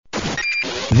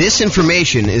This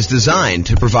information is designed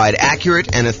to provide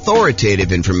accurate and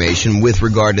authoritative information with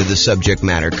regard to the subject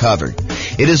matter covered.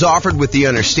 It is offered with the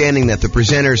understanding that the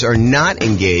presenters are not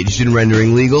engaged in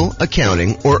rendering legal,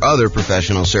 accounting, or other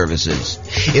professional services.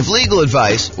 If legal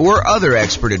advice or other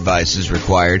expert advice is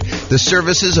required, the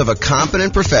services of a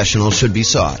competent professional should be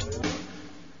sought.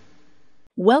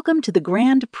 Welcome to the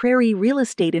Grand Prairie Real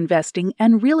Estate Investing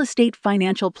and Real Estate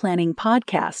Financial Planning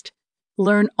podcast.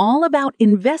 Learn all about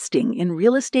investing in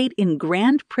real estate in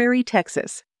Grand Prairie,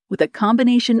 Texas, with a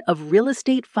combination of real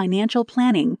estate financial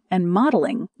planning and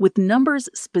modeling with numbers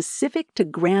specific to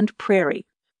Grand Prairie,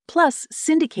 plus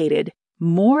syndicated,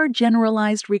 more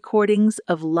generalized recordings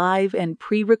of live and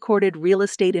pre-recorded real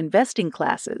estate investing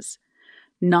classes,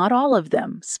 not all of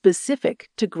them specific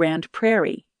to Grand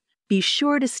Prairie. Be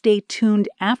sure to stay tuned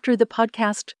after the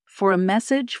podcast for a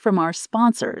message from our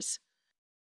sponsors.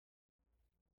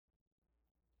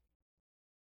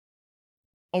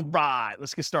 All right,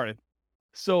 let's get started.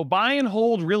 So buy and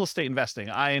hold real estate investing.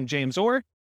 I am James Orr.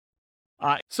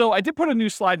 So I did put a new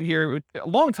slide here. A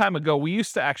long time ago, we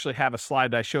used to actually have a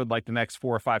slide that I showed like the next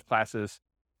 4 or 5 classes.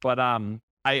 But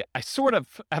I sort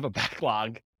of have a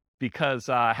backlog because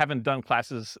I haven't done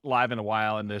classes live in a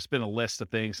while, and there's been a list of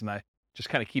things, and I just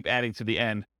kind of keep adding to the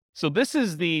end. So this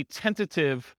is the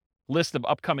tentative list of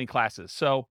upcoming classes.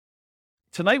 So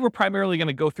tonight, we're primarily going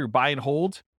to go through buy and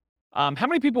hold. How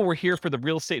many people were here for the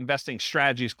real estate investing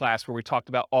strategies class where we talked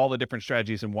about all the different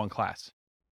strategies in one class?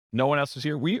 No one else was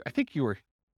here? I think you were.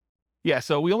 Yeah,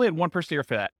 so we only had one person here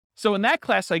for that. So in that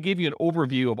class, I gave you an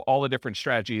overview of all the different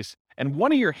strategies. And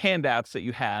one of your handouts that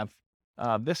you have,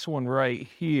 this one right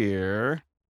here.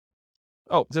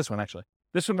 Oh, this one actually.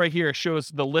 This one right here shows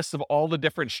the list of all the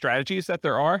different strategies that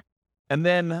there are. And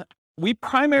then we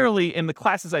primarily, in the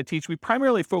classes I teach, we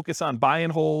primarily focus on buy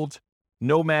and hold,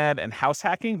 nomad, and house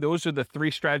hacking. Those are the 3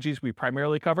 strategies we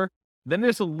primarily cover. Then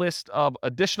there's a list of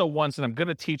additional ones that I'm going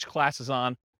to teach classes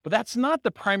on, but that's not the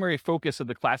primary focus of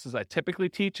the classes I typically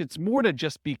teach. It's more to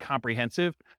just be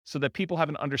comprehensive so that people have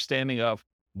an understanding of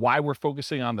why we're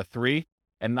focusing on the 3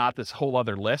 and not this whole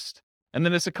other list. And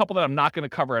then there's a couple that I'm not going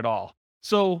to cover at all.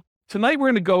 So tonight we're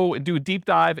going to go and do a deep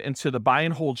dive into the buy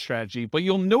and hold strategy, but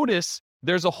you'll notice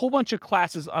there's a whole bunch of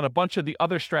classes on a bunch of the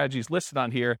other strategies listed on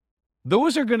here.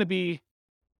 Those are going to be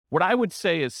what I would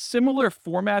say is similar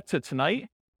format to tonight,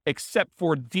 except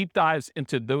for deep dives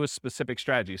into those specific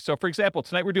strategies. So for example,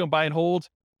 tonight we're doing buy and hold.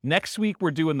 Next week,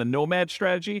 we're doing the nomad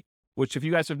strategy, which if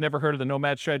you guys have never heard of the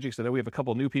nomad strategy, because I know we have a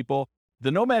couple of new people,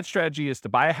 the nomad strategy is to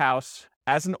buy a house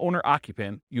as an owner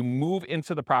occupant. You move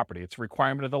into the property. It's a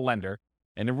requirement of the lender.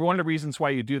 And one of the reasons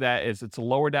why you do that is it's a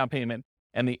lower down payment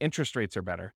and the interest rates are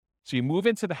better. So you move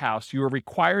into the house, you are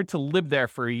required to live there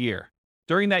for a year.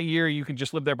 During that year, you can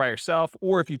just live there by yourself,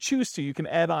 or if you choose to, you can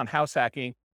add on house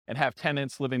hacking and have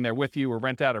tenants living there with you or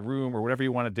rent out a room or whatever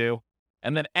you want to do.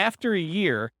 And then after a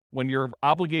year, when your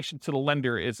obligation to the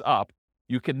lender is up,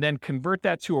 you can then convert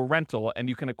that to a rental and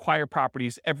you can acquire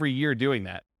properties every year doing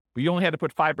that. But you only had to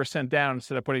put 5% down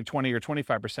instead of putting 20 or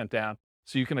 25% down.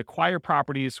 So you can acquire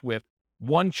properties with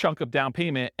one chunk of down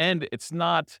payment, and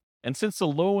since the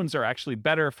loans are actually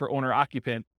better for owner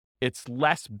occupant, it's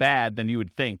less bad than you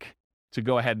would think to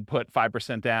go ahead and put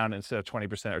 5% down instead of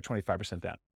 20% or 25%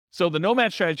 down. So the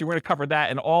nomad strategy, we're going to cover that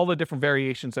and all the different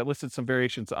variations. I listed some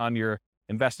variations on your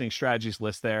investing strategies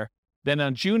list there. Then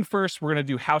on June 1st, we're going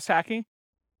to do house hacking.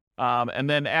 And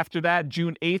then after that,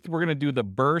 June 8th, we're going to do the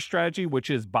BRRRR strategy, which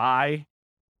is buy,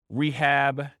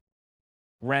 rehab,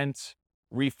 rent,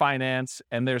 refinance.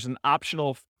 And there's an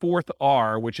optional 4th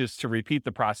R, which is to repeat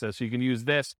the process. So you can use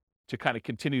this to kind of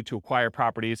continue to acquire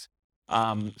properties.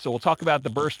 So we'll talk about the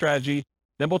BRRRR strategy.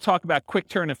 Then we'll talk about quick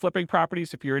turn and flipping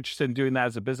properties if you're interested in doing that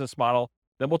as a business model.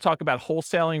 Then we'll talk about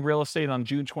wholesaling real estate on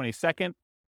June 22nd.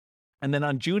 And then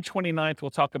on June 29th,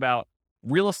 we'll talk about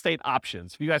real estate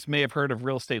options. You guys may have heard of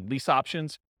real estate lease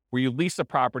options, where you lease a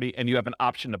property and you have an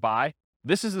option to buy.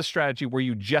 This is the strategy where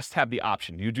you just have the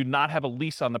option. You do not have a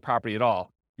lease on the property at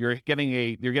all. You're getting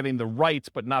the rights,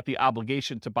 but not the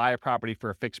obligation to buy a property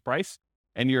for a fixed price.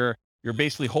 And you're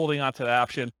basically holding on to that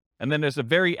option. And then there's a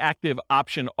very active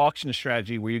option auction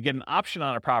strategy where you get an option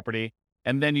on a property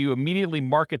and then you immediately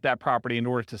market that property in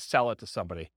order to sell it to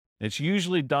somebody. And it's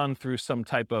usually done through some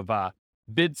type of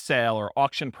bid sale or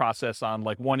auction process on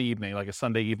like one evening, like a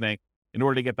Sunday evening, in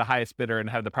order to get the highest bidder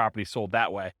and have the property sold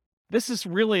that way. This is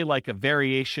really like a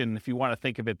variation, if you want to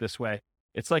think of it this way.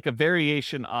 It's like a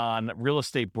variation on real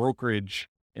estate brokerage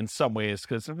in some ways,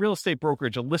 because in real estate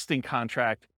brokerage, a listing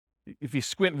contract, if you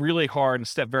squint really hard and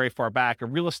step very far back, a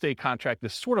real estate contract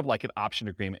is sort of like an option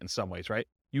agreement in some ways, right?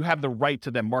 You have the right to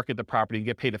then market the property and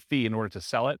get paid a fee in order to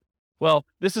sell it. Well,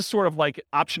 this is sort of like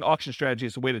option auction strategy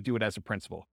is a way to do it as a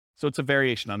principal. So it's a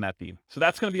variation on that theme. So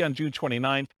that's going to be on June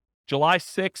 29th. July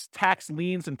 6th, tax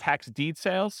liens and tax deed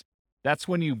sales. That's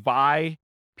when you buy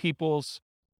people's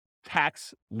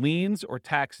tax liens or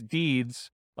tax deeds.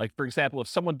 Like, for example, if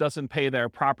someone doesn't pay their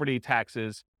property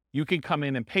taxes, you can come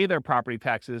in and pay their property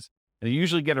taxes, and you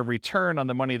usually get a return on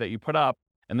the money that you put up.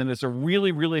 And then there's a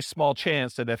really, really small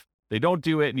chance that if they don't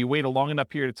do it and you wait a long enough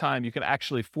period of time, you can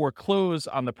actually foreclose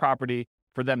on the property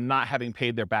for them not having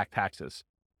paid their back taxes.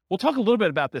 We'll talk a little bit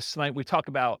about this tonight. We talk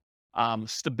about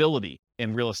stability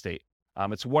in real estate.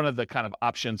 It's one of the kind of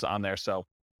options on there. So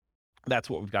that's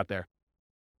what we've got there.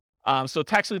 So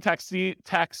tax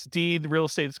deed real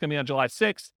estate is going to be on July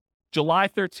 6th. July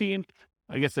 13th,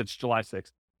 I guess it's July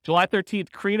 6th. July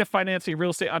 13th, creative financing, real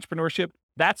estate entrepreneurship.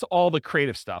 That's all the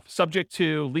creative stuff. Subject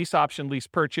to lease option, lease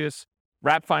purchase,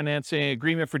 wrap financing,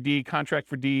 agreement for deed, contract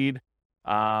for deed.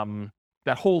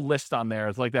 That whole list on there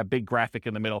is like that big graphic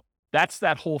in the middle. That's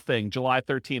that whole thing. July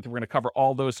 13th, we're going to cover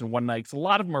all those in one night. 'Cause a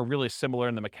lot of them are really similar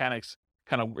in the mechanics.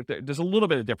 There's a little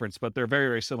bit of difference, but they're very,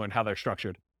 very similar in how they're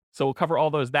structured. So we'll cover all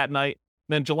those that night.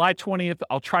 Then July 20th,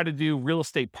 I'll try to do real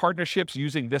estate partnerships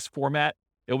using this format.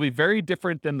 It'll be very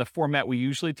different than the format we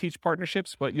usually teach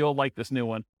partnerships, but you'll like this new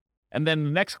one. And then the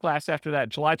next class after that,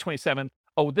 July 27th.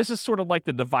 Oh, this is sort of like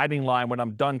the dividing line when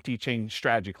I'm done teaching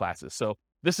strategy classes. So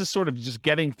this is sort of just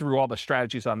getting through all the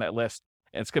strategies on that list.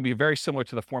 And it's going to be very similar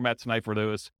to the format tonight for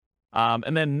those.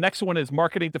 And then next one is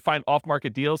marketing to find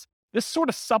off-market deals. This sort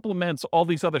of supplements all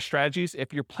these other strategies.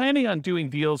 If you're planning on doing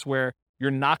deals where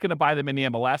you're not going to buy them in the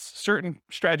MLS, certain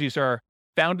strategies are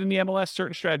found in the MLS.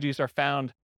 Certain strategies are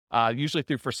found usually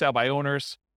through for sale by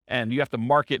owners, and you have to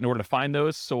market in order to find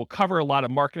those. So we'll cover a lot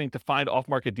of marketing to find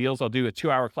off-market deals. I'll do a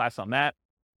 2-hour class on that.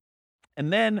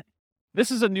 And then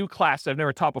this is a new class I've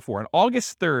never taught before on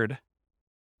August 3rd.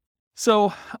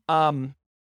 So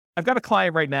I've got a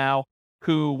client right now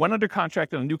who went under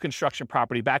contract on a new construction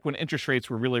property back when interest rates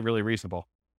were really, really reasonable.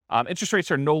 Interest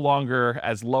rates are no longer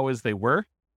as low as they were.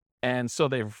 And so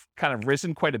they've kind of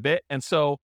risen quite a bit. And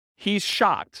so he's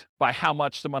shocked by how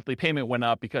much the monthly payment went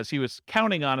up because he was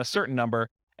counting on a certain number.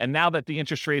 And now that the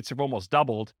interest rates have almost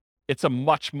doubled, it's a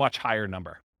much, much higher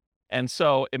number. And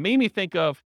so it made me think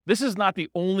of, this is not the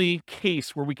only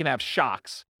case where we can have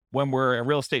shocks when we're a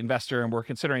real estate investor and we're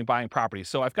considering buying properties.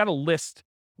 So I've got a list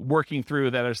working through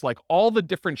that is like all the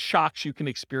different shocks you can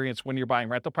experience when you're buying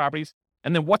rental properties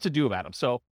and then what to do about them.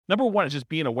 So number one is just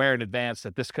being aware in advance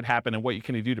that this could happen and what you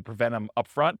can do to prevent them up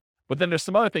front. But then there's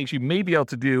some other things you may be able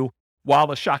to do while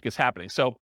the shock is happening.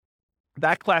 So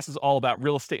that class is all about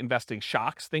real estate investing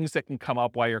shocks, things that can come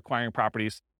up while you're acquiring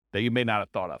properties that you may not have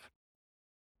thought of.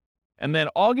 And then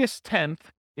August 10th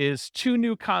is 2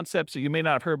 new concepts that you may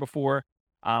not have heard before,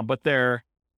 but there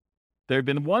have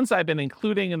been ones I've been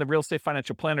including in the Real Estate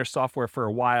Financial Planner software for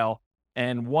a while,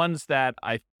 and ones that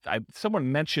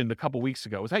someone mentioned a couple weeks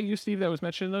ago. Was that you, Steve, that was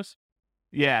mentioning those?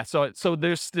 Yeah. So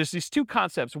there's these 2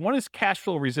 concepts. One is cash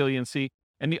flow resiliency,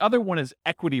 and the other one is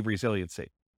equity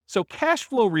resiliency. So cash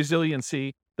flow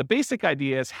resiliency, the basic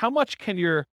idea is how much can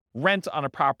your rent on a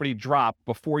property drop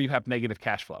before you have negative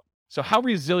cash flow? So how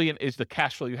resilient is the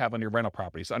cash flow you have on your rental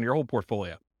properties, on your whole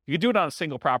portfolio? You can do it on a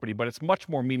single property, but it's much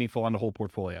more meaningful on the whole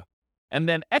portfolio. And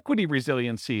then equity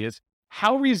resiliency is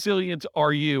how resilient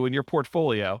are you in your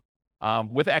portfolio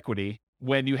with equity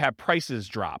when you have prices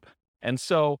drop? And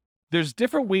so there's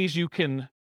different ways you can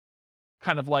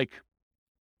kind of like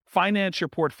finance your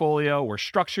portfolio or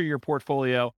structure your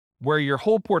portfolio where your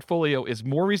whole portfolio is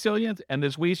more resilient, and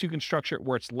there's ways you can structure it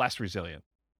where it's less resilient.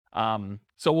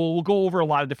 So we'll go over a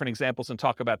lot of different examples and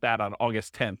talk about that on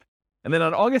August 10th. And then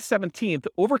on August 17th,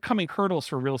 overcoming hurdles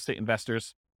for real estate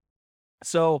investors.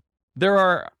 So there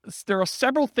are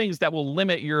several things that will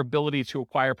limit your ability to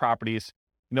acquire properties.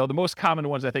 You know, the most common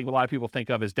ones I think a lot of people think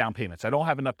of is down payments. I don't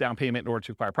have enough down payment in order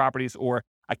to acquire properties, or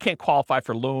I can't qualify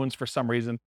for loans for some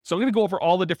reason. So I'm going to go over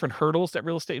all the different hurdles that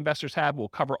real estate investors have. We'll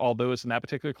cover all those in that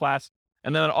particular class.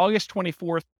 And then on August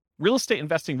 24th, real estate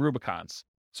investing Rubicons.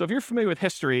 So if you're familiar with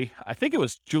history, I think it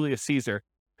was Julius Caesar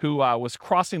who was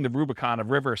crossing the Rubicon, a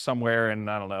river somewhere in,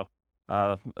 I don't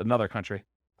know, another country.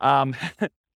 And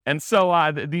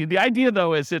so the idea,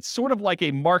 though, is it's sort of like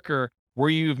a marker where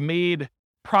you've made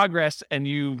progress and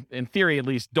you, in theory at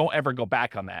least, don't ever go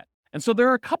back on that. And so there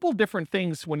are a couple different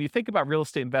things when you think about real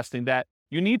estate investing that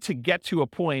you need to get to a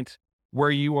point where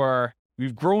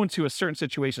you've grown to a certain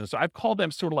situation. So I've called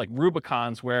them sort of like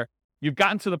Rubicons, where you've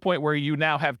gotten to the point where you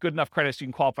now have good enough credit so you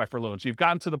can qualify for loans. You've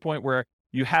gotten to the point where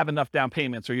you have enough down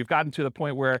payments, or you've gotten to the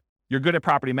point where you're good at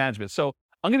property management. So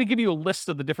I'm going to give you a list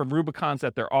of the different Rubicons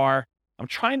that there are. I'm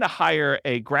trying to hire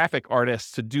a graphic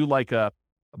artist to do like a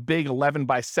a big 11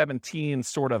 by 17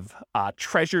 sort of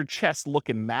treasure chest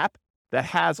looking map that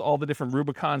has all the different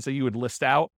Rubicons that you would list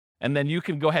out. And then you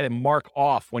can go ahead and mark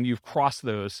off when you've crossed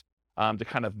those to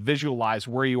kind of visualize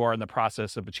where you are in the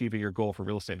process of achieving your goal for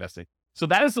real estate investing. So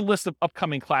that is the list of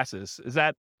upcoming classes. Is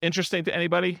that interesting to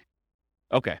anybody?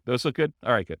 Okay, those look good.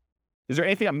 All right, good. Is there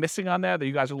anything I'm missing on there that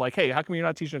you guys are like, hey, how come you're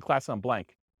not teaching a class on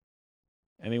blank?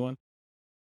 Anyone?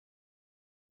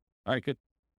 All right, good.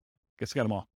 Guess I got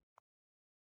them all.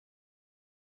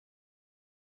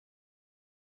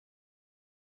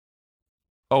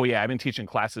 Oh yeah, I've been teaching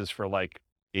classes for like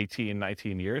 18,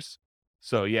 19 years.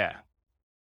 So yeah.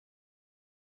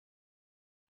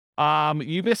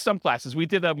 You missed some classes. We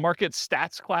did a market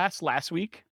stats class last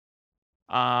week.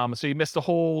 So you missed the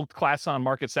whole class on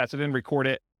market stats. I didn't record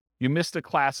it. You missed a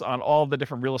class on all the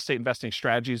different real estate investing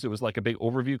strategies. It was like a big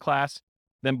overview class.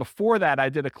 Then before that, I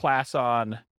did a class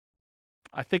on,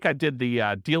 I think I did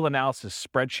the deal analysis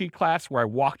spreadsheet class where I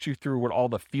walked you through what all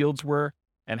the fields were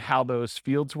and how those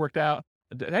fields worked out.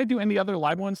 Did I do any other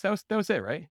live ones? That was it,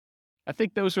 right? I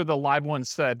think those are the live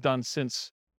ones that I've done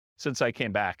since I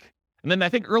came back. And then I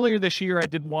think earlier this year, I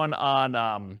did one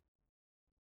on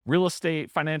real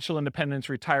estate, financial independence,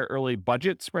 retire early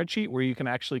budget spreadsheet, where you can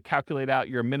actually calculate out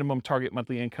your minimum target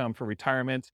monthly income for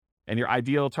retirement and your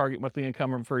ideal target monthly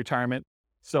income for retirement.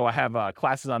 So I have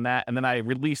classes on that. And then I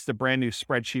released a brand new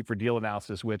spreadsheet for deal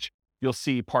analysis, which you'll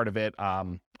see part of it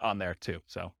on there too.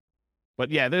 So, but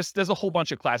yeah, there's a whole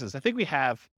bunch of classes. I think we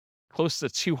have close to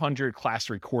 200 class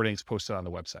recordings posted on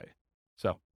the website.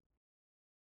 So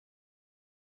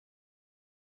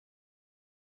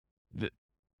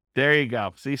there you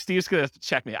go. See, Steve's going to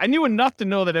check me. I knew enough to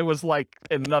know that it was like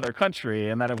in another country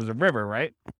and that it was a river,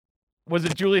 right? Was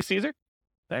it Julius Caesar?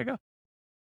 There you go.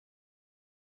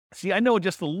 See, I know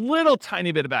just a little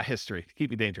tiny bit about history to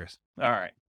keep you dangerous. All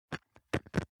right.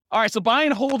 All right, so buy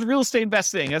and hold real estate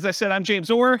investing. As I said, I'm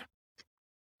James Orr.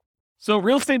 So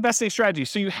real estate investing strategies.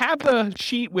 So you have the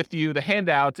sheet with you, the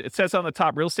handout. It says on the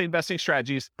top, real estate investing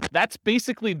strategies. That's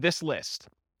basically this list.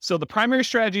 So the primary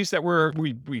strategies that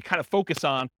we kind of focus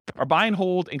on are buy and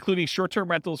hold, including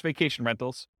short-term rentals, vacation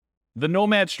rentals, the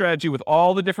nomad strategy with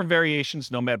all the different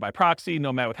variations, nomad by proxy,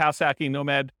 nomad with house hacking,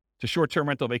 nomad to short-term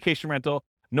rental, vacation rental,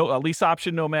 lease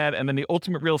option nomad, and then the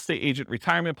ultimate real estate agent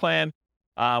retirement plan,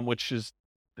 which is,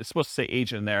 it's supposed to say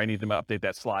agent in there. I need to update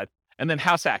that slide. And then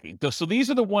house hacking. So these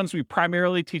are the ones we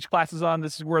primarily teach classes on.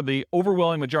 This is where the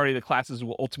overwhelming majority of the classes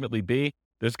will ultimately be.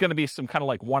 There's going to be some kind of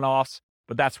like one-offs,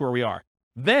 but that's where we are.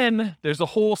 Then there's a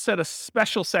whole set of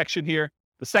special section here,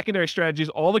 the secondary strategies,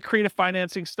 all the creative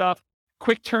financing stuff,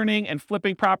 quick turning and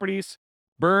flipping properties,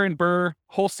 BRRRR and BRRRR,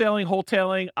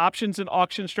 wholesaling, options and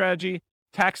auction strategy,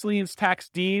 tax liens, tax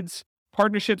deeds,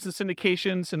 partnerships and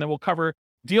syndications, and then we'll cover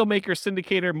deal maker,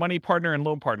 syndicator, money partner, and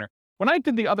loan partner. When I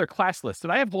did the other class list,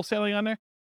 did I have wholesaling on there?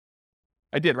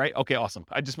 I did, right? Okay, awesome.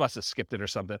 I just must have skipped it or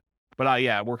something. But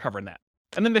yeah, we're covering that.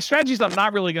 And then the strategies I'm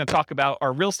not really going to talk about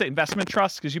are real estate investment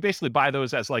trusts, because you basically buy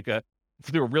those as like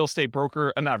through a real estate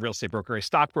broker, not a real estate broker, a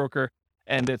stockbroker.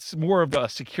 And it's more of a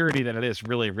security than it is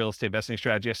really a real estate investing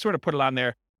strategy. I sort of put it on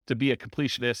there to be a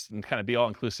completionist and kind of be all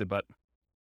inclusive, but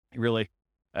really,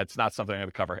 that's not something I'm going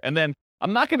to cover. And then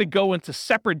I'm not going to go into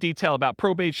separate detail about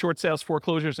probate, short sales,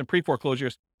 foreclosures, and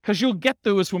pre-foreclosures, because you'll get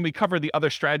those when we cover the other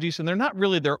strategies, and they're not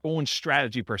really their own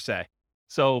strategy per se.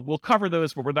 So we'll cover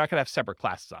those, but we're not going to have separate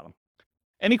classes on them.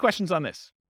 Any questions on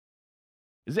this?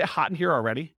 Is it hot in here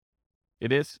already?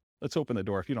 It is? Let's open the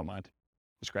door if you don't mind.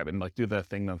 Just grab it and like do the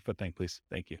thing, the foot thing, please.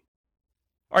 Thank you.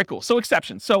 All right, cool. So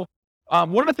exceptions. So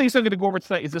one of the things I'm going to go over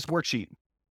tonight is this worksheet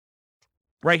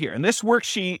right here. And this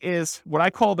worksheet is what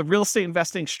I call the real estate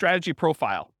investing strategy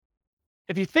profile.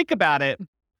 If you think about it,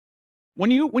 when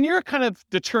you're kind of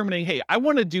determining, hey, I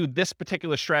want to do this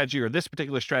particular strategy or this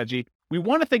particular strategy, we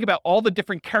want to think about all the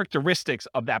different characteristics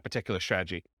of that particular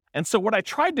strategy. And so what I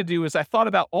tried to do is I thought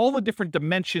about all the different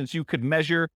dimensions you could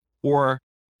measure or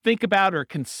think about or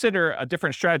consider a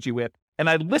different strategy with. And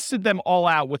I listed them all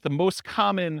out with the most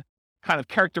common kind of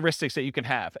characteristics that you can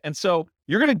have. And so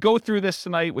you're going to go through this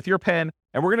tonight with your pen,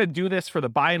 and we're going to do this for the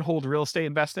buy and hold real estate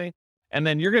investing. And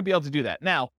then you're going to be able to do that.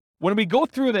 Now, when we go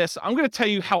through this, I'm going to tell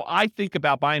you how I think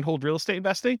about buy and hold real estate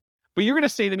investing, but you're going to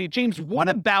say to me, James, what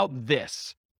about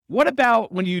this? What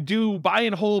about when you do buy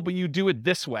and hold, but you do it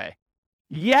this way?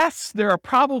 Yes, there are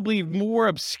probably more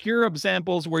obscure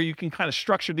examples where you can kind of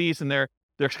structure these and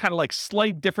there's kind of like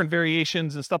slight different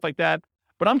variations and stuff like that.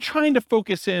 But I'm trying to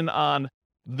focus in on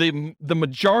the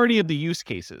majority of the use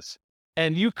cases.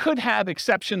 And you could have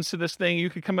exceptions to this thing. You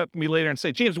could come up to me later and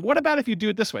say, James, what about if you do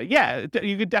it this way? Yeah,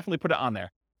 you could definitely put it on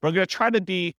there. But I'm going to try to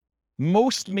be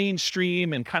most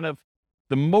mainstream and kind of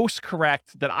the most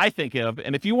correct that I think of.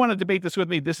 And if you want to debate this with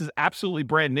me, this is absolutely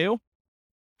brand new.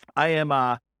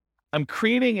 I'm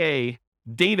creating a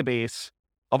database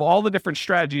of all the different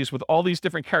strategies with all these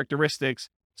different characteristics,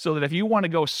 so that if you want to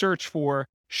go search for,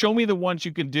 show me the ones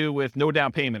you can do with no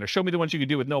down payment, or show me the ones you can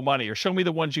do with no money, or show me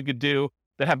the ones you could do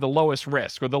that have the lowest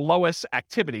risk or the lowest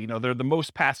activity, they're the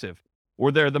most passive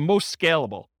or they're the most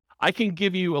scalable. I can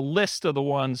give you a list of the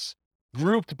ones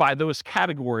grouped by those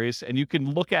categories, and you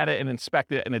can look at it and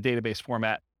inspect it in a database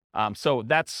format. So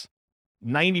that's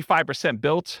 95%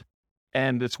 built,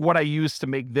 and it's what I use to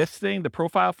make this thing, the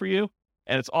profile for you.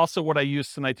 And it's also what I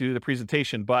use tonight to do the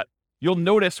presentation. But you'll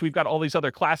notice we've got all these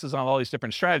other classes on all these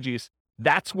different strategies.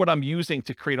 That's what I'm using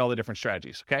to create all the different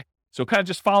strategies, okay? So kind of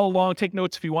just follow along, take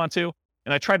notes if you want to.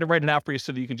 And I tried to write it out for you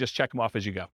so that you can just check them off as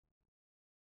you go.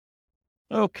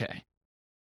 Okay.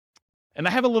 And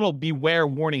I have a little beware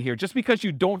warning here. Just because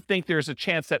you don't think there's a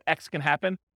chance that X can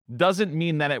happen doesn't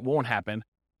mean that it won't happen.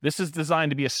 This is designed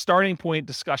to be a starting point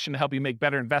discussion to help you make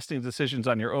better investing decisions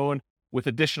on your own with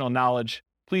additional knowledge.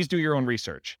 Please do your own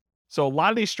research. So a lot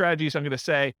of these strategies, I'm going to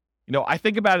say, I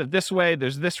think about it this way.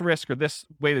 There's this risk or this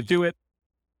way to do it.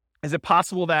 Is it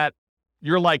possible that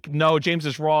you're like, no, James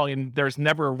is wrong, and there's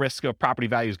never a risk of property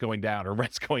values going down or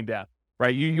rents going down,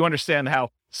 right? You understand how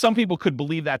some people could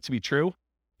believe that to be true.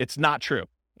 It's not true,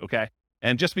 okay?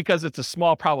 And just because it's a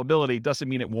small probability doesn't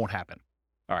mean it won't happen.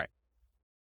 All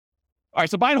right,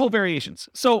 so buy and hold variations.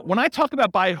 So when I talk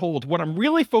about buy and hold, what I'm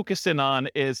really focusing on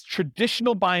is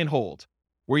traditional buy and hold,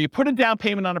 where you put a down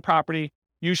payment on a property,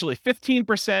 usually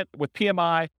 15% with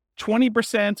PMI,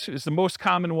 20% is the most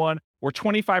common one, or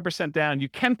 25% down. You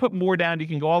can put more down. You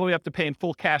can go all the way up to paying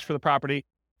full cash for the property.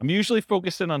 I'm usually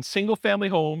focusing on single family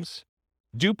homes,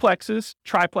 duplexes,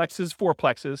 triplexes,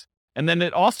 fourplexes, and then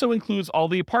it also includes all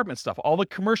the apartment stuff, all the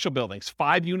commercial buildings,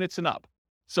 5 units and up.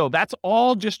 So that's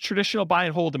all just traditional buy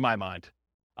and hold in my mind.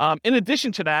 In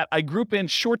addition to that, I group in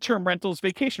short-term rentals,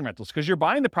 vacation rentals, because you're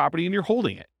buying the property and you're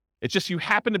holding it. It's just you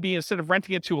happen to be, instead of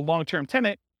renting it to a long-term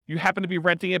tenant, you happen to be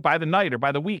renting it by the night or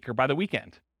by the week or by the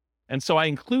weekend. And so I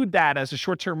include that as a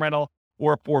short-term rental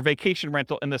or vacation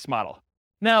rental in this model.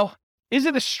 Now, is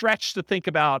it a stretch to think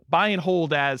about buy and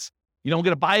hold as, I'm going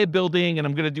to buy a building and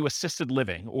I'm going to do assisted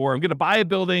living, or I'm going to buy a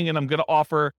building and I'm going to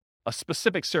offer a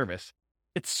specific service?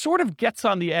 It sort of gets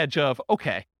on the edge of,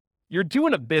 okay, you're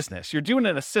doing a business, you're doing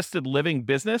an assisted living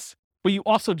business, but you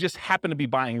also just happen to be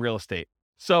buying real estate.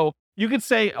 So you could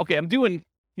say, okay, I'm doing,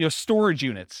 storage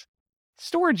units.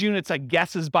 Storage units, I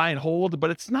guess, is buy and hold, but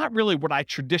it's not really what I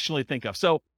traditionally think of.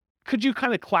 So could you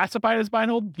kind of classify it as buy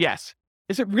and hold? Yes.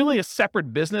 Is it really a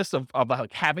separate business of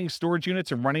like having storage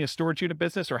units and running a storage unit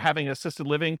business, or having assisted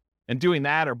living and doing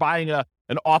that, or buying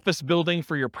an office building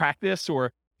for your practice,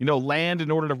 or, land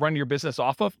in order to run your business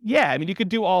off of? Yeah, I mean, you could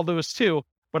do all those too,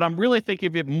 but I'm really thinking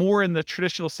of it more in the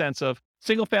traditional sense of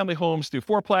single family homes through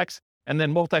fourplex, and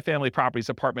then multifamily properties,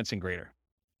 apartments, and greater.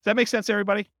 Does that make sense,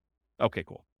 everybody? Okay,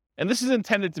 cool. And this is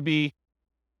intended to be,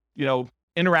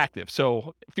 interactive.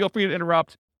 So feel free to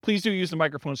interrupt. Please do use the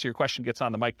microphone so your question gets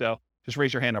on the mic, though. Just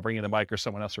raise your hand. I'll bring you the mic, or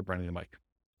someone else will bring you the mic.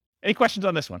 Any questions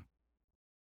on this one?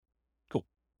 Cool.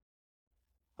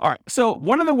 All right. So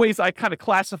one of the ways I kind of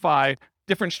classify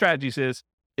different strategies is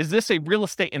this a real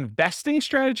estate investing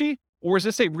strategy, or is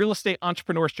this a real estate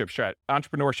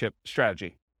entrepreneurship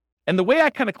strategy? And the way I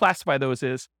kind of classify those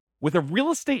is, with a real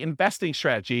estate investing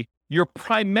strategy, you're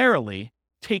primarily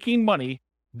taking money,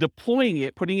 deploying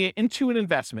it, putting it into an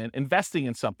investment, investing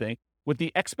in something with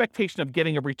the expectation of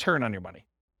getting a return on your money.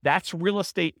 That's real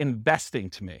estate investing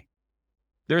to me.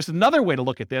 There's another way to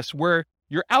look at this where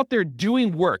you're out there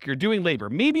doing work, you're doing labor.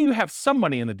 Maybe you have some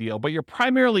money in the deal, but you're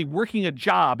primarily working a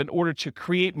job in order to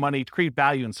create money, to create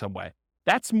value in some way.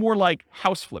 That's more like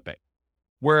house flipping,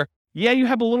 where, yeah, you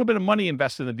have a little bit of money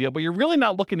invested in the deal, but you're really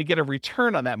not looking to get a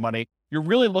return on that money. You're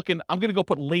really looking, I'm going to go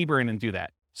put labor in and do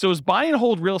that. So is buy and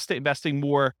hold real estate investing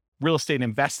more real estate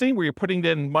investing, where you're putting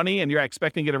in money and you're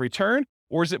expecting to get a return?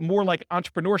 Or is it more like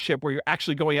entrepreneurship, where you're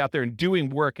actually going out there and doing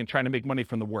work and trying to make money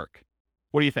from the work?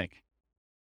 What do you think?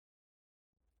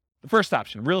 The first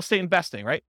option, real estate investing,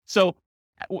 right? So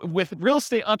with real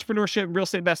estate entrepreneurship, real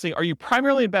estate investing, are you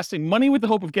primarily investing money with the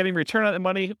hope of getting a return on that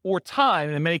money, or time,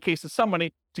 in many cases some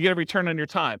money, to get a return on your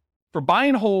time? For buy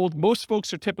and hold, most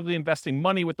folks are typically investing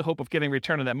money with the hope of getting a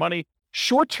return on that money.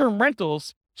 Short-term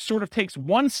rentals sort of takes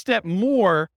one step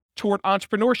more toward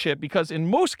entrepreneurship, because in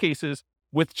most cases,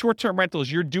 with short-term rentals,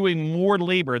 you're doing more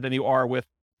labor than you are with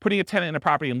putting a tenant in a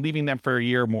property and leaving them for a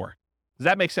year or more. Does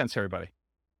that make sense, everybody?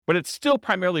 But it's still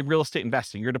primarily real estate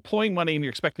investing. You're deploying money and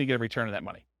you're expecting to get a return on that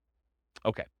money.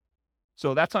 Okay.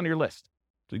 So that's on your list.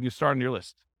 So you can start on your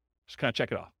list. Just kind of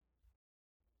check it off.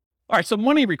 All right, so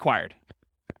money required.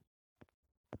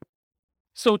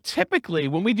 So typically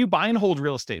when we do buy and hold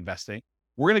real estate investing,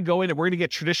 we're going to go in and we're going to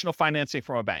get traditional financing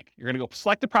from a bank. You're going to go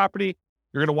select a property.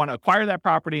 You're going to want to acquire that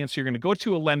property. And so you're going to go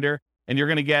to a lender and you're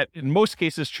going to get, in most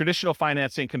cases, traditional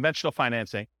financing, conventional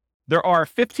financing. There are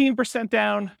 15%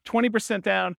 down, 20%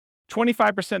 down,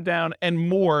 25% down, and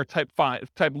more type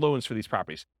loans for these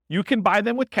properties. You can buy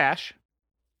them with cash,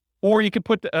 or you can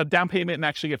put a down payment and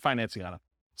actually get financing on them.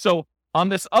 So on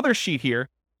this other sheet here,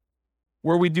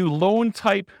 where we do loan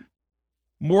type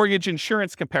mortgage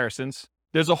insurance comparisons,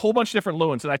 there's a whole bunch of different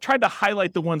loans. And I tried to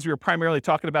highlight the ones we were primarily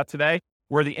talking about today,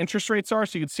 where the interest rates are.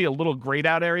 So you can see a little grayed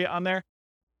out area on there.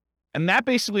 And that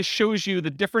basically shows you the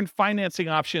different financing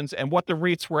options and what the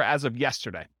rates were as of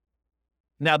yesterday.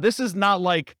 Now, this is not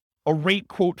like a rate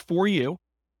quote for you.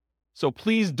 So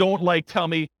please don't tell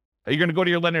me you're going to go to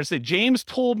your lender and say, James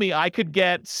told me I could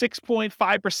get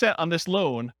 6.5% on this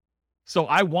loan, so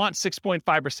I want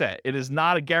 6.5%. It is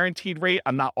not a guaranteed rate.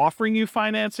 I'm not offering you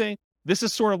financing. This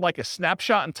is sort of like a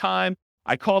snapshot in time.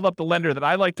 I called up the lender that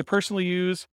I like to personally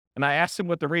use, and I asked him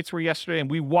what the rates were yesterday, and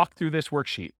we walked through this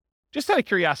worksheet. Just out of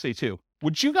curiosity too,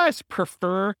 would you guys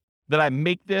prefer that I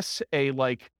make this a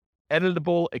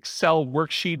editable Excel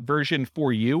worksheet version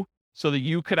for you so that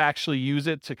you could actually use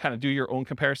it to kind of do your own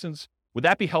comparisons? Would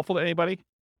that be helpful to anybody?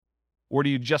 Or do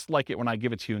you just like it when I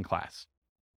give it to you in class?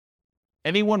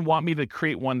 Anyone want me to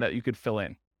create one that you could fill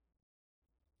in?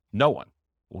 No one.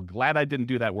 Well, glad I didn't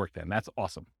do that work then. That's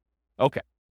awesome. Okay.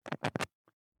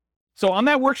 So on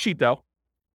that worksheet though,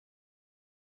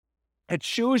 it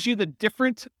shows you the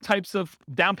different types of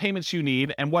down payments you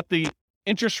need and what the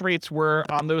interest rates were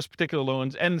on those particular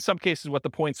loans, and in some cases what the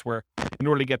points were in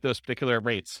order to get those particular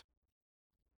rates.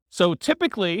 So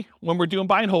typically when we're doing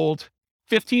buy and hold,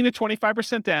 15 to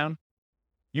 25% down,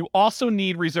 you also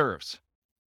need reserves.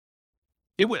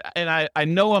 It would, and I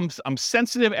know I'm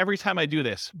sensitive every time I do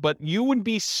this, but you would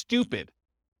be stupid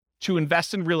to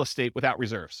invest in real estate without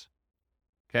reserves.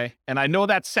 Okay? And I know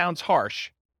that sounds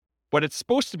harsh, but it's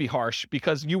supposed to be harsh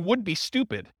because you would be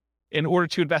stupid in order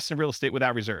to invest in real estate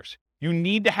without reserves. You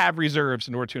need to have reserves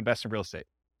in order to invest in real estate.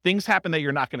 Things happen that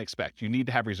you're not going to expect. You need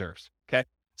to have reserves. Okay?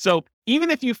 So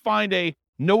even if you find a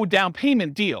no down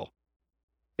payment deal,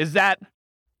 is that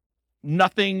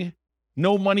nothing,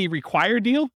 no money required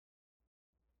deal?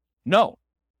 No.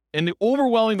 In the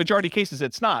overwhelming majority of cases,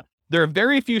 it's not. There are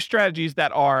very few strategies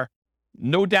that are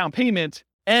no down payment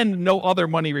and no other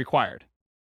money required.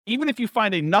 Even if you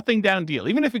find a nothing down deal,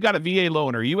 even if you got a VA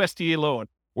loan or USDA loan,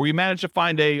 or you manage to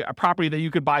find a property that you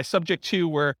could buy subject to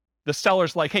where the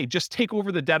seller's like, hey, just take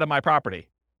over the debt of my property.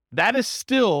 That is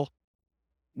still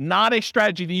not a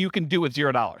strategy that you can do with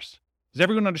 $0. Does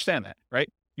everyone understand that, right?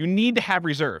 You need to have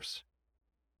reserves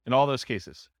in all those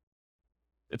cases.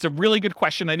 It's a really good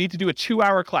question. I need to do a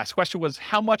 2-hour class. Question was,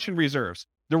 how much in reserves?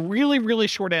 The really, really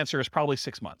short answer is probably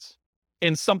 6 months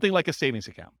in something like a savings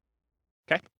account.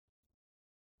 Okay.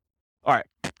 All right.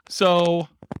 So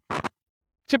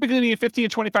typically you need 15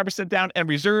 to 25% down and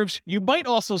reserves. You might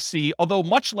also see, although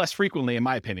much less frequently, in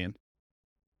my opinion,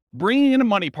 bringing in a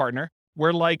money partner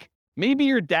where maybe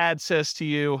your dad says to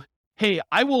you, hey,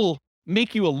 I will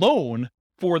make you a loan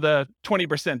for the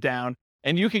 20% down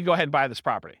and you can go ahead and buy this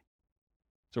property.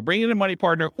 So bring in a money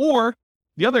partner, or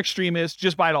the other extreme is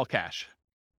just buy it all cash.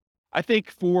 I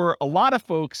think for a lot of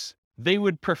folks, they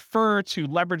would prefer to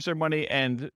leverage their money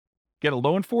and get a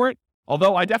loan for it.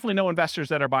 Although I definitely know investors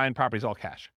that are buying properties all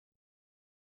cash.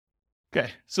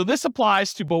 Okay, so this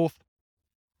applies to both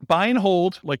buy and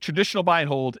hold, like traditional buy and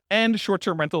hold, and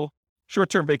short-term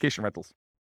vacation rentals.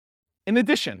 In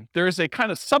addition, there is a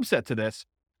kind of subset to this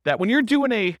that when you're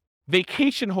doing a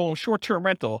vacation home short-term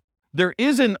rental, there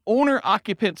is an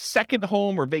owner-occupant second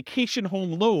home or vacation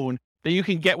home loan that you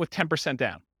can get with 10%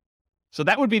 down. So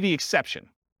that would be the exception.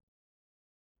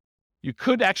 You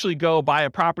could actually go buy a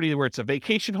property where it's a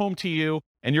vacation home to you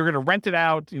and you're going to rent it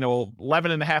out,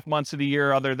 11 and a half months of the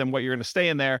year other than what you're going to stay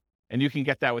in there, and you can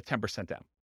get that with 10% down.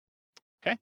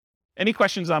 Okay? Any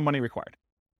questions on money required?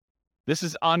 This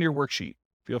is on your worksheet.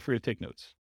 Feel free to take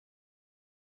notes.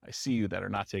 I see you that are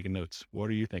not taking notes. What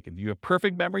are you thinking? Do you have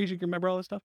perfect memories? You can remember all this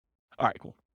stuff? All right,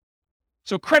 cool.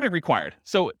 So credit required.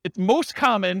 So it's most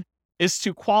common is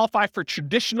to qualify for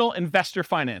traditional investor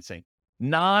financing,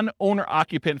 non-owner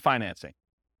occupant financing.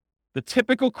 The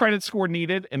typical credit score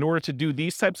needed in order to do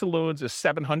these types of loans is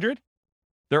 700.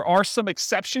 There are some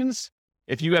exceptions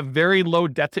if you have very low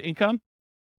debt to income.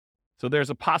 So there's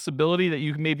a possibility that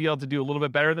you may be able to do a little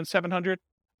bit better than 700,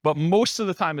 but most of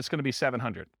the time it's going to be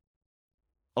 700.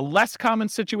 A less common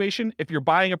situation, if you're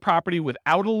buying a property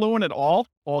without a loan at all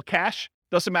cash,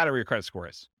 doesn't matter what your credit score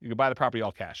is. You can buy the property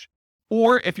all cash.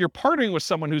 Or if you're partnering with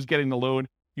someone who's getting the loan,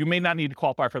 you may not need to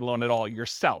qualify for the loan at all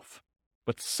yourself,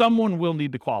 but someone will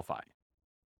need to qualify.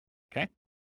 Okay?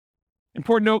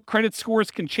 Important note, credit scores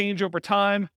can change over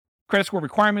time. Credit score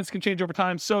requirements can change over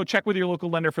time. So check with your local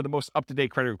lender for the most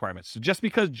up-to-date credit requirements. So just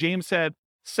because James said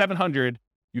 700,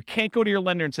 you can't go to your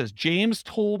lender and says, James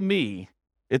told me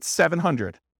it's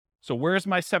 700. So where's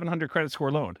my 700 credit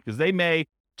score loan? Because they may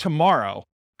tomorrow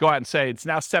go out and say it's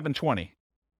now 720.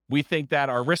 We think that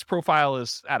our risk profile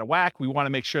is out of whack. We want to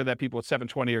make sure that people at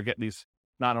 720 are getting these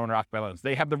non-owner occupied loans.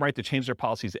 They have the right to change their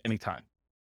policies at any time.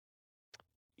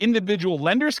 Individual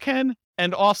lenders can,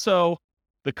 and also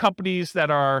the companies that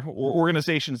are, or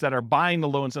organizations that are buying the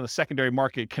loans in the secondary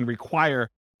market can require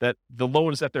that the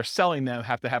loans that they're selling them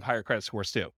have to have higher credit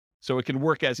scores too. So it can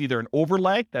work as either an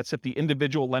overlay, that's if the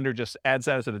individual lender just adds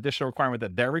that as an additional requirement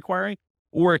that they're requiring,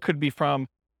 or it could be from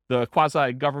the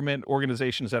quasi-government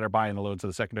organizations that are buying the loans in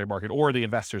the secondary market, or the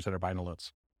investors that are buying the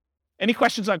loans. Any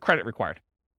questions on credit required?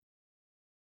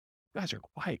 You guys are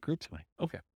a quiet group tonight.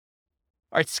 Okay.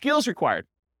 All right, skills required.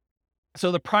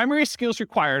 So the primary skills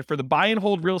required for the buy and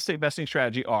hold real estate investing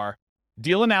strategy are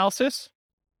deal analysis.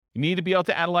 You need to be able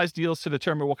to analyze deals to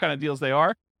determine what kind of deals they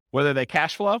are, whether they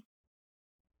cash flow,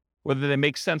 whether they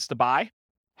make sense to buy,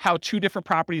 how 2 different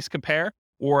properties compare,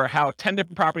 or how 10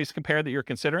 different properties compare that you're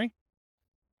considering.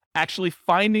 Actually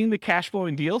finding the cash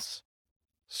flowing deals,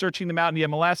 searching them out in the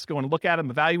MLS, going to look at them,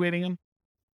 evaluating them.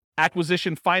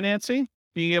 Acquisition financing,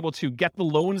 being able to get the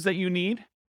loans that you need,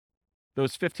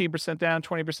 those 15% down,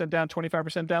 20% down,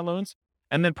 25% down loans,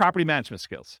 and then property management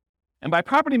skills. And by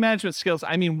property management skills,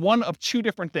 I mean one of 2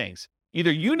 different things. Either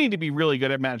you need to be really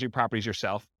good at managing properties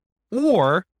yourself,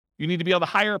 or you need to be able to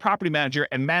hire a property manager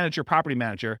and manage your property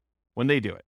manager when they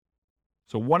do it.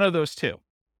 So one of those 2.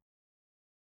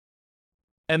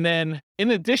 And then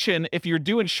in addition, if you're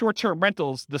doing short-term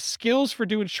rentals, the skills for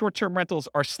doing short-term rentals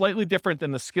are slightly different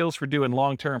than the skills for doing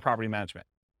long-term property management.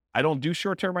 I don't do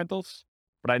short-term rentals,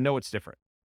 but I know it's different.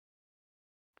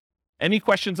 Any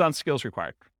questions on skills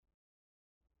required?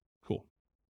 Cool.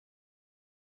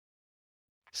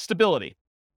 Stability.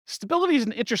 Stability is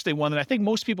an interesting one that I think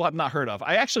most people have not heard of.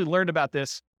 I actually learned about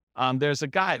this. There's a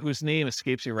guy whose name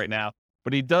escapes me right now,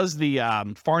 but he does the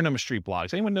Farnham Street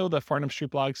blogs. Anyone know the Farnham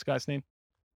Street blogs guy's name?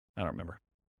 I don't remember.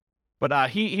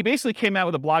 But he basically came out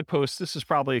with a blog post. This is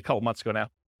probably a couple months ago now.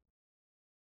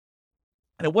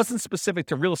 And it wasn't specific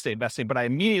to real estate investing, but I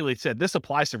immediately said, this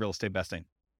applies to real estate investing.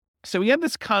 So we have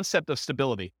this concept of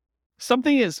stability.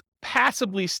 Something is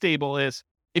passively stable is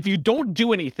if you don't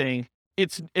do anything,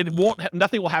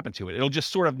 nothing will happen to it. It'll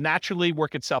just sort of naturally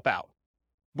work itself out.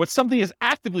 But something is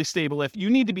actively stable if you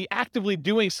need to be actively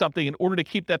doing something in order to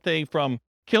keep that thing from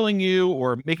killing you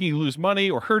or making you lose money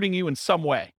or hurting you in some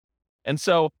way. And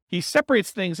so he separates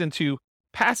things into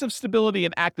passive stability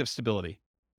and active stability.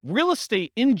 Real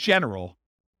estate in general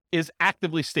is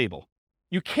actively stable.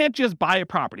 You can't just buy a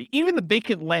property, even the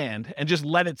vacant land, and just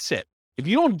let it sit. If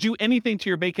you don't do anything to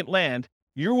your vacant land,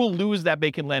 you will lose that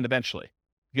vacant land eventually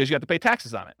because you have to pay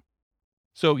taxes on it.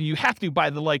 So you have to, by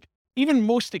the even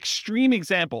most extreme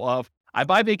example of, I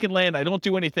buy vacant land, I don't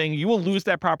do anything, you will lose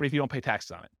that property if you don't pay taxes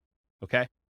on it. Okay?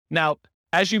 Now,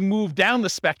 as you move down the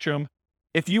spectrum,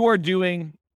 if you are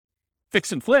doing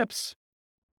fix and flips,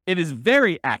 it is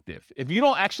very active. If you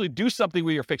don't actually do something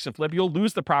with your fix and flip, you'll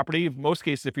lose the property. In most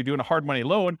cases, if you're doing a hard money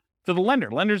loan, to the lender.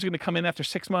 The lender's going to come in after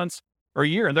 6 months or a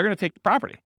year, and they're going to take the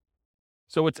property.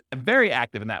 So it's very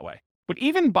active in that way. But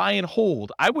even buy and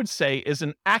hold, I would say, is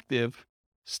an active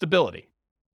stability.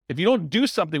 If you don't do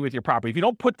something with your property, if you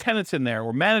don't put tenants in there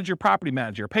or manage your property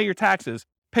manager, pay your taxes,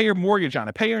 pay your mortgage on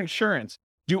it, pay your insurance,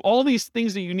 do all these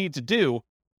things that you need to do,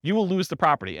 you will lose the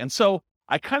property. And so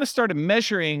I kind of started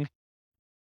measuring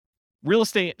real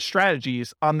estate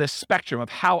strategies on this spectrum of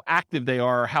how active they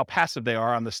are or how passive they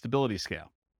are on the stability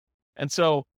scale. And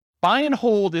so buy and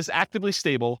hold is actively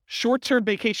stable. Short-term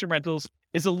vacation rentals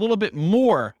is a little bit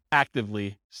more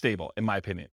actively stable, in my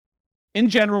opinion. In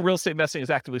general, real estate investing is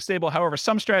actively stable. However,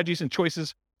 some strategies and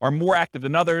choices are more active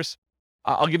than others.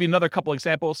 I'll give you another couple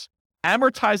examples.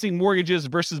 Amortizing mortgages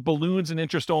versus balloons and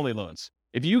interest-only loans.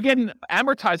 If you get an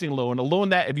amortizing loan, a loan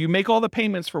that if you make all the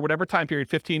payments for whatever time period,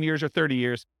 15 years or 30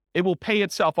 years, it will pay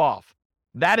itself off.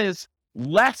 That is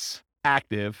less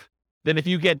active than if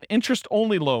you get an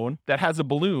interest-only loan that has a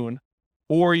balloon,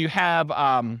 or you have,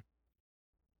 well,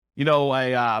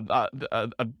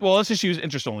 let's just use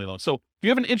interest-only loan. So if you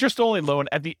have an interest-only loan,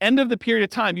 at the end of the period of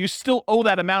time, you still owe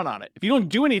that amount on it. If you don't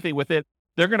do anything with it,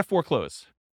 they're going to foreclose.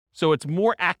 So it's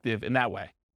more active in that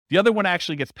way. The other one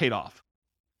actually gets paid off.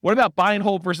 What about buy and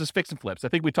hold versus fix and flips? I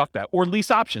think we talked about, or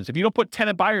lease options. If you don't put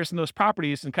tenant buyers in those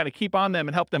properties and kind of keep on them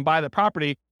and help them buy the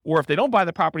property, Or if they don't buy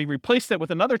the property, replace it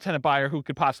with another tenant buyer who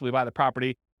could possibly buy the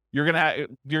property. You're gonna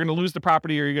lose the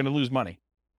property, or you're gonna lose money.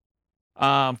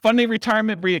 Funding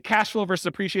retirement via cash flow versus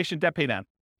appreciation, debt pay down.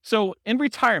 So in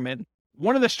retirement,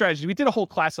 one of the strategies, we did a whole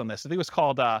class on this. I think it was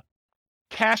called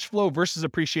cash flow versus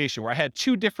appreciation, where I had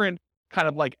two different kind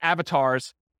of like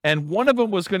avatars, and one of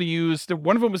them was going to use,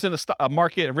 one of them was in a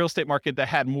market, a real estate market that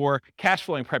had more cash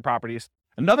flowing properties.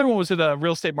 Another one was in a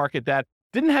real estate market that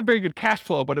didn't have very good cash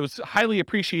flow, but it was highly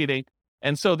appreciating.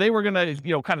 And so they were going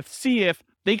to, kind of see if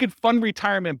they could fund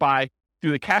retirement by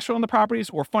through the cash flow on the properties,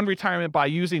 or fund retirement by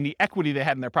using the equity they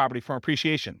had in their property from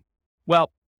appreciation.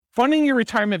 Well, funding your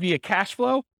retirement via cash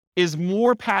flow is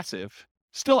more passive,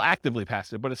 still actively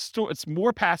passive, but it's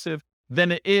more passive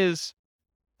than it is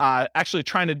actually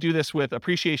trying to do this with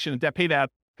appreciation and debt pay down.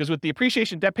 Because with the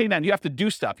appreciation debt pay down, you have to do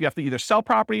stuff. You have to either sell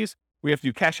properties, we have to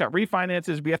do cash out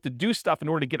refinances, we have to do stuff in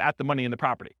order to get at the money in the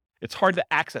property. It's hard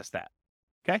to access that.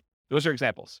 Okay, those are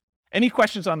examples. Any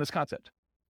questions on this concept?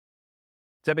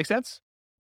 Does that make sense?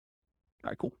 All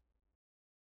right, cool.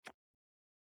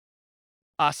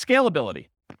 Scalability.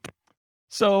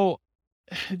 So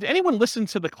did anyone listen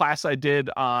to the class I did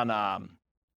on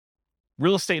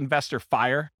Real Estate Investor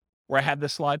Fire, where I had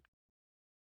this slide?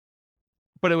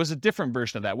 But it was a different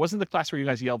version of that. It wasn't the class where you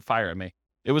guys yelled fire at me.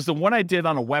 It was the one I did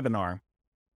on a webinar.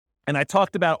 And I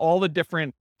talked about all the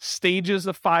different stages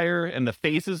of fire and the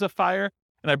phases of fire,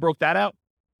 and I broke that out.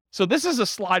 So this is a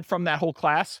slide from that whole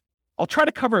class. I'll try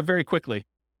to cover it very quickly.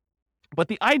 But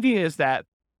the idea is that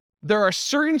there are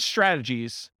certain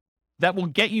strategies that will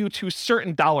get you to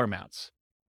certain dollar amounts.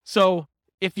 So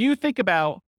if you think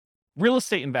about real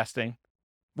estate investing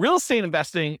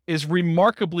is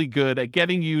remarkably good at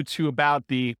getting you to about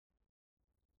and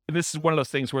this is one of those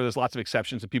things where there's lots of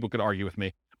exceptions and people could argue with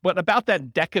me, but about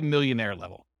that decamillionaire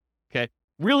level. Okay.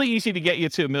 Really easy to get you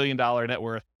to $1 million net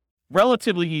worth,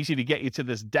 relatively easy to get you to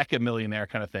this decamillionaire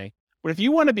kind of thing. But if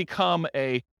you want to become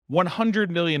a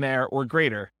 100 millionaire or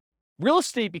greater, real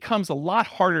estate becomes a lot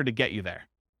harder to get you there.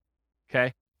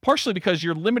 Okay. Partially because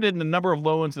you're limited in the number of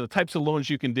loans and the types of loans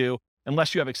you can do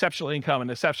unless you have exceptional income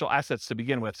and exceptional assets to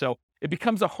begin with. So it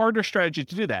becomes a harder strategy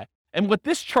to do that. And what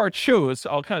this chart shows,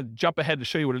 I'll kind of jump ahead to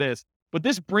show you what it is, but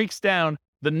this breaks down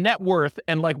the net worth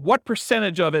and like what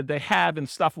percentage of it they have in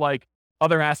stuff like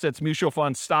other assets, mutual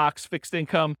funds, stocks, fixed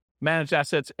income, managed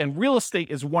assets, and real estate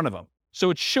is one of them. So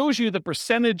it shows you the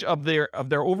percentage of their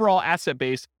overall asset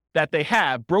base that they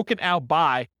have broken out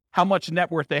by how much net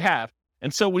worth they have.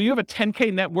 And so when you have a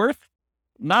 10K net worth,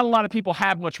 not a lot of people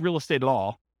have much real estate at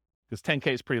all, because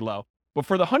 10K is pretty low. But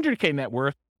for the 100K net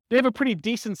worth, they have a pretty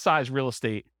decent sized real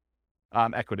estate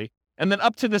equity. And then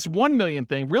up to this 1 million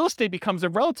thing, real estate becomes a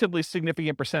relatively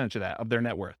significant percentage of that, of their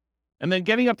net worth. And then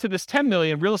getting up to this 10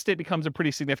 million, real estate becomes a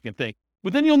pretty significant thing.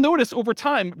 But then you'll notice over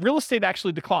time, real estate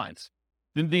actually declines.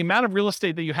 The amount of real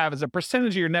estate that you have as a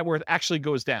percentage of your net worth actually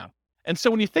goes down. And so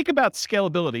when you think about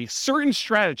scalability, certain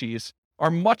strategies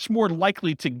are much more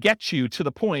likely to get you to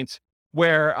the point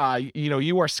where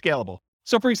you are scalable.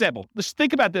 So for example, let's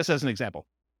think about this as an example.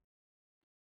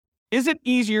 Is it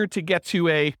easier to get to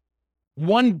a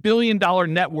 $1 billion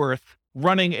net worth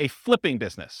running a flipping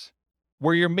business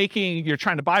where you're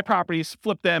trying to buy properties,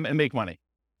 flip them, and make money?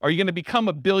 Are you going to become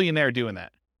a billionaire doing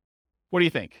that? What do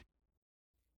you think?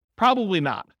 Probably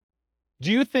not.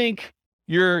 Do you think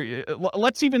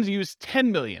let's even use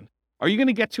 10 million. Are you going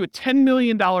to get to a $10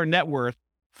 million net worth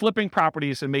flipping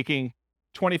properties and making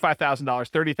 $25,000,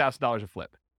 $30,000 a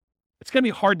flip? It's going to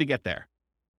be hard to get there.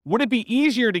 Would it be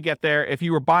easier to get there if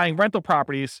you were buying rental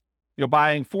properties,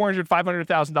 buying $400,000,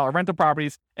 $500,000 rental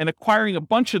properties and acquiring a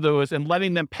bunch of those and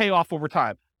letting them pay off over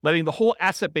time, letting the whole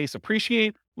asset base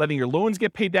appreciate, letting your loans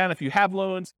get paid down if you have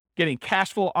loans, getting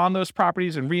cash flow on those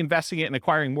properties and reinvesting it and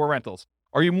acquiring more rentals?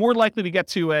 Are you more likely to get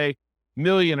to a $1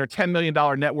 million or $10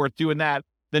 million net worth doing that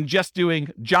than just doing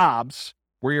jobs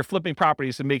where you're flipping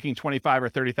properties and making $25,000 or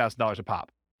 $30,000 a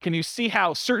pop? Can you see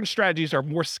how certain strategies are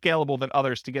more scalable than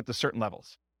others to get to certain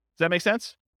levels? Does that make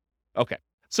sense? Okay.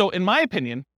 So in my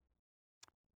opinion,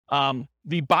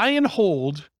 the buy and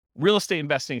hold real estate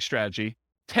investing strategy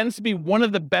tends to be one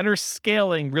of the better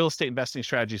scaling real estate investing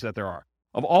strategies that there are.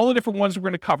 Of all the different ones we're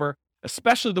going to cover,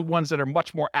 especially the ones that are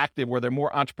much more active, where they're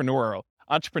more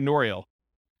entrepreneurial,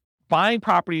 buying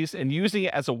properties and using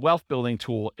it as a wealth building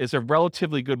tool is a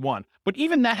relatively good one. But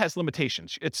even that has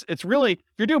limitations. It's really, if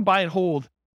you're doing buy and hold,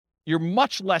 you're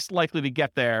much less likely to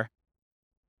get there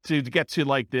to get to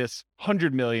like this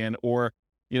 100 million or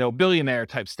billionaire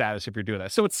type status if you're doing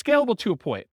that. So it's scalable to a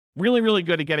point. Really, really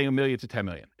good at getting 1 million to 10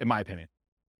 million, in my opinion.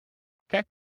 Okay.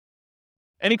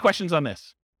 Any questions on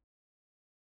this?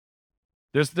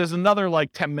 There's another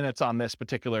like 10 minutes on this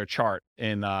particular chart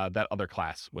in that other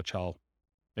class, which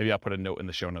maybe I'll put a note in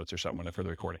the show notes or something for the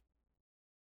recording.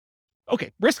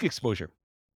 Okay, risk exposure.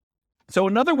 So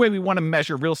another way we want to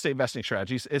measure real estate investing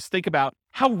strategies is think about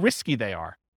how risky they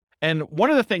are. And one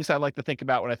of the things I like to think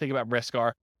about when I think about risk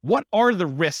are, what are the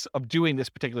risks of doing this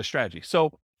particular strategy?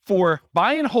 So for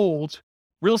buy and hold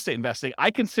real estate investing,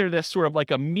 I consider this sort of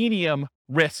like a medium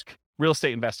risk real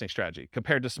estate investing strategy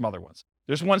compared to some other ones.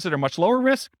 There's ones that are much lower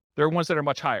risk. There are ones that are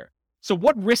much higher. So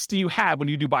what risks do you have when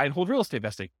you do buy and hold real estate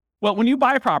investing? Well, when you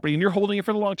buy a property and you're holding it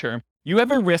for the long term, you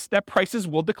have a risk that prices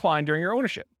will decline during your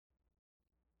ownership,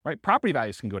 right? Property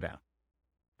values can go down.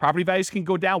 Property values can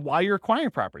go down while you're acquiring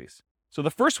properties. So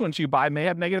the first ones you buy may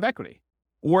have negative equity,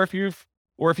 or if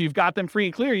you've got them free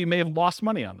and clear, you may have lost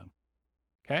money on them.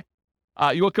 Okay.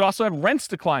 You could also have rents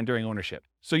decline during ownership.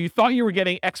 So you thought you were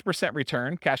getting X%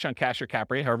 return, cash on cash or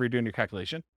cap rate, however you're doing your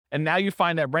calculation. And now you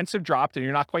find that rents have dropped and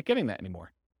you're not quite getting that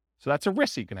anymore. So that's a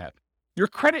risk you can have. Your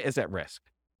credit is at risk.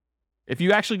 If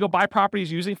you actually go buy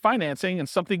properties using financing and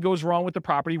something goes wrong with the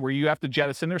property where you have to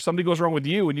jettison, or something goes wrong with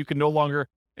you and you can no longer,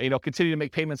 continue to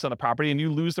make payments on the property and you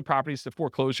lose the properties to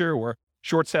foreclosure or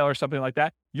short sale or something like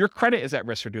that, your credit is at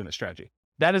risk for doing this strategy.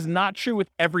 That is not true with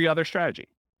every other strategy.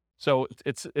 So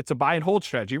it's a buy and hold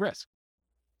strategy risk.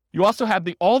 You also have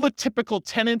all the typical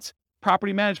tenant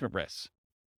property management risks.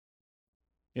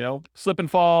 Slip and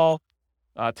fall,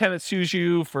 tenant sues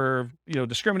you for,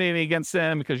 discriminating against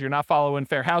them because you're not following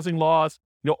fair housing laws.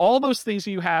 All those things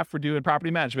that you have for doing property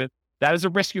management, that is a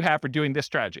risk you have for doing this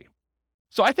strategy.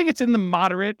 So I think it's in the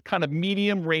moderate kind of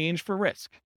medium range for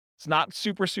risk. It's not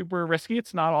super, super risky.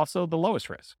 It's not also the lowest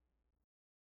risk.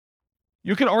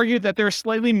 You can argue that there's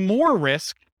slightly more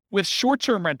risk with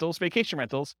short-term rentals, vacation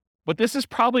rentals, but this is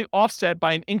probably offset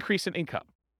by an increase in income.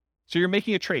 So you're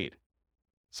making a trade.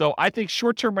 So I think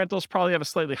short-term rentals probably have a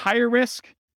slightly higher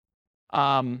risk.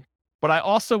 But I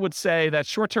also would say that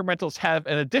short-term rentals have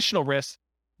an additional risk,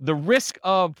 the risk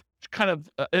of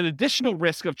an additional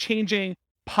risk of changing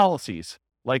policies.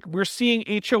 Like we're seeing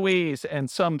HOAs and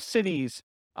some cities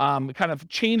kind of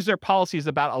change their policies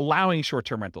about allowing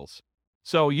short-term rentals.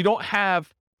 So you don't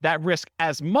have that risk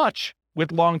as much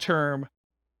with long-term,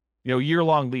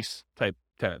 year-long lease type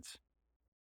tenants.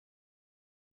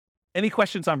 Any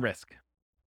questions on risk?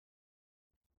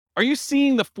 Are you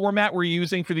seeing the format we're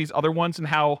using for these other ones and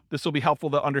how this will be helpful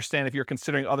to understand if you're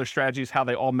considering other strategies, how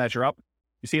they all measure up?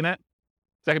 You seeing that?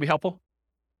 Is that gonna be helpful?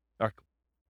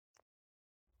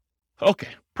 Okay,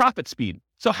 profit speed.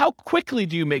 So how quickly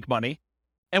do you make money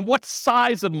and what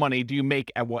size of money do you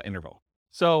make at what interval?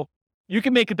 So you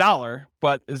can make $1,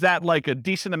 but is that like a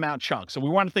decent amount chunk? So we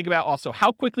want to think about also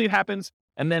how quickly it happens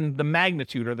and then the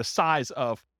magnitude or the size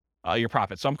of your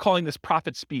profit. So I'm calling this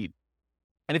profit speed.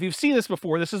 And if you've seen this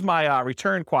before, this is my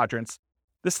return quadrants.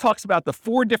 This talks about the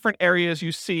 4 different areas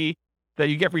you see that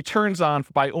you get returns on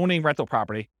by owning rental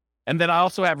property. And then I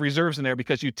also have reserves in there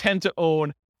because you tend to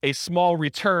own a small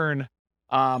return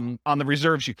on the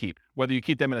reserves you keep. Whether you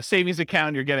keep them in a savings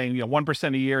account, you're getting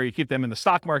 1% a year. You keep them in the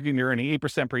stock market, you're earning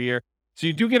 8% per year. So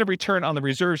you do get a return on the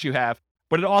reserves you have,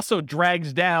 but it also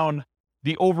drags down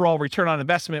the overall return on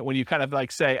investment when you kind of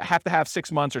like say, I have to have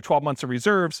 6 months or 12 months of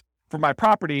reserves for my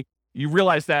property. You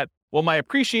realize that, well, my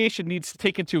appreciation needs to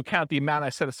take into account the amount I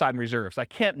set aside in reserves. I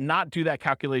can't not do that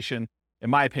calculation, in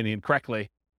my opinion, correctly,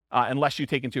 unless you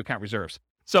take into account reserves.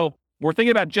 So we're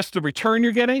thinking about just the return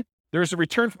you're getting. There's a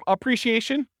return from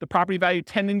appreciation, the property value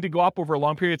tending to go up over a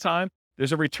long period of time.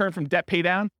 There's a return from debt pay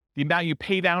down, the amount you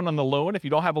pay down on the loan. If you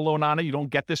don't have a loan on it, you don't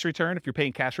get this return. If you're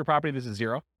paying cash for property, this is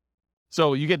 0.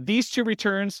 So you get these 2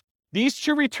 returns. These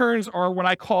 2 returns are what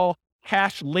I call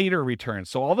cash later returns.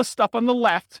 So all the stuff on the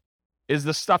left is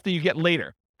the stuff that you get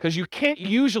later, because you can't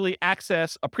usually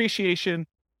access appreciation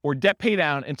or debt pay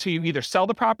down until you either sell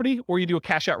the property or you do a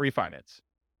cash out refinance.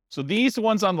 So these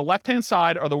ones on the left-hand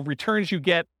side are the returns you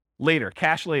get later,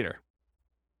 cash later.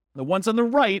 The ones on the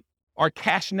right are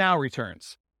cash now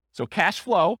returns. So cash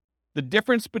flow, the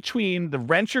difference between the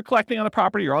rent you're collecting on the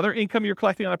property or other income you're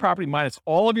collecting on the property minus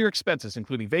all of your expenses,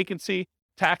 including vacancy,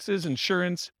 taxes,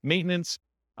 insurance, maintenance,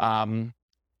 your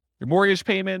mortgage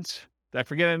payments. Did I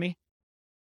forget any?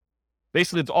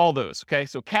 Basically, it's all those, okay?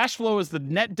 So cash flow is the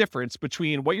net difference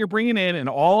between what you're bringing in and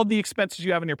all of the expenses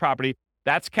you have in your property.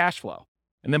 That's cash flow.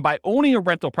 And then by owning a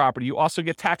rental property, you also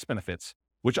get tax benefits,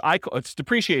 which it's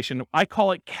depreciation. I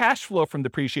call it cash flow from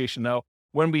depreciation, though,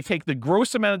 when we take the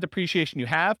gross amount of depreciation you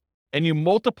have and you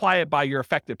multiply it by your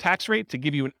effective tax rate to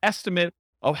give you an estimate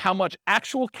of how much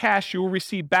actual cash you will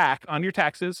receive back on your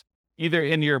taxes, either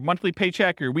in your monthly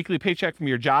paycheck or your weekly paycheck from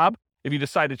your job, if you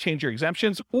decide to change your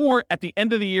exemptions, or at the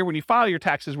end of the year when you file your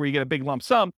taxes where you get a big lump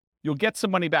sum, you'll get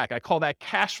some money back. I call that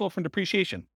cash flow from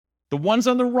depreciation. The ones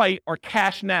on the right are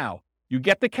cash now. You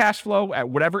get the cash flow at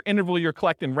whatever interval you're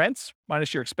collecting rents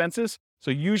minus your expenses. So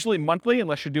usually monthly,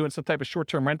 unless you're doing some type of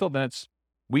short-term rental, then it's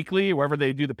weekly, wherever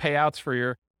they do the payouts for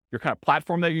your kind of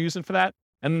platform that you're using for that.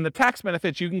 And then the tax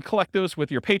benefits, you can collect those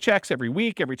with your paychecks every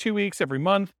week, every 2 weeks, every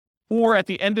month, or at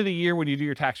the end of the year when you do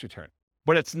your tax return.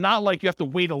 But it's not like you have to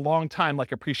wait a long time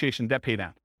like appreciation debt pay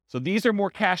down. So these are more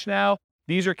cash now.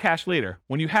 These are cash later.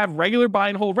 When you have regular buy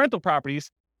and hold rental properties,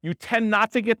 you tend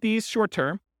not to get these short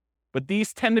term, but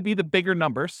these tend to be the bigger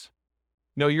numbers.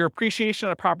 Your appreciation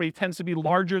on a property tends to be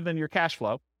larger than your cash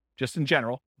flow, just in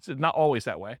general. It's not always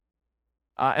that way.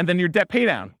 And then your debt pay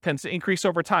down tends to increase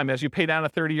over time. As you pay down a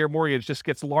 30-year mortgage, just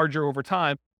gets larger over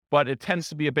time, but it tends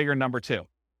to be a bigger number too.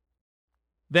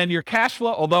 Then your cash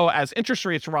flow, although as interest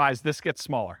rates rise, this gets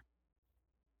smaller.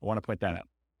 I want to point that out.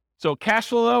 So cash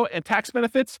flow and tax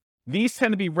benefits, these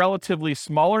tend to be relatively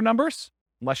smaller numbers,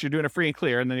 unless you're doing a free and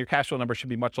clear, and then your cash flow number should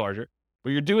be much larger.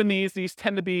 But you're doing these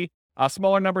tend to be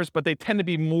smaller numbers, but they tend to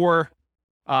be more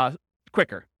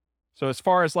quicker. So as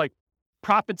far as like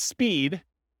profit speed,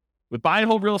 with buy and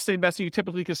hold real estate investing, you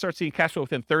typically can start seeing cash flow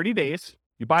within 30 days.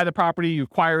 You buy the property, you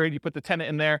acquire it, you put the tenant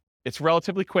in there. It's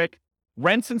relatively quick.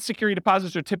 Rents and security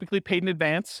deposits are typically paid in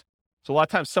advance. So a lot of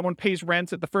times someone pays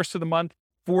rents at the first of the month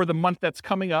for the month that's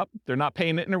coming up. They're not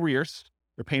paying it in arrears.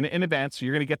 They're paying it in advance. So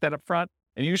you're going to get that up front.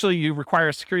 And usually you require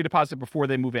a security deposit before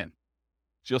they move in.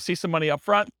 So you'll see some money up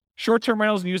front. Short-term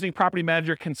rentals and using property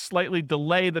manager can slightly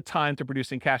delay the time to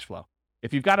producing cash flow.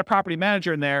 If you've got a property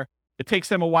manager in there, it takes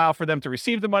them a while for them to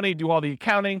receive the money, do all the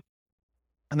accounting,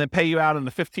 and then pay you out on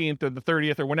the 15th or the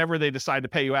 30th or whenever they decide to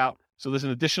pay you out. So there's an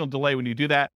additional delay when you do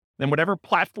that. Then whatever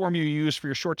platform you use for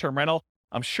your short-term rental,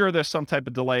 I'm sure there's some type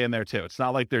of delay in there too. It's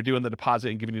not like they're doing the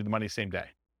deposit and giving you the money same day.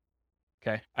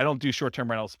 Okay. I don't do short-term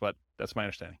rentals, but that's my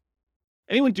understanding.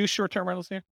 Anyone do short-term rentals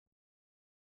here?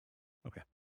 Okay.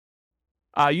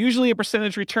 Usually a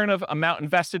percentage return of amount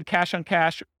invested, cash on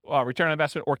cash, return on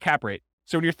investment, or cap rate.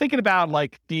 So when you're thinking about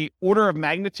like the order of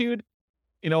magnitude,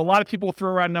 a lot of people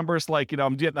throw around numbers like,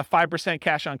 I'm getting a 5%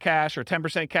 cash on cash or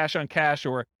 10% cash on cash,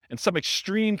 or in some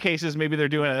extreme cases, maybe they're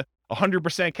doing a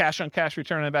 100% cash on cash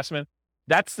return on investment.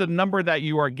 That's the number that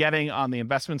you are getting on the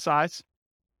investment size,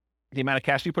 the amount of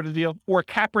cash you put in the deal. Or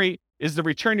cap rate is the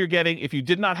return you're getting if you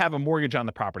did not have a mortgage on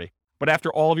the property, but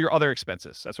after all of your other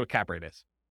expenses. That's what cap rate is.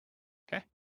 Okay.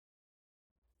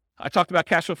 I talked about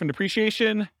cash flow from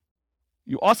depreciation.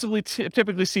 You also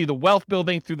typically see the wealth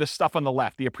building through the stuff on the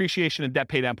left. The appreciation and debt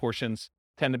pay down portions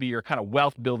tend to be your kind of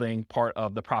wealth building part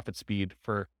of the profit speed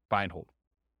for buy and hold.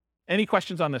 Any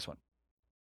questions on this one?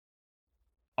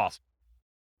 Awesome.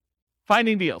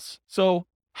 Finding deals. So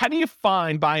how do you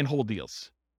find buy and hold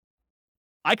deals?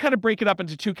 I kind of break it up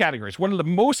into two categories. One of the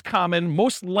most common,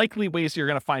 most likely ways you're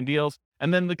going to find deals,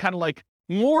 and then the kind of like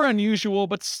more unusual,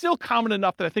 but still common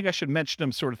enough that I think I should mention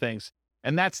them sort of things.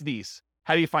 And that's these.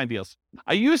 How do you find deals?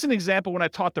 I used an example when I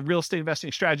taught the real estate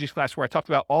investing strategies class where I talked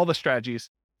about all the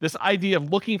strategies, this idea of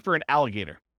looking for an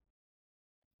alligator.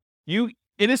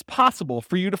 It is possible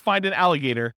for you to find an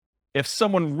alligator if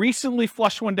someone recently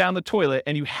flushed one down the toilet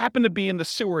and you happen to be in the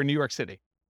sewer in New York City.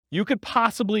 You could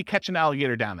possibly catch an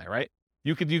alligator down there, right?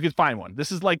 You could find one.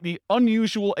 This is like the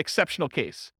unusual, exceptional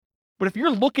case. But if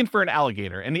you're looking for an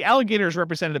alligator, and the alligator is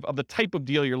representative of the type of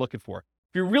deal you're looking for,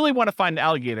 if you really want to find an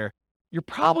alligator, you're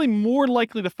probably more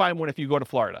likely to find one if you go to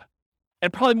Florida.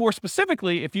 And probably more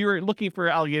specifically, if you're looking for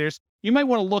alligators, you might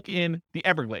want to look in the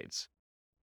Everglades.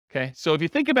 Okay, so if you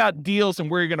think about deals and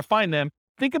where you're going to find them,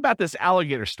 think about this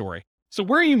alligator story. So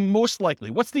where are you most likely?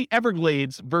 What's the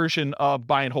Everglades version of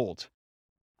buy and hold?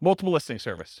 Multiple listing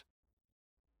service.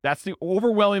 That's the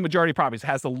overwhelming majority of properties. It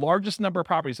has the largest number of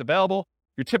properties available.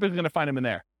 You're typically going to find them in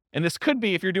there. And this could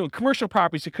be, if you're doing commercial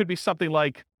properties, it could be something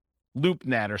like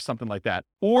LoopNet or something like that.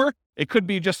 Or it could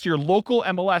be just your local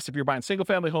MLS if you're buying single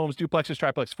family homes, duplexes,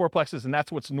 triplexes, fourplexes, and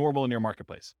that's what's normal in your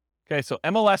marketplace. Okay, so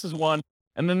MLS is one.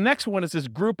 And the next one is this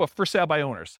group of for sale by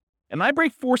owners. And I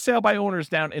break for sale by owners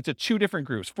down into two different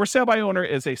groups. For sale by owner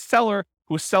is a seller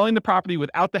who's selling the property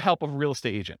without the help of a real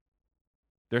estate agent.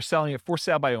 They're selling it for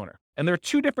sale by owner. And there are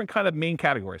two different kind of main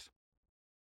categories.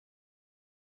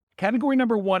 Category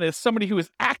number one is somebody who is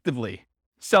actively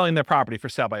selling their property for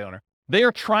sale by owner. They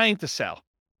are trying to sell.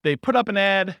 They put up an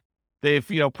ad. They've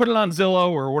put it on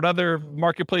Zillow or what other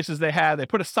marketplaces they have. They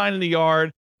put a sign in the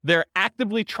yard. They're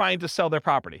actively trying to sell their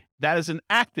property. That is an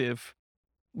actively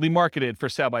marketed for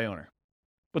sale by owner.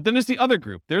 But then there's the other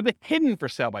group. They're the hidden for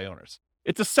sale by owners.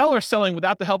 It's a seller selling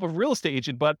without the help of a real estate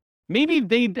agent, but maybe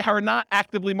they are not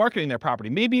actively marketing their property.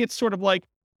 Maybe it's sort of like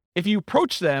if you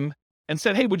approach them and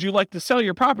said, hey, would you like to sell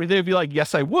your property? They'd be like,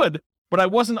 yes, I would. but I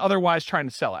wasn't otherwise trying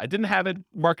to sell it. I didn't have it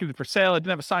marketed for sale. I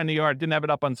didn't have a sign in the yard. Didn't have it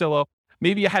up on Zillow.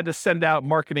 Maybe you had to send out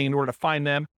marketing in order to find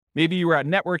them. Maybe you were out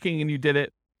networking and you did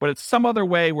it, but it's some other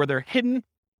way where they're hidden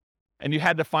and you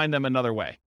had to find them another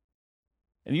way.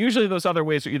 And usually those other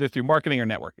ways are either through marketing or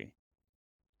networking.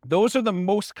 Those are the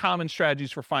most common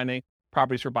strategies for finding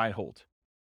properties for buy and hold.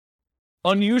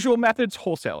 Unusual methods,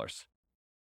 wholesalers.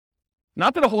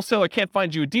 Not that a wholesaler can't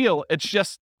find you a deal. It's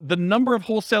just the number of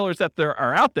wholesalers that there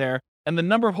are out there and the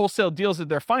number of wholesale deals that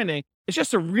they're finding is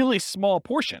just a really small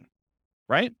portion,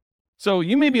 right? So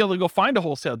you may be able to go find a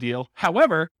wholesale deal.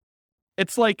 However,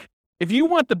 it's like, if you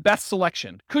want the best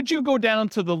selection, could you go down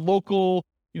to the local,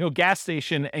 gas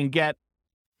station and get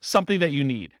something that you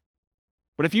need?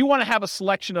 But if you want to have a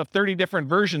selection of 30 different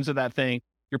versions of that thing,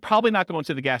 you're probably not going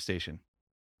to the gas station.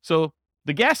 So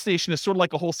the gas station is sort of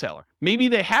like a wholesaler. Maybe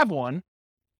they have one,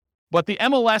 but the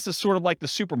MLS is sort of like the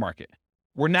supermarket,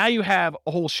 where now you have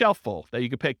a whole shelf full that you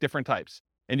can pick different types,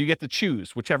 and you get to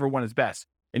choose whichever one is best,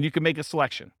 and you can make a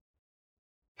selection.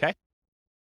 Okay?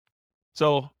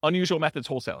 So unusual methods,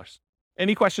 wholesalers.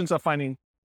 Any questions on finding?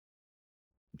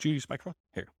 Did you use microphone?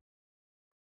 Here.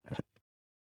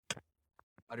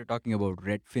 Are you talking about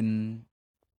Redfin,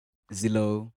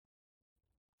 Zillow?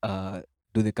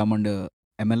 Do they come under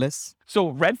MLS?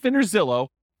 So Redfin or Zillow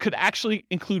could actually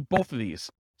include both of these.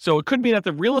 So it could be that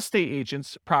the real estate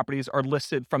agents' properties are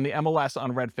listed from the MLS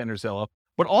on Redfin or Zillow,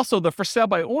 but also the for sale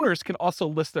by owners can also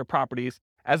list their properties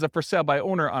as a for sale by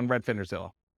owner on Redfin or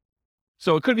Zillow.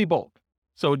 So it could be both.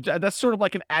 So that's sort of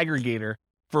like an aggregator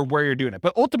for where you're doing it.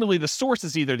 But ultimately, the source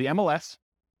is either the MLS,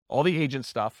 all the agent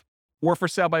stuff, or for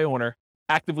sale by owner,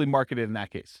 actively marketed in that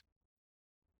case.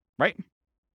 Right?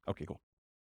 Okay, cool.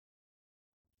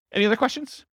 Any other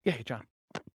questions? Yeah, hey, John.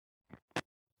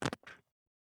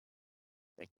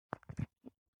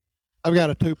 I've got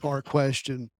a two-part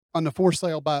question. On the for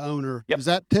sale by owner, Yep. Is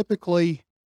that typically,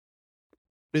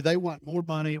 do they want more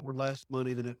money or less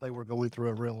money than if they were going through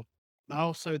a realtor? And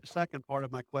also, the second part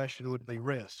of my question would be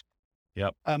risk.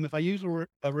 Yep. If I use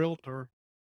a realtor,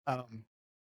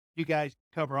 you guys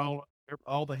cover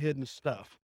all the hidden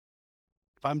stuff.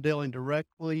 If I'm dealing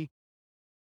directly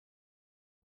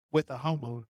with a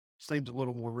homeowner, seems a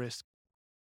little more risky.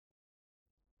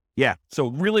 Yeah. So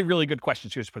really, really good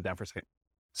questions. Just put it down for a second.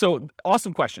 So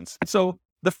awesome questions. So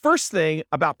the first thing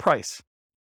about price,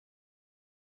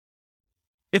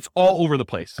 it's all over the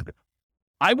place.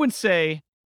 I would say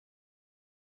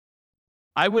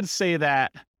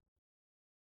that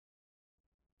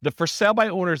the for sale by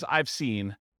owners I've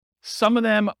seen, some of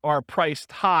them are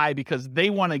priced high because they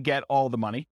want to get all the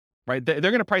money, right? They're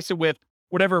going to price it with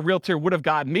whatever a realtor would have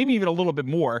gotten, maybe even a little bit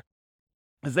more,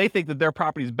 because they think that their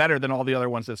property is better than all the other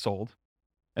ones that sold.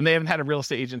 And they haven't had a real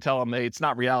estate agent tell them, hey, it's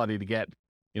not reality to get,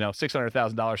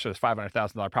 $600,000 for this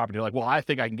 $500,000 property. They're like, well, I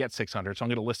think I can get 600, so I'm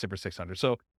going to list it for 600.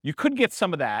 So you could get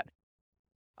some of that.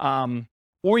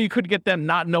 Or you could get them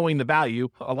not knowing the value.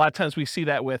 A lot of times we see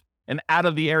that with an out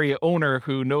of the area owner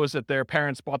who knows that their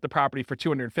parents bought the property for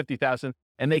 $250,000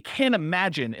 and they can't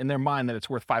imagine in their mind that it's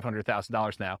worth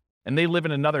 $500,000 now. And they live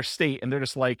in another state and they're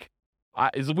just like,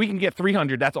 if we can get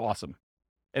 300, that's awesome.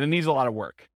 And it needs a lot of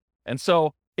work. And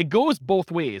so it goes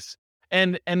both ways.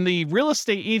 And the real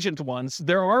estate agent ones,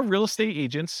 there are real estate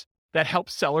agents that help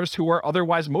sellers who are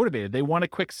otherwise motivated. They want a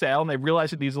quick sale and they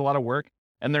realize it needs a lot of work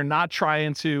and they're not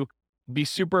trying to be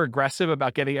super aggressive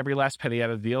about getting every last penny out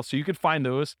of the deal. So you could find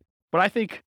those. But I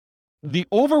think the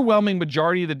overwhelming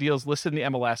majority of the deals listed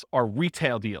in the MLS are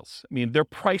retail deals. I mean, they're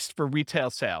priced for retail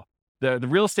sale. The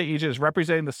real estate agent is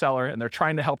representing the seller and they're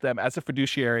trying to help them as a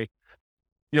fiduciary,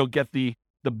 get the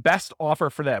best offer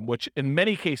for them, which in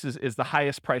many cases is the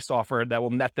highest priced offer that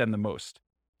will net them the most.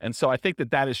 And so I think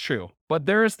that is true. But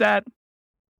there's that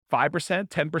 5%,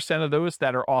 10% of those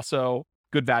that are also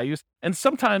good values. And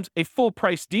sometimes a full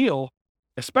price deal,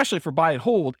 especially for buy and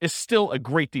hold, is still a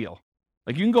great deal.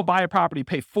 Like you can go buy a property,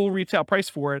 pay full retail price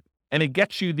for it, and it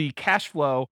gets you the cash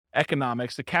flow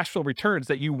economics, the cash flow returns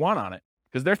that you want on it,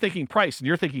 because they're thinking price and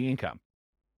you're thinking income,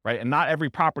 right? And not every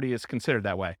property is considered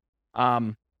that way.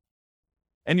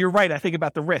 And you're right, I think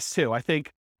about the risk too. I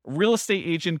think real estate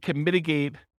agent can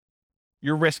mitigate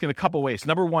your risk in a couple ways.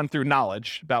 Number one, through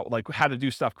knowledge about like how to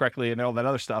do stuff correctly and all that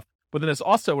other stuff. But then there's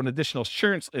also an additional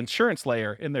insurance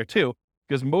layer in there too,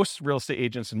 because most real estate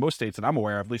agents in most states that I'm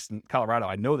aware of, at least in Colorado,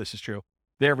 I know this is true,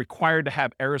 they're required to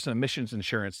have errors and omissions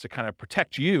insurance to kind of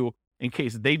protect you in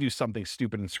case they do something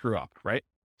stupid and screw up, right?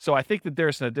 So I think that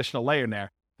there's an additional layer in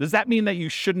there. Does that mean that you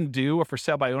shouldn't do a for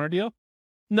sale by owner deal?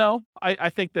 No, I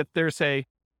think that there's a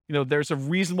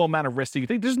reasonable amount of risk that you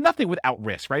think. There's nothing without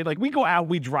risk, right? Like we go out,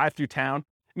 we drive through town,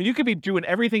 I mean, you could be doing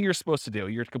everything you're supposed to do.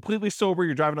 You're completely sober.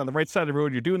 You're driving on the right side of the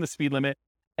road. You're doing the speed limit,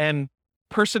 and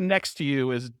person next to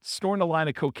you is snorting a line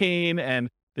of cocaine, and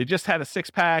they just had a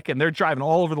 6-pack, and they're driving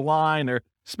all over the line. They're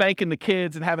spanking the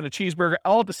kids and having a cheeseburger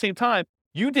all at the same time.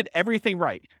 You did everything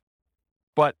right,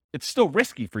 but it's still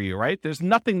risky for you, right? There's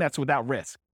nothing that's without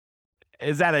risk.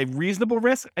 Is that a reasonable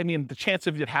risk? I mean, the chance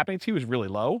of it happening to you is really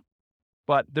low,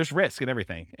 but there's risk in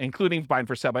everything, including buying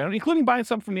for sale by owner, including buying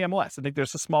some from the MLS. I think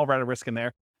there's a small amount of risk in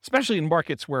there, especially in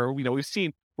markets where,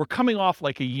 we're coming off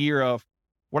like a year of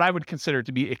what I would consider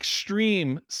to be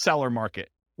extreme seller market,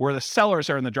 where the sellers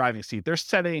are in the driving seat. They're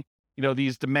setting,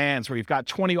 these demands where you've got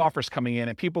 20 offers coming in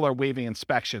and people are waiving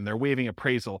inspection, they're waiving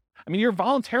appraisal. I mean, you're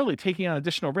voluntarily taking on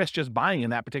additional risk just buying in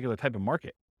that particular type of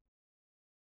market.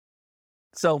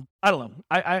 So I don't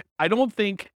know. I don't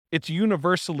think it's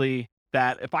universally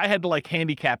that if I had to like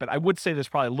handicap it, I would say there's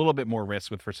probably a little bit more risk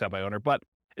with for sale by owner, but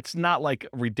it's not like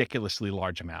a ridiculously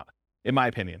large amount, in my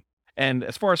opinion. And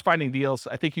as far as finding deals,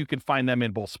 I think you can find them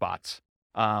in both spots.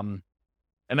 And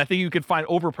I think you can find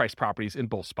overpriced properties in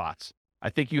both spots. I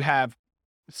think you have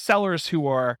sellers who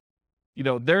are,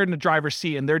 they're in the driver's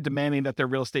seat and they're demanding that their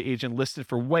real estate agent list it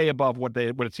for way above what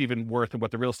it's even worth and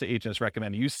what the real estate agent is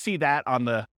recommending. You see that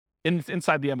on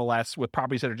inside the MLS with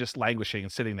properties that are just languishing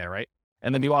and sitting there, right?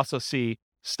 And then you also see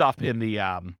stuff in the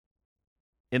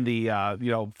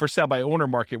for sale by owner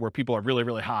market where people are really,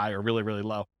 really high or really, really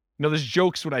low. There's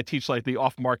jokes when I teach like the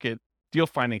off-market deal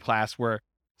finding class where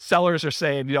sellers are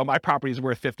saying, my property is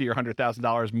worth $50,000 or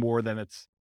 $100,000 more than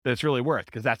it's really worth,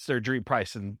 because that's their dream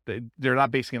price and they're not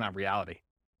basing it on reality.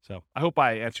 So I hope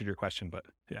I answered your question, but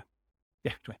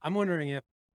yeah. I'm wondering if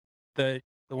the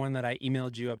one that I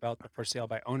emailed you about the for sale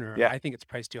by owner, Yeah. I think it's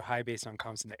priced too high based on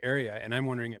comps in the area. And I'm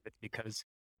wondering if it's because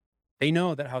they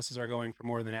know that houses are going for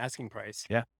more than asking price.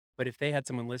 Yeah. But if they had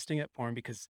someone listing it for them,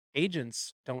 because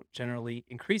agents don't generally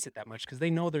increase it that much because they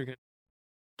know they're going to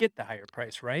get the higher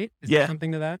price, right? Is there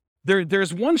something to that?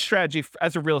 There's one strategy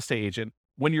as a real estate agent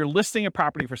when you're listing a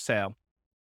property for sale.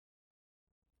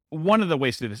 One of the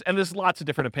ways to do this, and there's lots of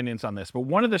different opinions on this, but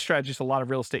one of the strategies a lot of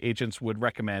real estate agents would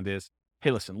recommend is,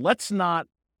 hey, listen, let's not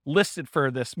list it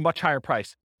for this much higher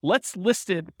price. Let's list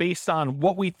it based on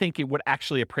what we think it would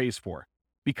actually appraise for.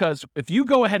 Because if you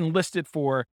go ahead and list it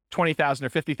for $20,000 or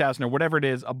 $50,000 or whatever it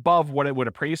is above what it would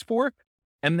appraise for,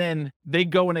 and then they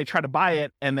go and they try to buy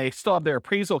it and they still have their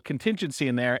appraisal contingency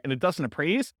in there and it doesn't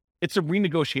appraise, it's a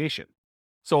renegotiation.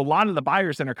 So a lot of the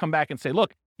buyers then are come back and say,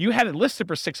 look, you had it listed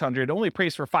for $600, only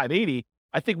appraised for $580.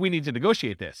 I think we need to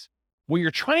negotiate this. What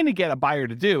you're trying to get a buyer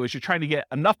to do is you're trying to get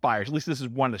enough buyers, at least this is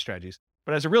one of the strategies,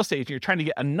 but as a real estate agent, you're trying to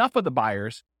get enough of the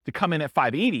buyers to come in at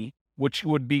 $580, which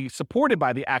would be supported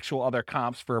by the actual other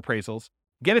comps for appraisals,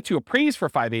 get it to appraise for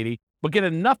 $580, but get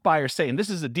enough buyers saying this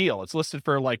is a deal. It's listed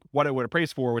for like what it would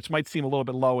appraise for, which might seem a little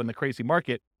bit low in the crazy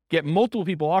market. Get multiple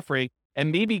people offering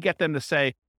and maybe get them to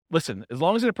say, listen, as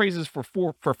long as it appraises for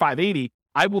 $580,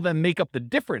 I will then make up the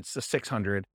difference to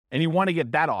 $600. And you want to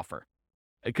get that offer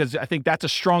because I think that's a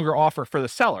stronger offer for the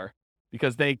seller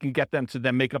because they can get them to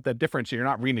then make up that difference. So you're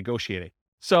not renegotiating.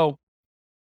 So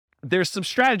there's some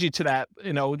strategy to that.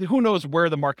 Who knows where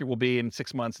the market will be in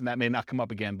 6 months, and that may not come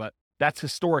up again, but that's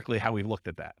historically how we've looked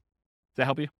at that. Does that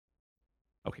help you?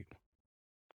 Okay.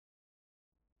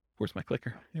 Where's my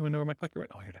clicker? Anyone know where my clicker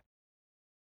went? Oh, here it is.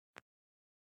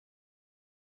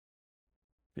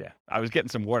 Yeah, I was getting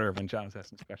some water when John was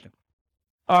asking this question.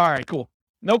 All right, cool.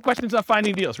 No questions on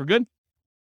finding deals. We're good?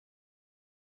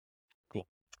 Cool.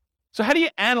 So how do you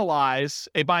analyze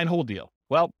a buy and hold deal?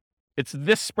 Well, it's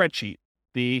this spreadsheet,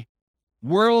 the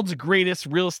world's greatest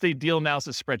real estate deal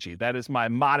analysis spreadsheet. That is my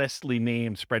modestly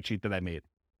named spreadsheet that I made.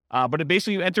 But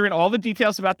basically you enter in all the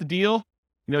details about the deal,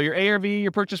 your ARV,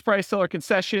 your purchase price, seller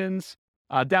concessions,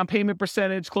 down payment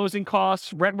percentage, closing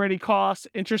costs, rent ready costs,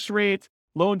 interest rate,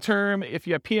 loan term, if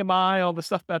you have PMI, all the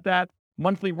stuff about that,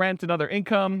 monthly rent and other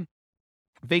income,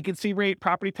 vacancy rate,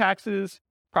 property taxes,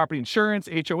 property insurance,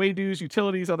 HOA dues,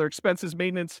 utilities, other expenses,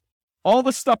 maintenance, all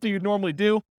the stuff that you normally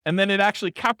do. And then it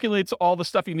actually calculates all the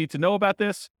stuff you need to know about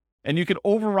this. And you can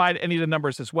override any of the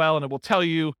numbers as well. And it will tell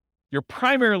you you're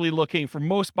primarily looking for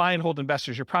most buy and hold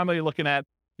investors. You're primarily looking at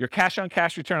your cash on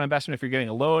cash return on investment if you're getting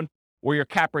a loan or your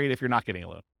cap rate if you're not getting a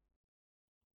loan.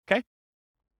 Okay.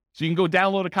 So you can go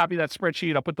download a copy of that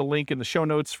spreadsheet. I'll put the link in the show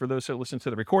notes for those who listen to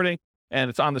the recording, and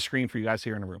it's on the screen for you guys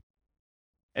here in the room.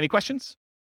 Any questions?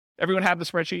 Everyone have the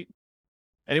spreadsheet?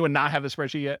 Anyone not have the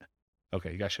spreadsheet yet?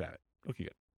 Okay, you guys should have it. Okay,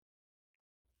 good.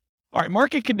 All right,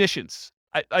 market conditions.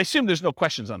 I assume there's no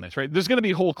questions on this, right? There's going to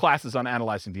be whole classes on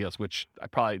analyzing deals, which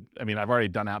I've already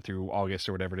done out through August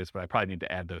or whatever it is, but I probably need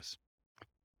to add those.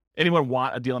 Anyone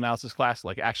want a deal analysis class,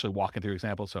 like actually walking through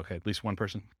examples? Okay, at least one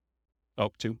person.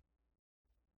 Oh, two.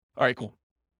 All right, cool.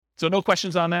 So no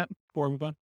questions on that before we move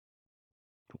on?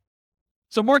 Cool.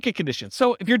 So market conditions.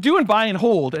 So if you're doing buy and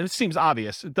hold, and it seems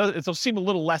obvious, it'll seem a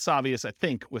little less obvious, I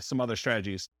think, with some other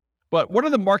strategies. But what are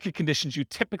the market conditions you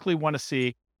typically want to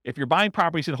see if you're buying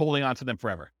properties and holding on to them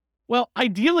forever? Well,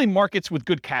 ideally markets with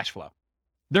good cash flow.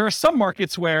 There are some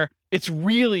markets where it's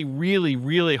really, really,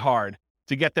 really hard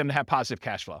to get them to have positive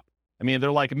cash flow. I mean,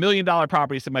 they're like $1 million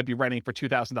properties that might be renting for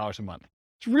 $2,000 a month.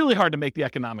 It's really hard to make the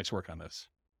economics work on this.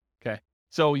 Okay.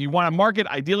 So you want a market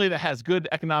ideally that has good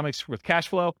economics with cash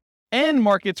flow, and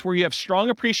markets where you have strong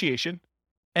appreciation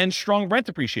and strong rent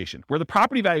appreciation, where the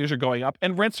property values are going up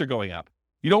and rents are going up.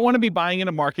 You don't want to be buying in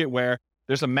a market where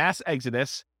there's a mass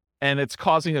exodus and it's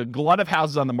causing a glut of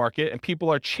houses on the market and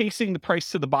people are chasing the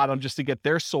price to the bottom just to get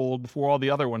theirs sold before all the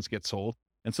other ones get sold.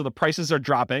 And so the prices are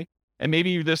dropping. And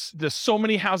maybe there's so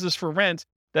many houses for rent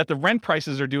that the rent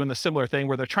prices are doing the similar thing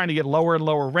where they're trying to get lower and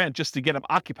lower rent just to get them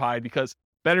occupied, because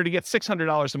better to get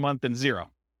 $600 a month than zero.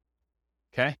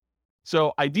 Okay.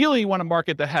 So ideally you want a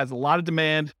market that has a lot of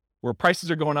demand, where prices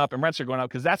are going up and rents are going up,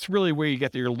 because that's really where you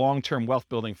get your long-term wealth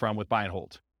building from with buy and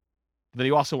hold. Then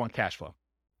you also want cash flow.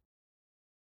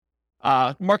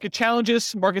 Market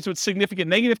challenges, markets with significant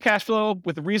negative cash flow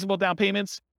with reasonable down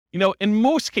payments. In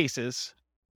most cases,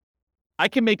 I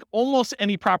can make almost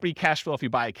any property cash flow if you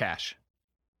buy it cash,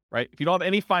 right? If you don't have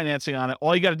any financing on it,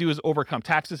 all you got to do is overcome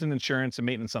taxes and insurance and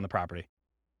maintenance on the property.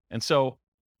 And so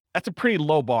that's a pretty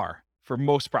low bar for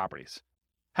most properties.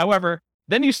 However,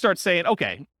 then you start saying,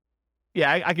 okay,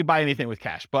 yeah, I could buy anything with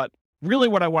cash, but really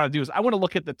what I want to do is I want to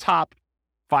look at the top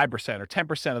 5% or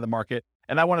 10% of the market,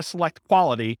 and I want to select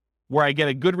quality where I get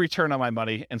a good return on my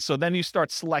money. And so then you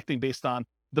start selecting based on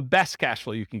the best cash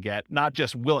flow you can get, not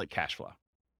just will it cash flow.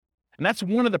 And that's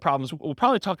one of the problems. We'll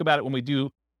probably talk about it when we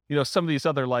do, some of these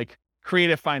other like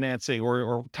creative financing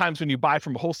or times when you buy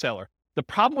from a wholesaler. The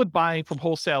problem with buying from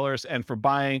wholesalers and for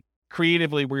buying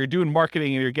creatively where you're doing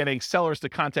marketing and you're getting sellers to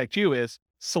contact you is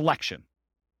selection.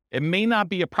 It may not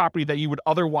be a property that you would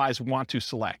otherwise want to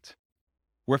select.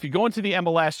 Where if you go into the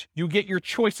MLS, you get your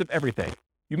choice of everything.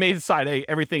 You may decide, hey,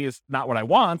 everything is not what I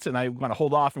want, and I want to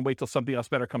hold off and wait till something else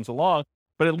better comes along.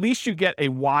 But at least you get a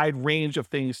wide range of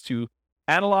things to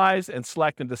analyze and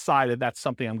select and decide if that's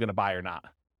something I'm going to buy or not.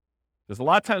 There's a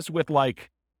lot of times with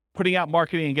like putting out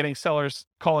marketing and getting sellers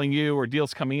calling you or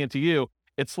deals coming into you,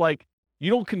 it's like you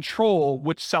don't control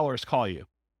which sellers call you.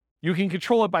 You can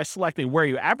control it by selecting where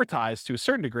you advertise to a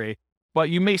certain degree, but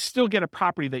you may still get a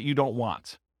property that you don't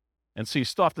want. And so you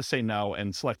still have to say no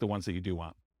and select the ones that you do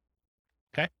want.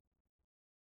 Okay.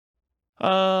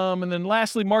 And then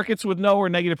lastly, markets with no or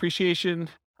negative appreciation.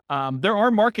 There are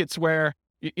markets where,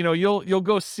 you'll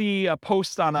go see a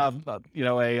post on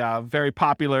a very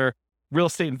popular real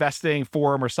estate investing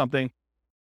forum or something.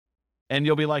 And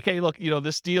you'll be like, hey, look,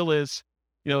 this deal is,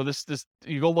 this,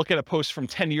 you go look at a post from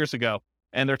 10 years ago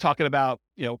and they're talking about,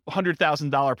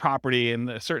 $100,000 property in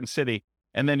a certain city.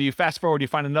 And then you fast forward, you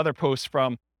find another post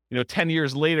from, 10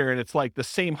 years later, and it's like the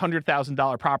same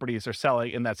 $100,000 properties are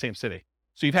selling in that same city.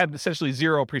 So you've had essentially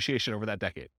zero appreciation over that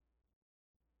decade.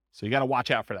 So you got to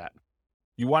watch out for that.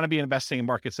 You want to be investing in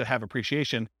markets that have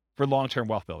appreciation for long-term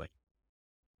wealth building.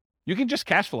 You can just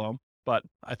cash flow them, but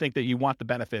I think that you want the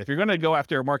benefit. If you're going to go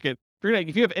after a market,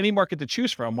 if you have any market to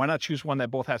choose from, why not choose one that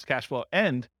both has cash flow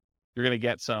and you're going to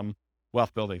get some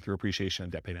wealth building through appreciation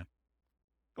and debt pay down,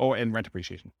 and rent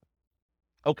appreciation.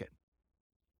 Okay.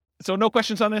 So no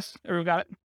questions on this? Everyone got it?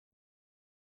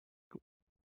 Cool.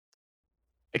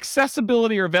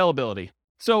 Accessibility or availability.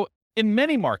 So in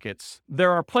many markets,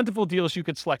 there are plentiful deals you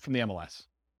could select from the MLS.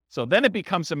 So then it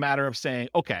becomes a matter of saying,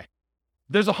 okay,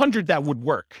 there's 100 that would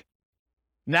work.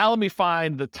 Now let me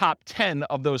find the top 10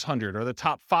 of those 100 or the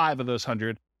top 5 of those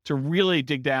 100 to really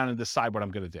dig down and decide what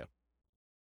I'm going to do.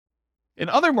 In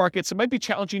other markets, it might be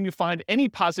challenging to find any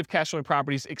positive cash flowing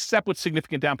properties except with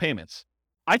significant down payments.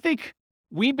 I think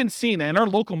we've been seeing, in our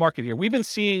local market here, we've been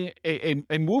seeing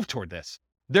a move toward this.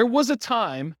 There was a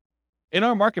time in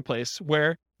our marketplace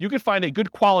where you could find a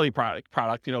good quality product,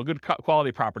 good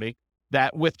quality property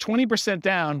that with 20%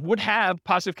 down would have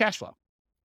positive cash flow.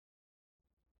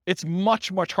 It's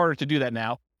much, much harder to do that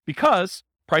now because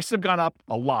prices have gone up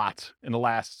a lot in the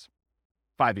last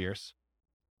 5 years.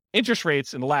 Interest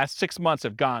rates in the last 6 months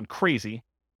have gone crazy,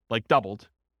 like doubled,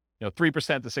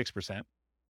 3% to 6%.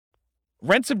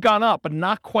 Rents have gone up, but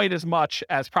not quite as much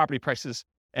as property prices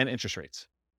and interest rates.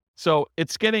 So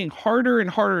it's getting harder and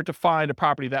harder to find a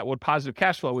property that would positive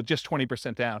cash flow with just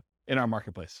 20% down in our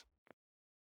marketplace.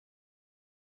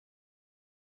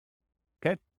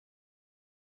 Okay.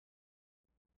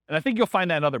 And I think you'll find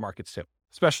that in other markets too,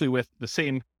 especially with the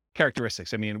same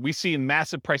characteristics. I mean, we see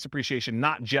massive price appreciation,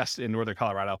 not just in Northern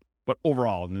Colorado, but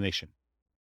overall in the nation.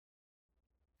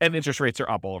 And interest rates are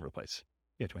up all over the place.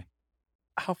 Yeah, Dwayne.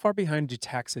 How far behind do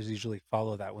taxes usually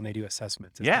follow that when they do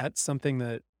assessments? Is that something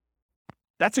that...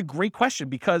 That's a great question,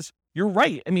 because you're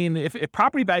right. I mean, if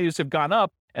property values have gone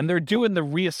up and they're doing the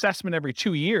reassessment every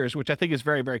 2 years, which I think is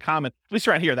very, very common, at least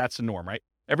around here, that's the norm, right?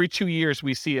 Every 2 years,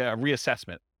 we see a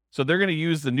reassessment. So they're going to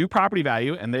use the new property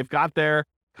value, and they've got their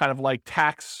kind of like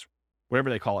tax, whatever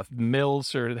they call it,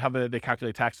 mills, or how they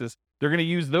calculate taxes. They're going to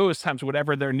use those times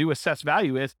whatever their new assessed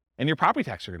value is, and your property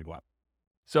taxes are going to go up.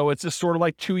 So it's just sort of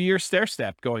like 2-year stair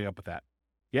step going up with that.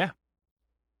 Yeah.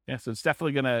 So it's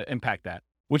definitely going to impact that,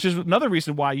 which is another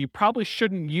reason why you probably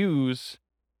shouldn't use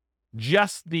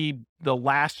just the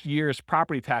last year's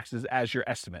property taxes as your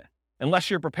estimate, unless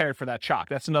you're prepared for that shock.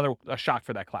 That's a shock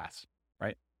for that class,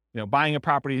 right? Buying a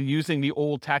property using the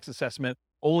old tax assessment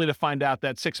only to find out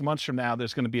that 6 months from now,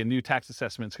 there's going to be a new tax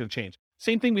assessment that's going to change.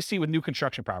 Same thing we see with new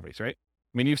construction properties, right?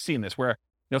 I mean, you've seen this where,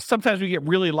 sometimes we get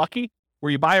really lucky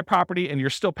where you buy a property and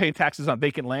you're still paying taxes on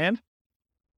vacant land.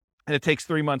 And it takes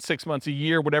 3 months, 6 months, a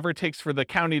year, whatever it takes for the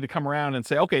county to come around and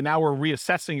say, okay, now we're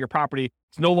reassessing your property.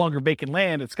 It's no longer vacant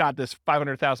land. It's got this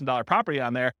 $500,000 property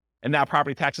on there. And now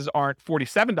property taxes aren't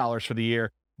 $47 for the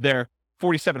year. They're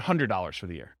 $4,700 for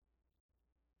the year.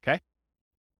 Okay.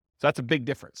 So that's a big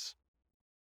difference.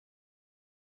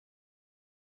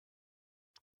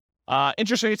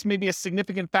 Interest rates may be a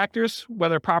significant factors,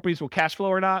 whether properties will cash flow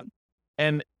or not.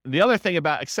 And the other thing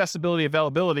about accessibility,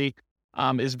 availability,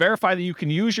 is verify that you can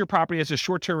use your property as a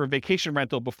short-term or vacation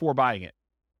rental before buying it.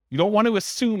 You don't want to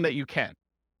assume that you can.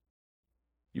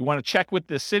 You want to check with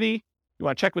the city. You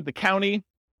want to check with the county.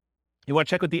 You want to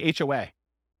check with the HOA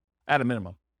at a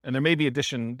minimum. And there may be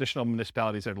additional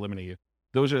municipalities that are limiting you.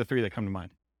 Those are the 3 that come to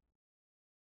mind.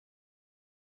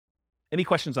 Any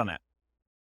questions on that?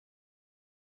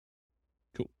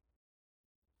 Cool.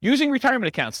 Using retirement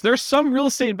accounts. There are some real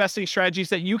estate investing strategies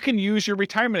that you can use your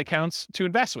retirement accounts to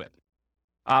invest with.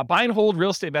 Buy and hold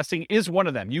real estate investing is one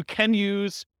of them. You can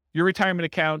use your retirement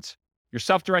account, your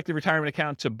self-directed retirement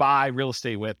account, to buy real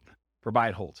estate with for buy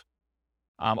and hold.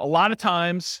 A lot of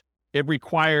times it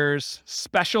requires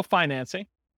special financing.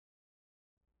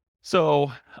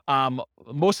 So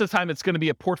most of the time it's going to be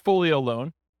a portfolio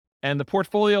loan, and the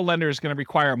portfolio lender is going to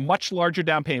require a much larger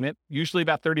down payment, usually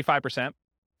about 35%.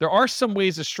 There are some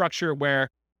ways to structure where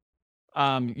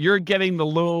you're getting the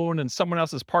loan and someone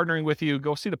else is partnering with you.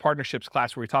 Go see the partnerships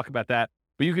class where we talk about that.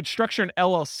 But you could structure an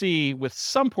LLC with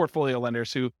some portfolio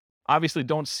lenders who obviously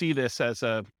don't see this as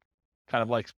a kind of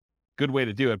like good way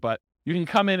to do it. But you can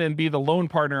come in and be the loan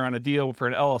partner on a deal for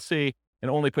an LLC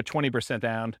and only put 20%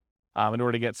 down in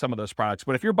order to get some of those products.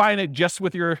 But if you're buying it just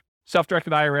with your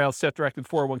self-directed IRA, self-directed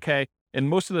 401k, in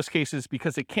most of those cases,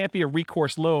 because it can't be a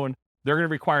recourse loan, they're going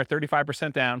to require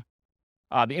 35% down.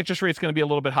 The interest rate is going to be a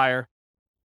little bit higher.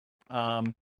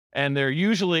 And they're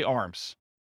usually ARMs.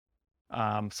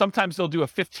 Sometimes they'll do a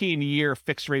 15-year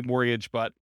fixed rate mortgage,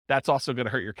 but that's also going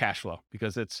to hurt your cash flow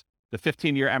because it's the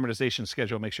 15-year amortization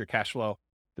schedule makes your cash flow,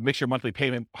 it makes your monthly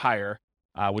payment higher,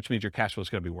 which means your cash flow is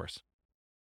going to be worse.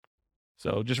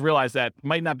 So just realize that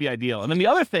might not be ideal. And then the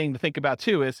other thing to think about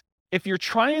too is if you're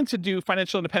trying to do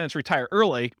financial independence, retire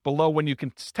early, below when you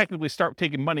can technically start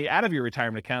taking money out of your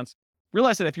retirement accounts,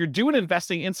 realize that if you're doing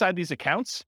investing inside these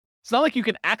accounts, it's not like you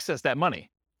can access that money.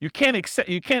 You can't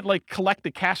like collect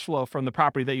the cash flow from the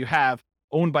property that you have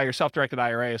owned by your self-directed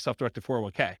IRA or self-directed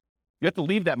 401k. You have to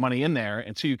leave that money in there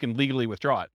until you can legally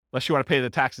withdraw it, unless you want to pay the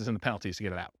taxes and the penalties to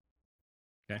get it out.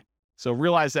 Okay. So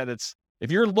realize that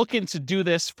if you're looking to do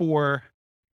this for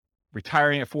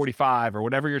retiring at 45 or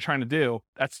whatever you're trying to do,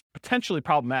 that's potentially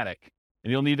problematic.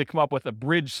 And you'll need to come up with a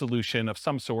bridge solution of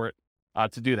some sort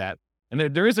to do that. And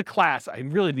there is a class, I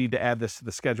really need to add this to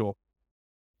the schedule.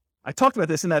 I talked about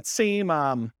this in that same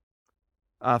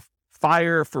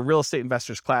Fire for Real Estate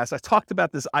Investors class. I talked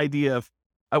about this idea of,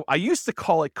 I used to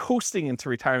call it coasting into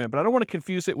retirement, but I don't want to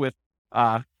confuse it with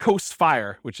Coast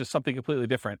Fire, which is something completely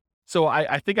different. So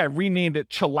I think I renamed it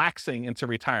chillaxing into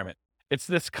retirement. It's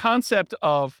this concept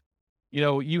of,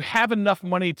 you have enough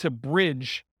money to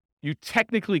bridge, you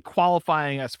technically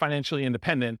qualifying as financially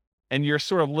independent, and you're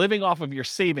sort of living off of your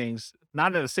savings,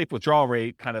 not at a safe withdrawal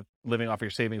rate, kind of living off your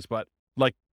savings, but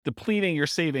like depleting your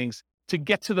savings to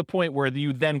get to the point where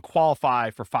you then qualify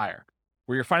for FIRE,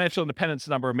 where your financial independence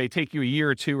number may take you a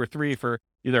year or 2 or 3 for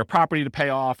either a property to pay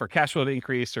off or cash flow to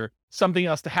increase or something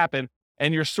else to happen.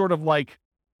 And you're sort of like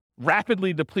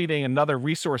rapidly depleting another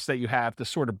resource that you have to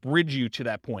sort of bridge you to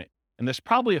that point. And there's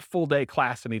probably a full day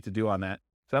class I need to do on that.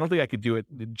 So I don't think I could do it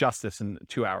justice in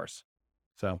 2 hours.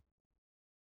 So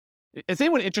is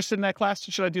anyone interested in that class?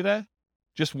 Should I do that?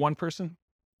 Just one person?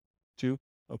 Two?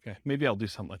 Okay. Maybe I'll do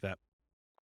something like that.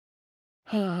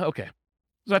 Okay.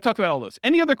 So I talked about all those.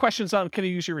 Any other questions on can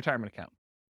you use your retirement account?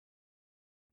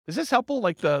 Is this helpful?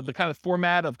 Like the kind of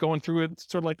format of going through it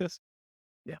sort of like this?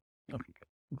 Yeah. Okay, good.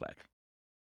 I'm glad.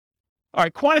 All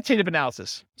right, quantitative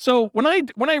analysis. So when I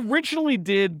originally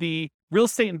did the real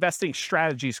estate investing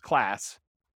strategies class,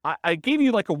 I gave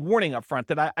you like a warning up front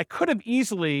that I could have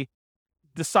easily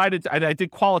decided, I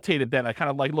did qualitative then. I kind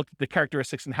of like looked at the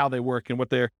characteristics and how they work and what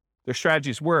their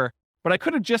strategies were. But I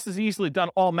could have just as easily done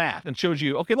all math and showed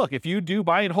you, okay, look, if you do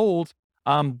buy and hold,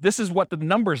 this is what the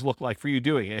numbers look like for you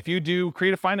doing it. If you do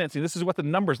creative financing, this is what the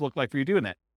numbers look like for you doing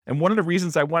that. And one of the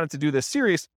reasons I wanted to do this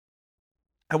series,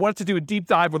 I wanted to do a deep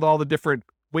dive with all the different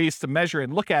ways to measure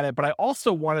and look at it, but I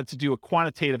also wanted to do a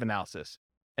quantitative analysis.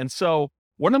 And so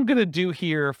what I'm going to do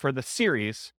here for the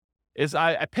series is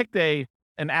I picked an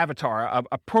avatar,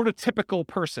 a prototypical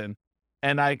person,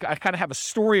 and I kind of have a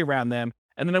story around them.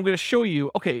 And then I'm going to show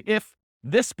you, okay, if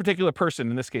this particular person,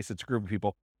 in this case, it's a group of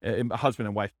people, a husband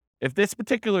and wife, if this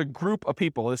particular group of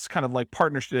people, this kind of like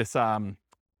partnership, this, what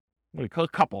do you call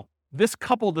it, couple, this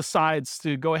couple decides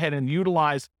to go ahead and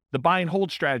utilize the buy and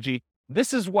hold strategy,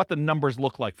 this is what the numbers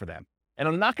look like for them. And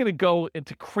I'm not going to go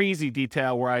into crazy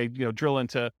detail where I, drill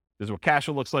into, this is what cash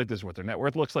flow looks like, this is what their net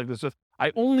worth looks like,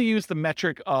 I only use the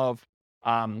metric of,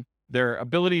 their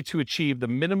ability to achieve the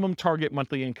minimum target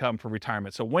monthly income for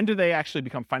retirement. So when do they actually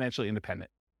become financially independent?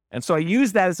 And so I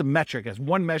use that as a metric, as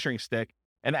one measuring stick.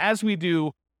 And as we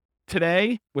do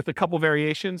today with a couple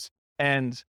variations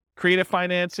and creative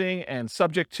financing and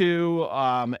subject to,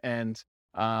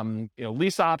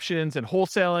 lease options and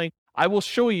wholesaling, I will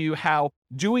show you how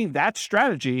doing that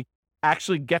strategy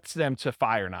actually gets them to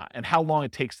FI or not and how long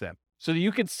it takes them. So that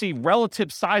you can see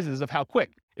relative sizes of how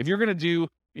quick. If you're going to do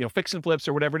fix and flips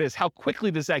or whatever it is, how quickly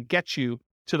does that get you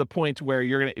to the point where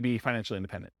you're going to be financially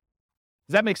independent?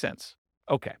 Does that make sense?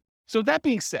 Okay. So that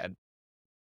being said,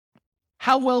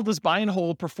 how well does buy and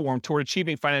hold perform toward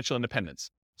achieving financial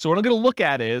independence? So what I'm going to look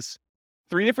at is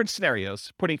 3 different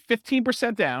scenarios, putting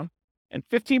 15% down, and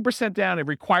 15% down, it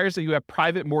requires that you have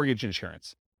private mortgage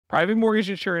insurance. Private mortgage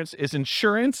insurance is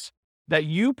insurance that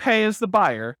you pay as the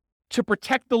buyer to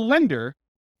protect the lender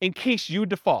in case you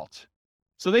default.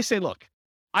 So they say, look,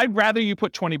 I'd rather you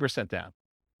put 20% down.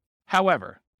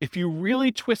 However, if you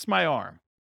really twist my arm,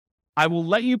 I will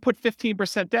let you put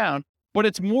 15% down, but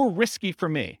it's more risky for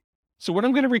me. So what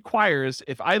I'm going to require is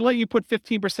if I let you put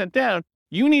 15% down,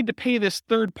 you need to pay this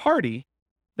third party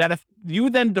that if you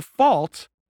then default,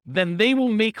 then they will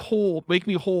make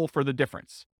me whole for the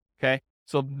difference. Okay.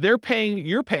 So you're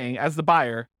paying as the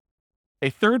buyer, a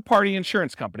third party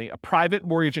insurance company, a private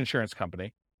mortgage insurance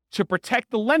company, to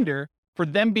protect the lender for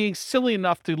them being silly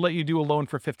enough to let you do a loan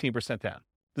for 15% down.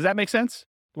 Does that make sense?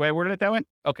 The way I worded it that way?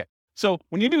 Okay. So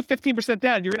when you do 15%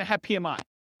 down, you're going to have PMI.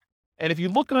 And if you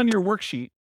look on your worksheet,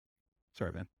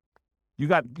 sorry, man, you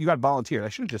got volunteered. I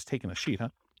should have just taken a sheet,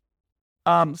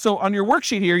 huh? So on your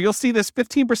worksheet here, you'll see this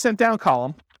 15% down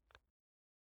column.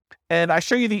 And I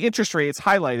show you the interest rate, it's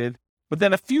highlighted. But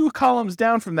then a few columns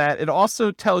down from that, it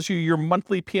also tells you your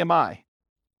monthly PMI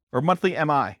or monthly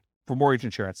MI for mortgage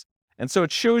insurance. And so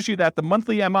it shows you that the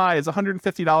monthly MI is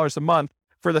 $150 a month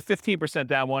for the 15%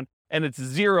 down one, and it's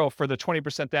 0 for the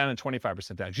 20% down and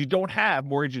 25% down. You don't have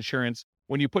mortgage insurance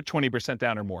when you put 20%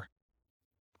 down or more.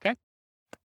 Okay?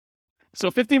 So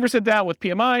 15% down with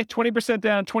PMI, 20%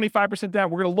 down, 25%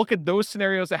 down. We're going to look at those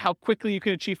scenarios at how quickly you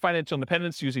can achieve financial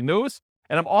independence using those.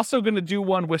 And I'm also going to do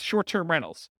one with short-term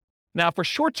rentals. Now, for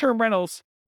short-term rentals,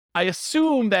 I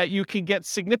assume that you can get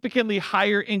significantly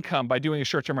higher income by doing a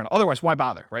short-term rental. Otherwise, why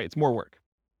bother, right? It's more work.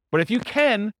 But if you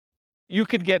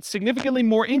could get significantly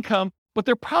more income, but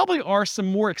there probably are some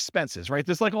more expenses, right?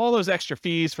 There's like all those extra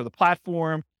fees for the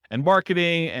platform and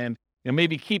marketing and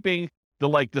maybe keeping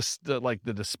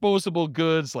the disposable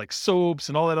goods like soaps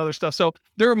and all that other stuff. So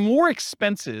there are more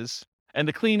expenses and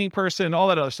the cleaning person and all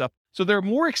that other stuff. So there are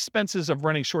more expenses of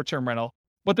running short-term rental,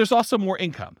 but there's also more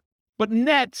income. But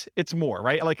net, it's more,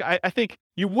 right? Like I think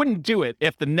you wouldn't do it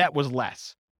if the net was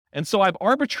less. And so I've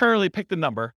arbitrarily picked a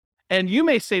number. And you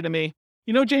may say to me,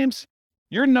 James,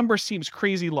 your number seems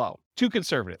crazy low, too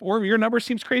conservative, or your number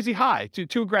seems crazy high,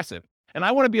 too aggressive. And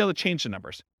I want to be able to change the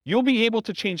numbers. You'll be able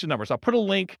to change the numbers. I'll put a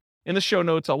link in the show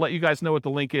notes. I'll let you guys know what the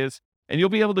link is, and you'll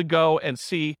be able to go and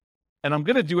see. And I'm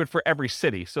going to do it for every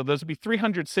city. So there'll be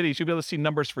 300 cities. You'll be able to see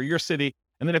numbers for your city.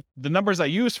 And then if the numbers I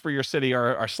use for your city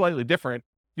are slightly different,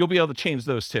 you'll be able to change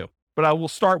those too. But I will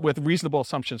start with reasonable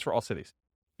assumptions for all cities.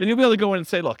 Then you'll be able to go in and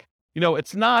say, look,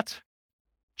 it's not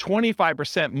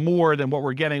 25% more than what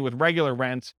we're getting with regular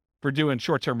rent. for doing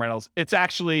short-term rentals, it's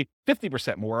actually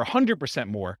 50% more, 100%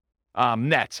 more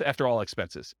net after all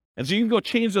expenses. And so you can go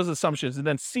change those assumptions and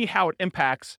then see how it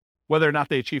impacts whether or not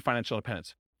they achieve financial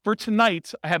independence. For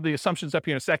tonight, I have the assumptions up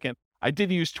here in a second. I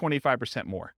did use 25%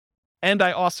 more. And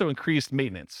I also increased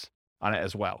maintenance on it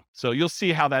as well. So you'll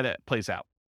see how that plays out.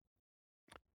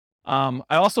 I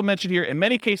also mentioned here, in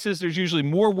many cases, there's usually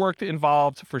more work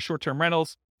involved for short-term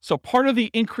rentals. So part of the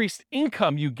increased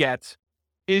income you get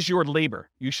is your labor.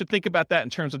 You should think about that in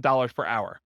terms of dollars per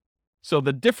hour. So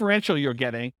the differential you're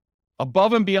getting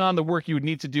above and beyond the work you would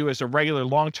need to do as a regular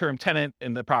long-term tenant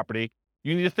in the property,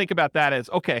 you need to think about that as,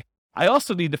 okay, I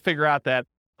also need to figure out that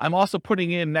I'm also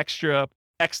putting in an extra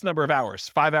X number of hours,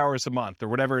 5 hours a month or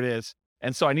whatever it is.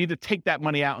 And so I need to take that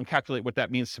money out and calculate what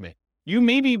that means to me. You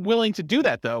may be willing to do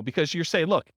that though, because you're saying,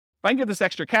 look, if I can get this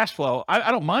extra cash flow,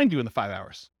 I don't mind doing the 5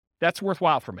 hours. That's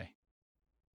worthwhile for me.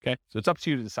 Okay. So it's up to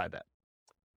you to decide that.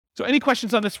 So any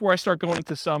questions on this before I start going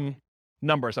into some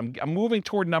numbers? I'm moving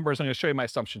toward numbers. I'm going to show you my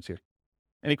assumptions here.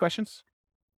 Any questions?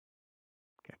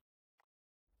 Okay.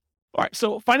 All right.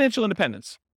 So financial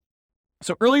independence.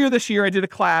 So earlier this year, I did a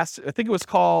class, I think it was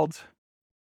called,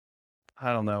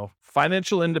 I don't know,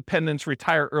 Financial Independence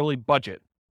Retire Early Budget.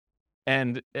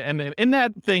 And in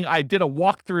that thing, I did a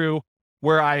walkthrough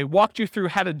where I walked you through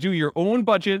how to do your own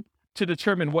budget to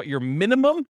determine what your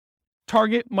minimum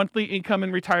target monthly income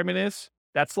in retirement is.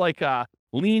 That's like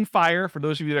lean fire, for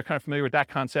those of you that are kind of familiar with that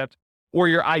concept, or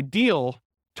your ideal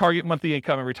target monthly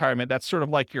income in retirement. That's sort of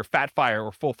like your fat fire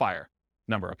or full fire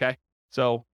number, okay?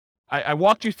 So I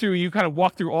walked you through, you kind of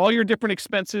walked through all your different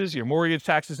expenses, your mortgage,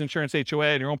 taxes, insurance, HOA,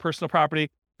 and your own personal property,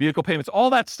 vehicle payments, all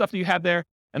that stuff that you have there.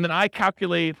 And then I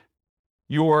calculate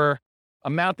your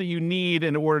amount that you need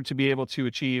in order to be able to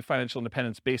achieve financial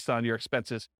independence based on your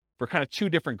expenses for kind of two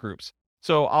different groups.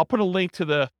 So I'll put a link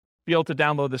to be able to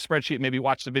download the spreadsheet, maybe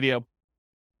watch the video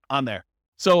on there.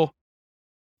 So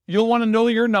you'll want to know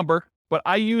your number, but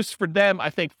I used for them,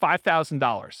 I think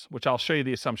 $5,000, which I'll show you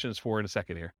the assumptions for in a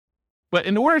second here. But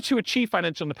in order to achieve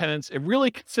financial independence, it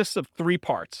really consists of three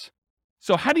parts.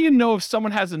 So how do you know if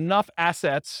someone has enough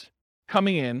assets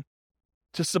coming in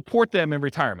to support them in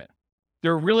retirement?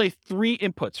 There are really three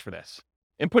inputs for this.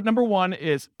 Input number one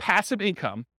is passive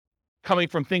income coming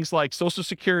from things like Social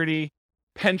Security,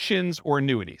 pensions, or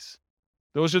annuities.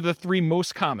 Those are the three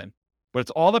most common, but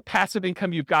it's all the passive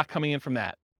income you've got coming in from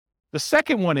that. The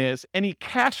second one is any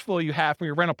cash flow you have from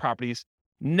your rental properties,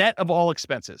 net of all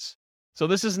expenses. So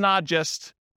this is not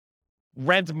just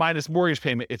rent minus mortgage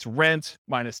payment. It's rent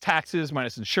minus taxes,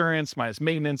 minus insurance, minus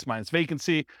maintenance, minus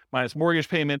vacancy, minus mortgage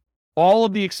payment. All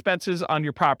of the expenses on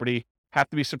your property have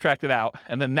to be subtracted out.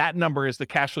 And then that number is the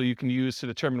cash flow you can use to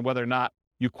determine whether or not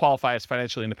you qualify as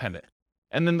financially independent.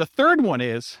 And then the third one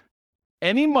is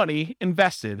any money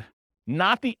invested,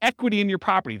 not the equity in your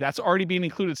property. That's already being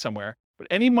included somewhere, but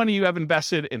any money you have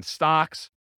invested in stocks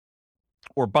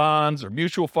or bonds or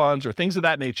mutual funds or things of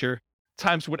that nature,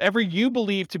 times whatever you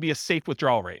believe to be a safe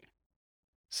withdrawal rate.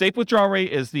 Safe withdrawal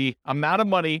rate is the amount of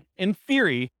money, in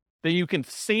theory, that you can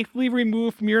safely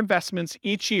remove from your investments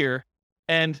each year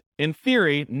and, in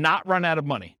theory, not run out of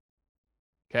money.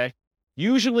 Okay?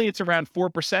 Usually it's around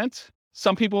 4%.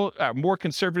 Some people more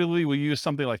conservatively will use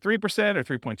something like 3% or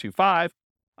 3.25.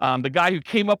 The guy who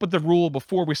came up with the rule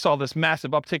before we saw this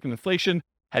massive uptick in inflation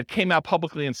had came out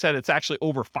publicly and said it's actually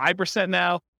over 5%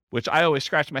 now, which I always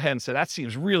scratched my head and said, that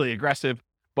seems really aggressive.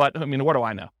 But I mean, what do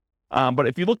I know? But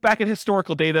if you look back at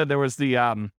historical data, there was the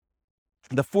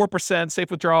 4%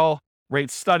 safe withdrawal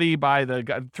rate study by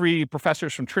the three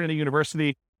professors from Trinity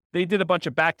University. They did a bunch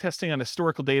of back testing on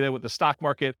historical data with the stock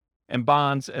market and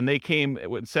bonds, and they came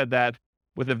and said that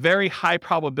with a very high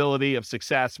probability of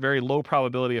success, very low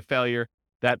probability of failure,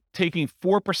 that taking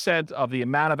 4% of the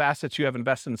amount of assets you have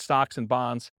invested in stocks and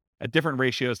bonds at different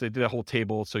ratios, they did a whole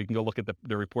table, so you can go look at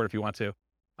the report if you want to.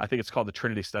 I think it's called the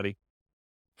Trinity study.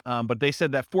 But they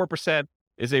said that 4%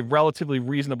 is a relatively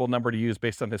reasonable number to use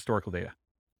based on historical data.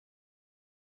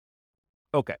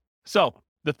 Okay, so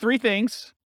the three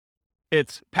things,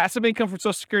 it's passive income from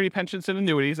Social Security, pensions, and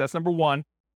annuities. That's number one.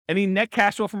 Any net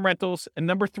cash flow from rentals. And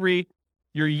number three,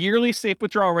 your yearly safe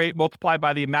withdrawal rate multiplied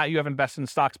by the amount you have invested in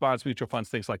stocks, bonds, mutual funds,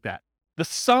 things like that. The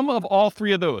sum of all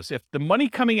three of those, if the money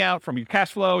coming out from your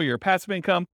cash flow, your passive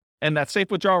income, and that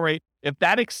safe withdrawal rate, if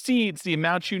that exceeds the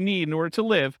amount you need in order to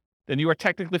live, then you are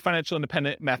technically financially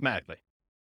independent mathematically.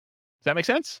 Does that make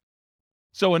sense?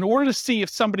 So in order to see if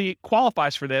somebody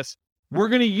qualifies for this, we're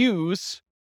going to use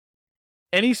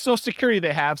any Social Security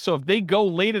they have. So if they go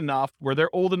late enough where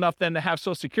they're old enough then to have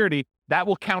Social Security, that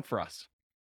will count for us.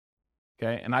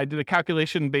 Okay. And I did a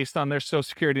calculation based on their Social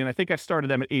Security, and I think I started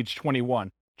them at age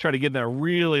 21, try to give them a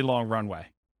really long runway.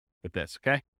 with this,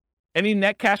 okay? Any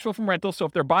net cash flow from rentals. So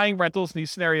if they're buying rentals in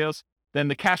these scenarios, then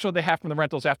the cash flow they have from the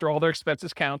rentals after all their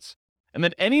expenses counts. And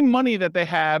then any money that they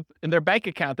have in their bank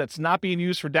account that's not being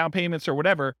used for down payments or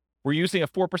whatever, we're using a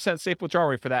 4% safe withdrawal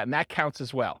rate for that, and that counts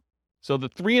as well. So the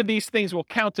three of these things will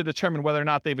count to determine whether or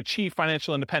not they've achieved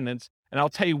financial independence, and I'll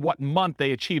tell you what month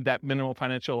they achieved that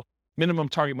minimum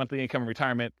target monthly income in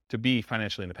retirement to be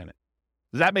financially independent.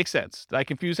 Does that make sense? Did I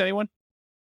confuse anyone?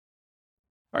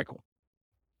 All right, cool.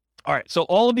 All right, so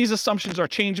all of these assumptions are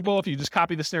changeable if you just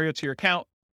copy the scenario to your account.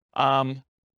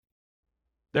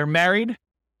 They're married.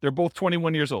 They're both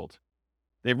 21 years old.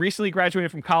 They've recently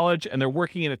graduated from college, and they're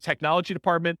working in a technology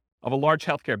department of a large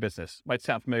healthcare business. Might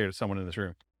sound familiar to someone in this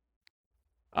room.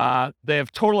 They have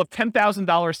a total of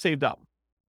 $10,000 saved up.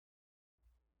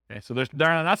 Okay, so they're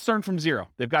not starting from zero.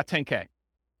 They've got 10K.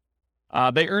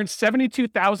 They earn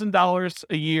 $72,000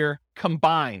 a year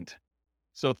combined.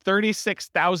 So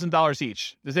 $36,000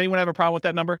 each. Does anyone have a problem with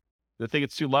that number? Do they think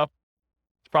it's too low?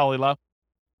 It's probably low.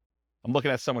 I'm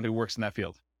looking at someone who works in that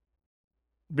field.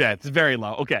 Yeah, it's very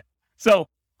low. Okay. So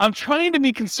I'm trying to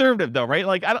be conservative though, right?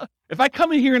 Like if I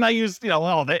come in here and I use,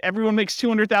 everyone makes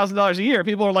 $200,000 a year,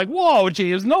 people are like, whoa,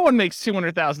 James, no one makes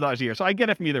 $200,000 a year. So I get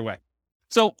it from either way.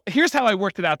 So here's how I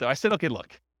worked it out though. I said, okay,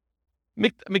 look,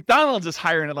 McDonald's is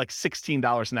hiring at like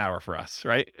 $16 an hour for us,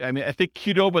 right? I mean, I think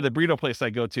Qdoba, the burrito place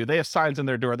I go to, they have signs on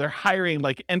their door. They're hiring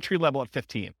like entry level at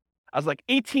 15. I was like,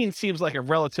 18 seems like a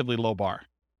relatively low bar,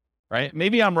 right?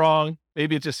 Maybe I'm wrong.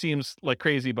 Maybe it just seems like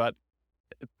crazy, but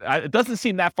it doesn't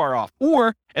seem that far off.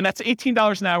 And that's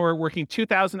 $18 an hour, working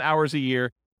 2,000 hours a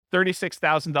year,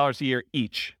 $36,000 a year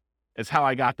each is how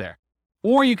I got there.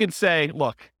 Or you can say,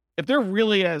 look, if they're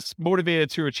really as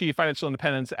motivated to achieve financial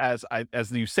independence as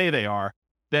you say they are,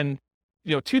 then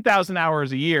 2,000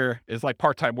 hours a year is like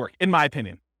part-time work, in my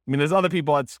opinion. I mean, there's other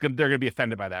people they're going to be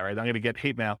offended by that, right? I'm going to get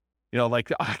hate mail, I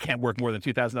can't work more than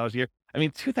 $2,000 a year. I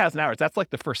mean, 2,000 hours, that's like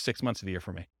the first 6 months of the year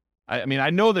for me. I mean, I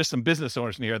know there's some business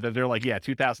owners in here that they're like, yeah,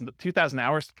 2,000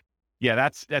 hours. Yeah,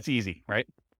 that's easy, right?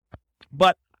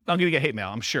 But I'm going to get hate mail,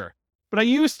 I'm sure. But I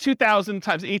use 2,000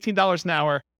 times $18 an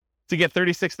hour to get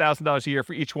 $36,000 a year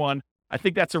for each one. I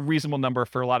think that's a reasonable number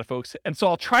for a lot of folks. And so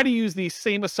I'll try to use these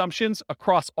same assumptions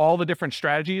across all the different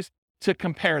strategies to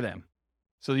compare them.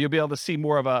 So you'll be able to see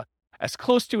more of as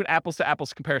close to an apples to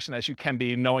apples comparison as you can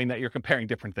be, knowing that you're comparing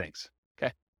different things.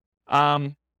 Okay.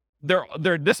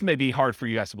 This may be hard for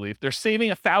you guys to believe. They're saving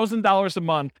 $1,000 a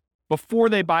month before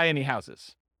they buy any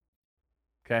houses.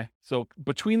 Okay. So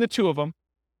between the two of them,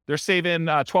 they're saving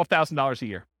 $12,000 a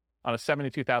year on a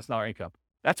 $72,000 income.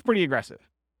 That's pretty aggressive,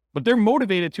 but they're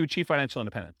motivated to achieve financial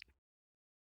independence.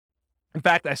 In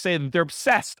fact, I say that they're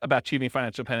obsessed about achieving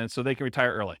financial independence so they can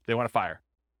retire early. They want to fire.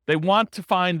 They want to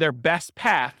find their best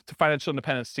path to financial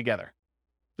independence together.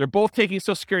 They're both taking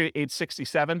Social Security at age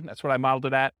 67. That's what I modeled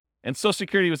it at. And Social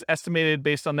Security was estimated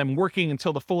based on them working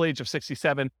until the full age of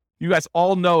 67. You guys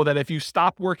all know that if you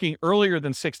stop working earlier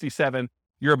than 67,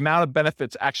 your amount of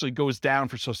benefits actually goes down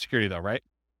for Social Security though, right?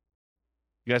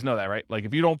 You guys know that, right? Like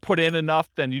if you don't put in enough,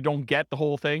 then you don't get the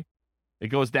whole thing. It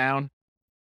goes down.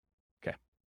 Okay.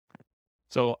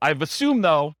 So I've assumed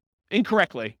though,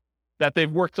 incorrectly, that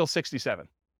they've worked till 67.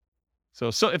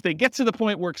 So if they get to the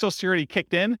point where Social Security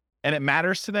kicked in and it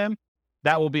matters to them,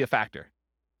 that will be a factor.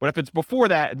 But if it's before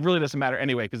that, it really doesn't matter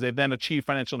anyway, because they've then achieved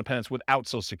financial independence without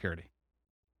Social Security.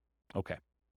 Okay.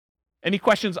 Any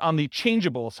questions on the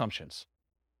changeable assumptions?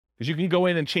 Because you can go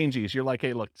in and change these. You're like,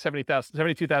 hey, look,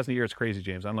 72,000 a year is crazy,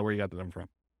 James. I don't know where you got the number from.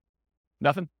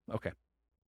 Nothing? Okay.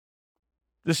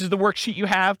 This is the worksheet you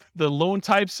have, the loan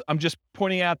types. I'm just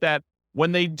pointing out that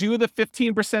when they do the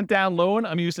 15% down loan,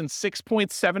 I'm using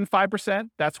 6.75%.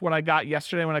 That's what I got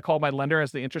yesterday when I called my lender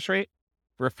as the interest rate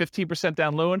for a 15%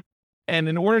 down loan. And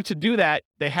in order to do that,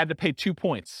 they had to pay 2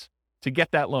 points to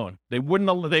get that loan. They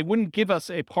wouldn't give us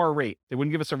a par rate. They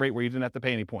wouldn't give us a rate where you didn't have to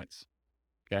pay any points.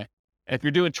 Okay. And if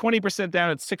you're doing 20% down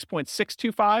at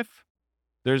 6.625,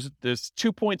 there's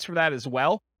 2 points for that as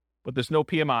well, but there's no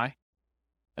PMI.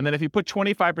 And then if you put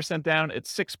 25% down at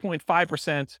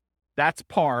 6.5%, that's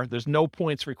par. There's no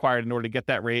points required in order to get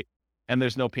that rate, and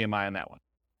there's no PMI on that one.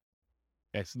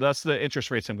 Okay, so that's the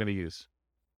interest rates I'm going to use.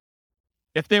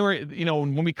 If they were,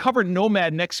 when we cover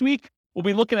Nomad next week, we'll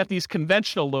be looking at these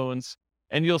conventional loans,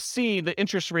 and you'll see the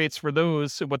interest rates for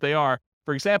those, what they are.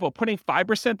 For example, putting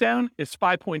 5% down is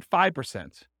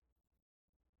 5.5%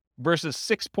 versus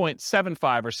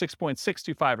 6.75 or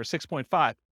 6.625 or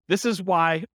 6.5. This is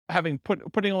why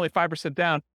putting only 5%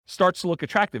 down starts to look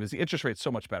attractive, is the interest rate's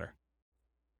so much better.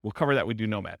 We'll cover that when we do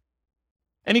Nomad.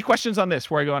 Any questions on this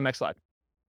before I go on next slide?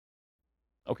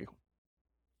 Okay, cool.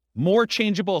 More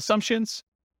changeable assumptions.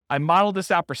 I modeled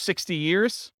this out for 60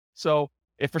 years. So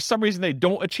if for some reason they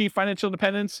don't achieve financial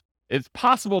independence, it's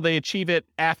possible they achieve it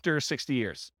after 60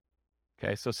 years.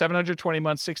 Okay, so 720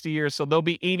 months, 60 years. So they'll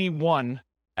be 81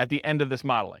 at the end of this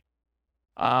modeling.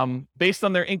 Based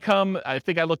on their income, I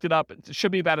think I looked it up. It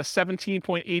should be about a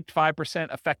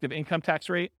 17.85% effective income tax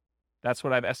rate. That's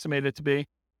what I've estimated it to be.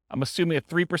 I'm assuming a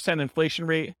 3% inflation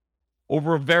rate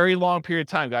over a very long period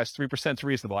of time, guys. 3% is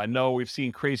reasonable. I know we've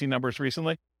seen crazy numbers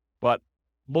recently, but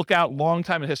look out long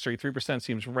time in history. 3%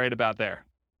 seems right about there.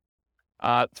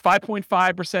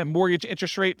 5.5% mortgage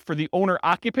interest rate for the owner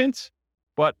occupant,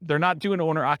 but they're not doing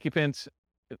owner occupant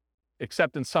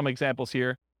except in some examples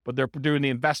here, but they're doing the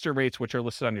investor rates, which are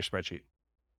listed on your spreadsheet.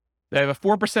 They have a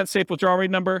 4% safe withdrawal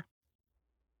rate number.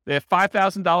 They have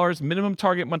 $5,000 minimum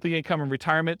target monthly income in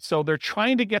retirement. So they're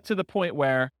trying to get to the point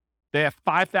where they have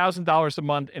 $5,000 a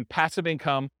month in passive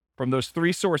income from those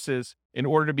three sources in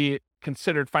order to be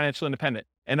considered financially independent.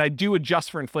 And I do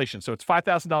adjust for inflation. So it's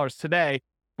 $5,000 today,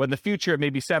 but in the future, it may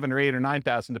be $7,000 or $8,000 or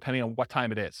 $9,000, depending on what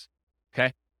time it is.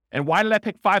 Okay. And why did I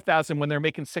pick $5,000 when they're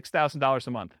making $6,000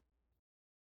 a month?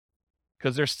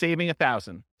 Because they're saving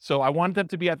 $1,000. So I want them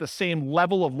to be at the same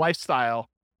level of lifestyle,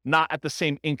 not at the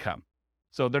same income.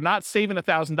 So they're not saving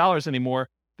 $1,000 anymore.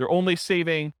 They're only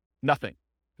saving nothing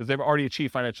because they've already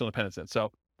achieved financial independence. And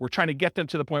so we're trying to get them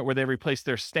to the point where they replace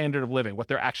their standard of living, what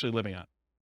they're actually living on.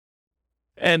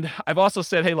 And I've also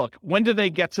said, hey, look, when do they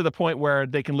get to the point where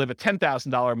they can live a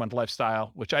 $10,000 a month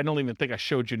lifestyle, which I don't even think I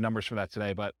showed you numbers for that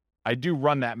today, but I do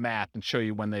run that math and show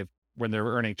you when they're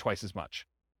earning twice as much.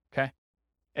 Okay.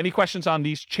 Any questions on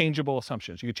these changeable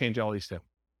assumptions? You can change all these too.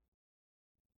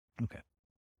 Okay.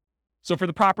 So for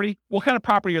the property, what kind of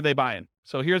property are they buying?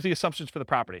 So here's the assumptions for the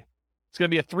property. It's going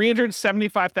to be a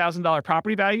 $375,000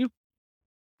 property value,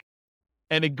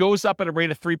 and it goes up at a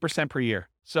rate of 3% per year.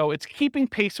 So it's keeping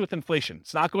pace with inflation.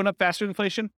 It's not going up faster than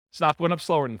inflation. It's not going up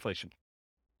slower than inflation.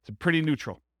 It's pretty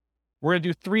neutral. We're going to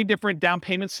do 3 different down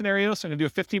payment scenarios. So I'm going to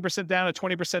do a 15% down, a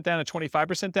 20% down, a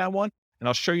 25% down one, and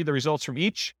I'll show you the results from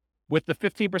each. With the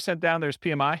 15% down, there's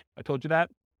PMI. I told you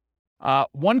that.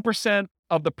 1%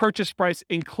 of the purchase price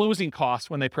in closing costs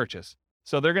when they purchase.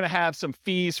 So they're going to have some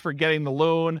fees for getting the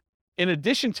loan. In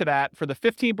addition to that, for the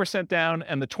 15% down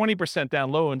and the 20%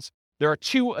 down loans, there are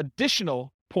 2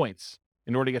 additional points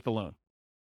in order to get the loan.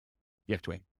 You have to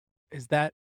wait. Is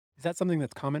that something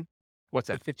that's common? What's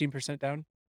that? 15% down?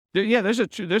 Yeah, there's a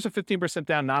 15%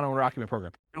 down non-owner occupant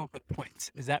program. No, but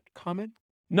points. Is that common?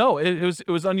 No, it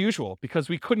was unusual because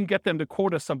we couldn't get them to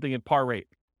quote us something at par rate.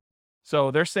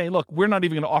 So they're saying, look, we're not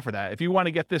even going to offer that. If you want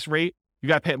to get this rate, you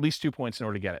got to pay at least 2 points in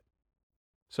order to get it.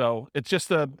 So it's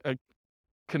just a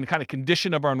kind of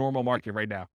condition of our normal market right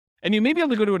now. And you may be able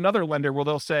to go to another lender where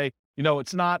they'll say,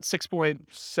 it's not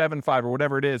 6.75 or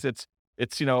whatever it is. It's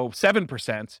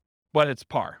 7%, but it's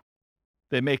par.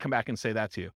 They may come back and say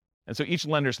that to you. And so each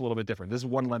lender's a little bit different. This is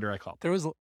one lender I called. There was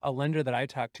a lender that I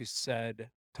talked to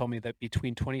told me that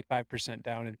between 25%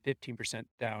 down and 15%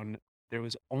 down, there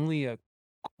was only a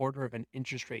quarter of an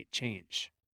interest rate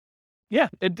change. Yeah,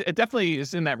 it definitely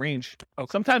is in that range. Okay.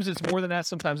 Sometimes it's more than that.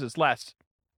 Sometimes it's less.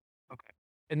 Okay.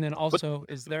 And then also,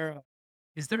 is there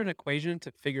an equation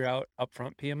to figure out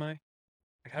upfront PMI?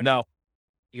 No.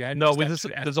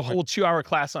 There's a whole 2-hour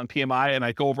class on PMI, and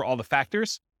I go over all the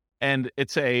factors, and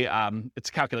it's a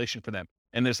calculation for them.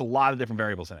 And there's a lot of different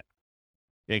variables in it,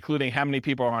 including how many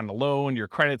people are on the loan, your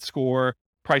credit score,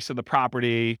 price of the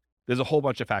property. There's a whole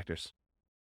bunch of factors.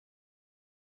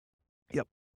 Yep.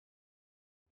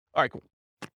 All right, cool.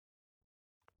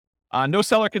 No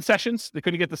seller concessions. They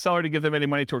couldn't get the seller to give them any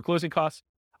money toward closing costs.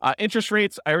 Interest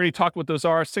rates, I already talked what those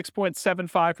are.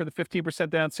 6.75 for the 15%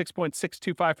 down,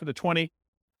 6.625 for the 20,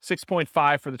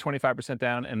 6.5 for the 25%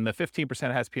 down, and the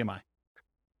 15% has PMI.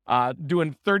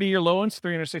 Doing 30-year loans,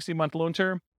 360-month loan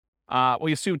term.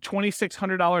 We assume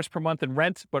 $2,600 per month in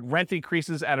rent, but rent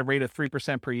increases at a rate of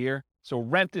 3% per year. So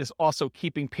rent is also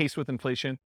keeping pace with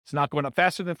inflation. It's not going up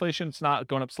faster than inflation. It's not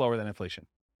going up slower than inflation.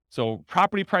 So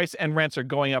property price and rents are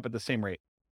going up at the same rate.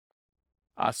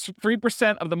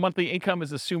 3% of the monthly income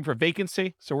is assumed for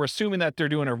vacancy. So we're assuming that they're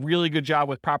doing a really good job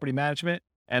with property management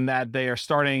and that they are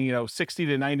starting, 60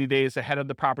 to 90 days ahead of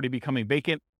the property becoming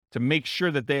vacant to make sure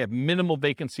that they have minimal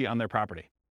vacancy on their property.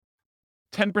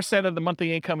 10% of the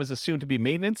monthly income is assumed to be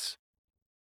maintenance.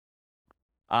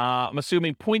 I'm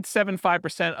assuming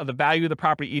 0.75% of the value of the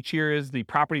property each year is the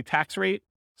property tax rate.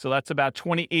 So that's about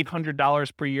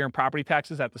 $2,800 per year in property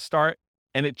taxes at the start.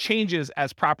 And it changes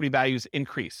as property values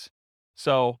increase.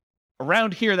 So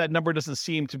around here, that number doesn't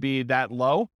seem to be that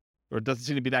low, or it doesn't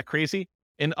seem to be that crazy.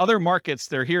 In other markets,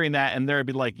 they're hearing that and they'll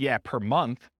be like, yeah, per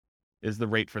month is the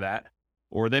rate for that.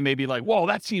 Or they may be like, whoa,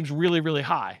 that seems really, really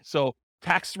high. So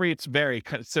Tax rates vary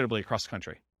considerably across the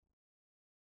country.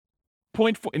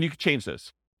 0.4, and you can change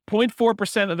this.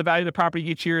 0.4% of the value of the property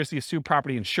each year is the assumed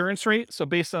property insurance rate. So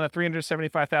based on a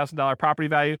 $375,000 property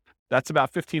value, that's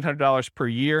about $1,500 per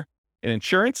year in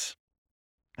insurance.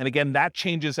 And again, that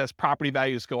changes as property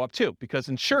values go up too, because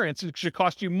insurance should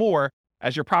cost you more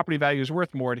as your property value is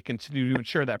worth more to continue to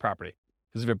insure that property.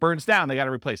 Because if it burns down, they got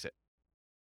to replace it.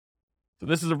 So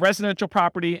this is a residential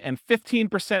property, and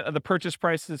 15% of the purchase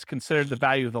price is considered the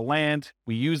value of the land.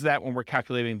 We use that when we're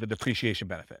calculating the depreciation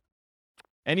benefit.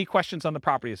 Any questions on the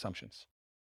property assumptions?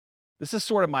 This is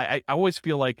sort of I always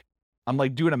feel like I'm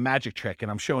like doing a magic trick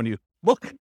and I'm showing you,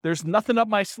 look, there's nothing up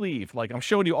my sleeve. Like I'm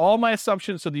showing you all my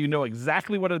assumptions so that you know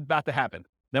exactly what is about to happen.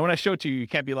 Then when I show it to you, you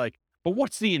can't be like, but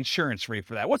what's the insurance rate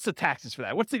for that? What's the taxes for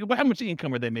that? How much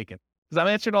income are they making? Because I'm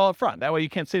answering it all up front. That way you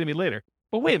can't say to me later,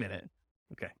 but wait a minute.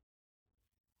 Okay.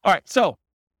 All right. So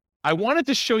I wanted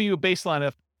to show you a baseline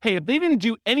of, hey, if they didn't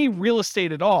do any real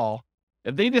estate at all,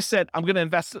 if they just said, I'm going to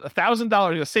invest $1,000, I'm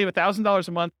going to save $1,000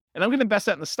 a month, and I'm going to invest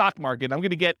that in the stock market, I'm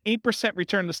going to get 8%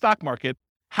 return in the stock market,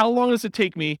 how long does it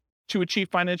take me to achieve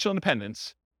financial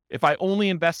independence if I only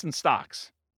invest in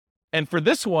stocks? And for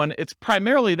this one, it's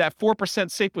primarily that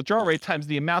 4% safe withdrawal rate times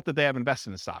the amount that they have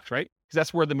invested in stocks, right? Because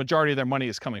that's where the majority of their money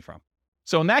is coming from.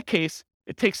 So in that case,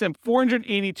 it takes them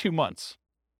 482 months,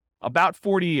 about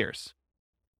 40 years.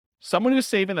 Someone who's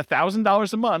saving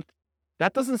 $1,000 a month,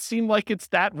 that doesn't seem like it's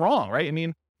that wrong, right? I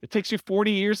mean, it takes you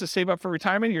 40 years to save up for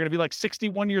retirement. You're going to be like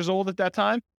 61 years old at that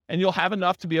time, and you'll have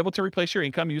enough to be able to replace your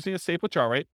income using a safe withdrawal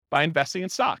rate by investing in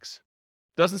stocks.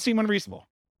 Doesn't seem unreasonable.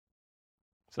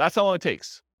 So that's all it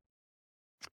takes.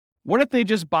 What if they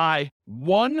just buy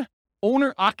one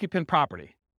owner-occupant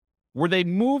property where they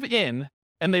move in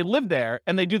and they live there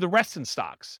and they do the rest in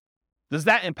stocks? Does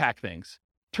that impact things?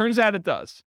 Turns out it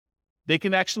does. They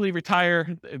can actually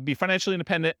retire, be financially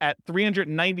independent at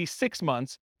 396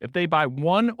 months if they buy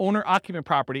one owner-occupant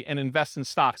property and invest in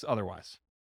stocks otherwise.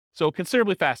 So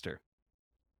considerably faster.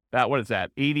 What is that,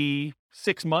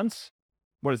 86 months?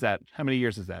 What is that? How many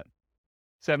years is that?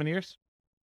 7 years?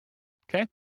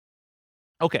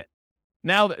 Okay.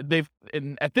 Now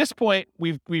at this point,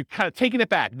 we've kind of taken it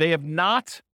back. They have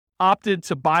not opted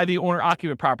to buy the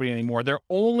owner-occupant property anymore. They're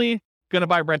only going to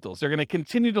buy rentals. They're going to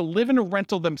continue to live in a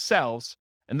rental themselves,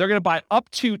 and they're going to buy up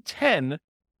to 10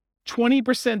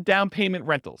 20% down payment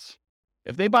rentals.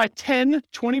 If they buy 10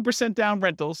 20% down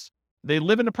rentals, they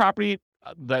live in a property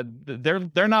that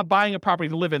they're not buying a property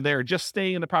to live in. They're just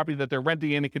staying in the property that they're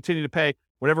renting in and continue to pay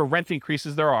whatever rent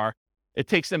increases there are. It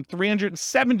takes them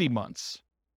 370 months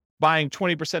buying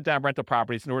 20% down rental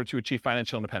properties in order to achieve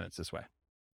financial independence this way.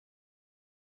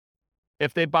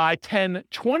 If they buy 10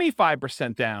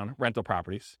 25% down rental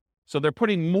properties, so they're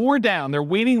putting more down, they're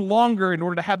waiting longer in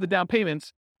order to have the down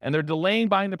payments, and they're delaying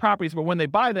buying the properties, but when they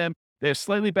buy them, they have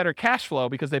slightly better cash flow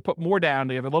because they put more down,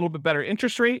 they have a little bit better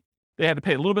interest rate, they had to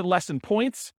pay a little bit less in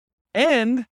points,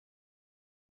 and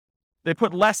they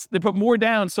put more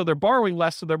down, so they're borrowing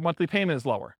less, so their monthly payment is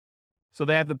lower. So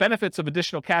they have the benefits of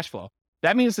additional cash flow.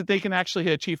 That means that they can actually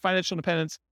achieve financial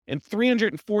independence in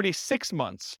 346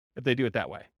 months if they do it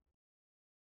that way.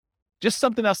 Just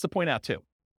something else to point out too.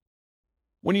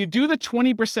 When you do the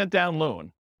 20% down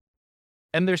loan,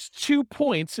 and there's 2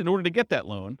 points in order to get that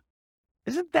loan,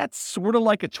 isn't that sort of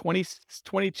like a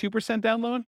 22% down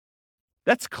loan?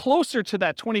 That's closer to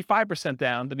that 25%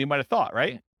 down than you might have thought,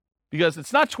 right? Because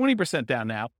it's not 20% down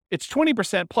now, it's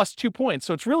 20% plus 2 points.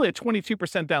 So it's really a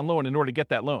 22% down loan in order to get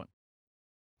that loan.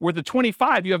 Where the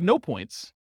 25, you have no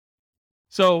points.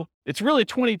 So it's really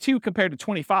 22 compared to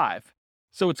 25.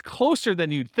 So it's closer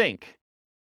than you'd think.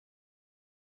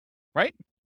 Right?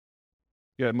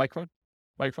 You have a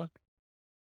microphone?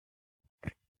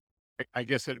 I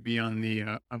guess it'd be on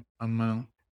the amount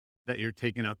that you're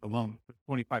taking out the loan,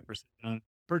 25% on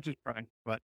purchase price,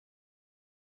 but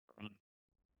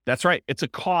that's right. It's a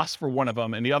cost for one of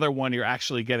them, and the other one you're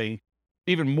actually getting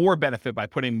even more benefit by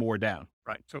putting more down.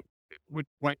 right. So it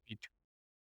might be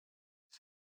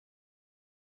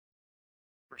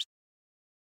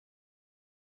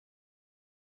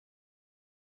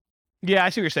Yeah, I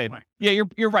see what you're saying. Right. Yeah,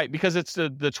 you're right, because it's the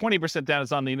 20% down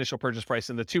is on the initial purchase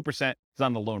price and the 2% is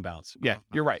on the loan balance. Yeah,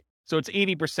 you're right. So it's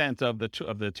 80% of the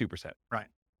 2%. Right.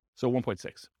 So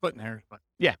 1.6. splitting hairs, but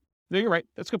No, you're right.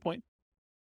 That's a good point.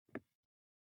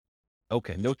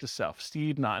 Okay, note to self.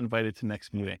 Steve not invited to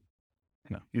next meeting.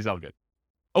 No, he's all good.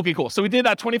 Okay, cool. So we did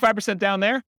that 25% down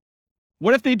there.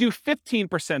 What if they do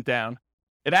 15% down?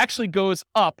 It actually goes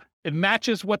up. It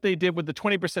matches what they did with the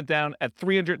 20% down at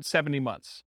 370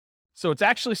 months. So it's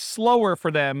actually slower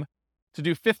for them to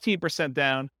do 15%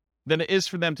 down than it is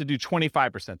for them to do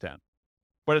 25% down.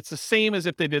 but it's the same as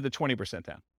if they did the 20%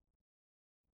 down.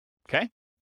 Okay?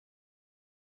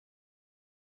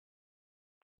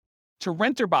 To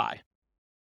rent or buy.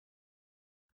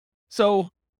 So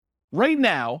right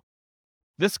now,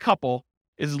 this couple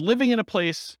is living in a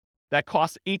place that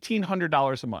costs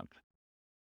 $1,800 a month.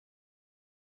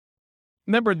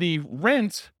 Remember, the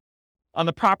rent on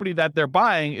the property that they're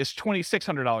buying is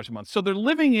 $2,600 a month. So they're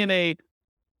living in a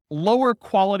lower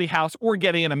quality house or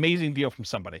getting an amazing deal from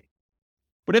somebody.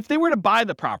 But if they were to buy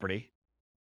the property,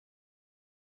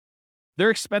 their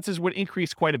expenses would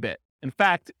increase quite a bit. In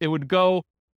fact, it would go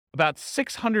about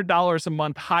 $600 a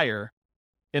month higher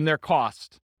in their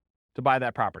cost to buy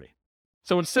that property.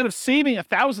 So instead of saving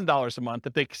 $1,000 a month,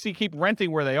 if they keep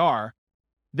renting where they are,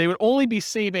 they would only be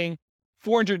saving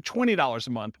 $420 a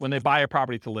month when they buy a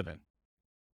property to live in.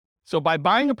 So by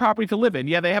buying a property to live in,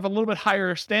 yeah, they have a little bit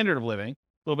higher standard of living,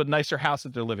 a little bit nicer house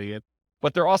that they're living in,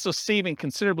 but they're also saving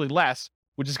considerably less,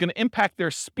 which is going to impact their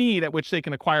speed at which they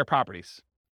can acquire properties.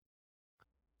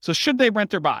 So should they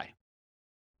rent or buy?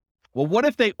 Well, what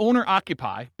if they own or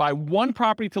occupy, buy one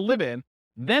property to live in,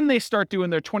 then they start doing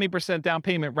their 20% down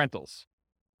payment rentals?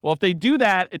 Well, if they do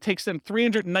that, it takes them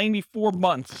 394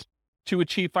 months to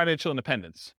achieve financial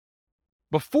independence.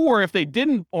 Before, if they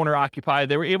didn't own or occupy,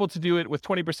 they were able to do it with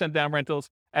 20% down rentals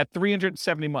at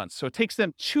 370 months. So it takes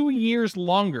them 2 years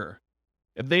longer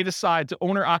if they decide to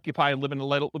own or occupy and live in a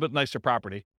little bit nicer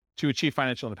property to achieve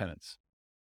financial independence.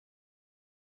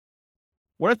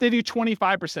 What if they do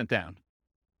 25% down?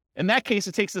 In that case,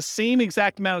 it takes the same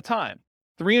exact amount of time,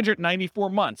 394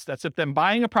 months. That's if them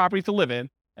buying a property to live in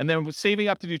and then saving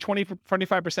up to do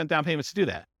 25% down payments to do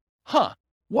that.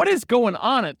 What is going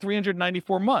on at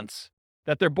 394 months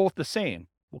that they're both the same?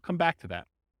 We'll come back to that.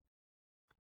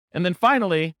 And then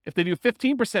finally, if they do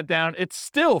 15% down, it's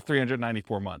still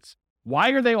 394 months. Why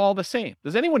are they all the same?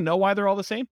 Does anyone know why they're all the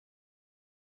same?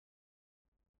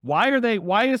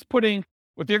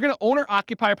 If you're going to own or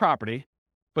occupy a property,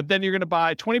 but then you're going to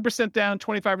buy 20% down,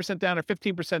 25% down, or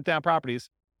 15% down properties,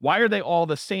 why are they all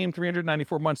the same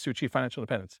 394 months to achieve financial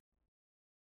independence?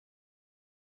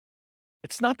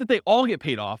 It's not that they all get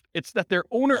paid off. It's that their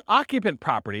owner-occupant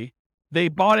property, they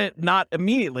bought it not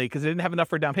immediately because they didn't have enough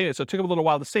for a down payment, so it took them a little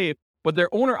while to save, but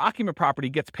their owner-occupant property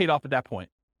gets paid off at that point.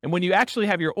 And when you actually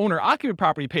have your owner-occupant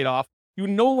property paid off, you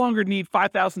no longer need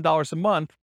 $5,000 a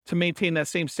month to maintain that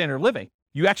same standard of living.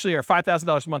 You actually are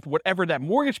 $5,000 a month, whatever that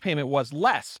mortgage payment was,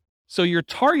 less. So your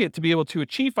target to be able to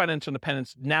achieve financial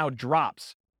independence now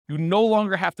drops. You no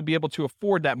longer have to be able to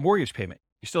afford that mortgage payment.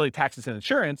 You still need taxes and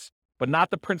insurance, but not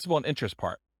the principal and interest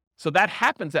part. So that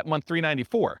happens at month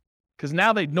 394, because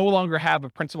now they no longer have a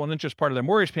principal and interest part of their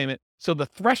mortgage payment. So the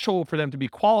threshold for them to be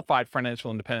qualified for financial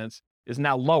independence is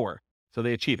now lower. So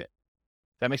they achieve it.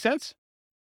 That make sense?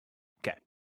 Okay.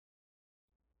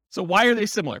 So why are they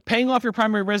similar? Paying off your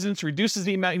primary residence reduces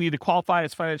the amount you need to qualify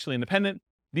as financially independent.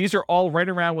 These are all right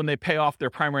around when they pay off their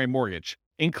primary mortgage,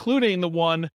 including the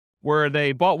one where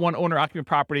they bought one owner-occupant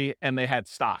property and they had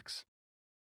stocks,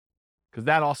 because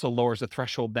that also lowers the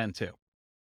threshold then too.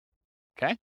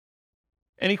 Okay?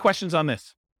 Any questions on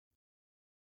this?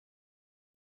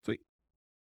 Sweet.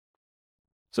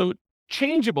 So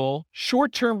changeable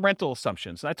short-term rental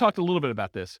assumptions. And I talked a little bit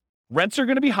about this. Rents are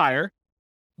going to be higher,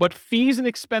 but fees and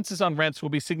expenses on rents will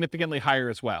be significantly higher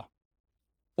as well.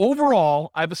 Overall,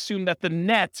 I've assumed that the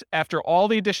net after all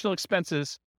the additional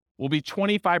expenses will be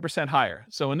 25% higher.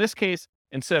 So in this case,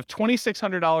 instead of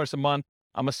 $2,600 a month,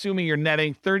 I'm assuming you're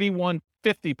netting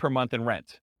 $3,150 per month in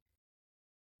rent.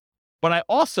 But I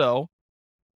also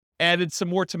added some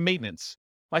more to maintenance.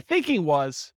 My thinking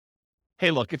was, hey,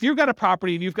 look, if you've got a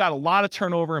property and you've got a lot of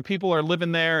turnover and people are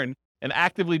living there and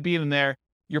actively being in there,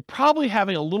 you're probably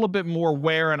having a little bit more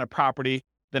wear on a property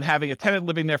than having a tenant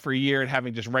living there for a year and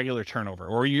having just regular turnover,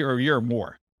 or a year or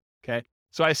more. Okay.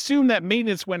 So I assume that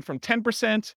maintenance went from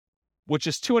 10%, which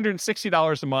is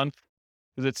 $260 a month,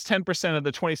 because it's 10% of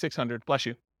the $2,600, bless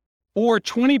you, or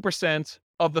 20%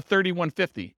 of the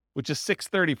 $3,150, which is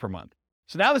 $630 per month.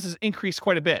 So now this has increased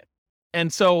quite a bit.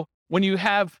 And so when you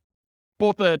have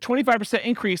both a 25%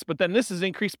 increase, but then this is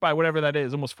increased by whatever that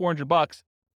is, almost $400,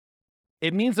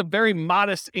 it means a very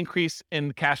modest increase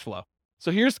in cash flow.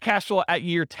 So here's cash flow at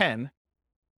year 10.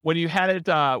 When you had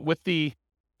it with the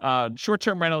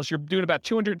short-term rentals, you're doing about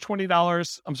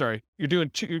 $220. I'm sorry, you're doing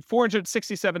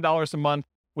 $467 a month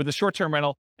with the short-term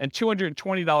rental and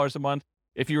 $220 a month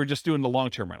if you were just doing the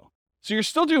long-term rental. So you're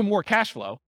still doing more cash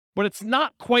flow, but it's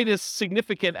not quite as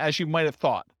significant as you might have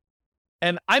thought.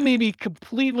 And I may be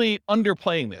completely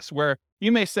underplaying this, where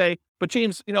you may say, but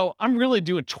James, I'm really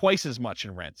doing twice as much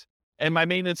in rent. and my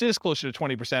maintenance is closer to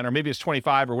 20%, or maybe it's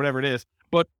 25 or whatever it is,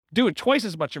 but doing twice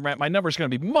as much in rent, my number is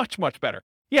going to be much, much better.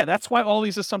 Yeah, that's why all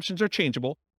these assumptions are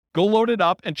changeable. Go load it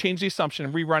up and change the assumption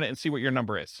and rerun it and see what your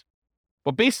number is.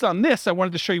 But based on this, I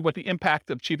wanted to show you what the impact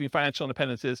of achieving financial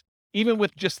independence is, even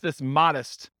with just this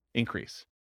modest increase.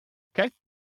 Okay?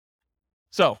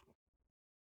 So,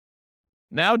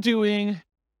 now doing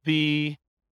the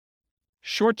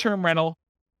short-term rental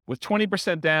with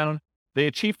 20% down, they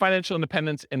achieve financial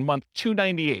independence in month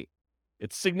 298.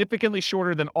 It's significantly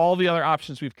shorter than all the other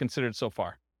options we've considered so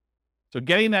far. So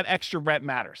getting that extra rent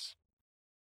matters.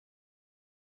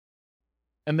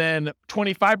 And then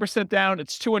 25% down,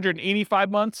 it's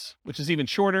 285 months, which is even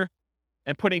shorter.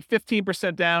 And putting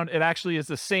 15% down, it actually is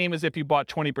the same as if you bought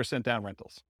 20% down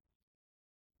rentals.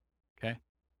 Okay?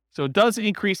 So it does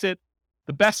increase it.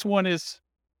 The best one is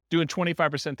doing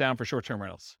 25% down for short-term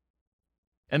rentals.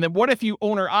 And then what if you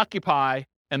owner occupy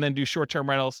and then do short-term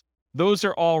rentals? Those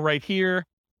are all right here.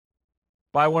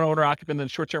 Buy one owner occupant, then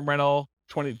short-term rental,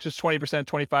 20%,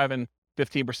 25 and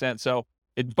 15%. So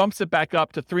it bumps it back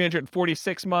up to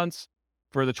 346 months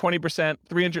for the 20%,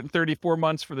 334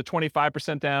 months for the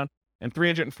 25% down, and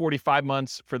 345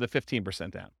 months for the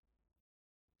 15% down.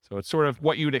 So it's sort of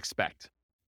what you'd expect.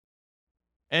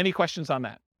 Any questions on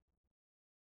that?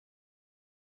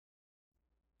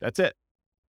 That's it.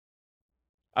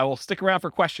 I will stick around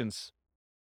for questions.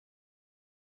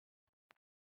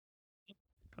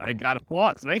 I got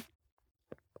applause, right?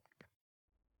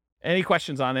 Any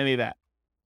questions on any of that?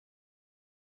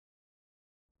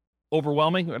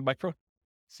 Overwhelming? Micro?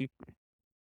 See?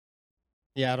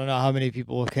 Yeah, I don't know how many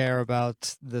people will care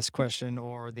about this question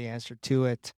or the answer to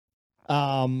it.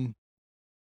 It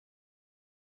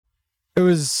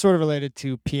was sort of related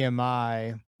to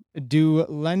PMI. Do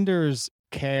lenders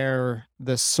care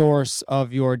the source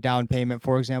of your down payment?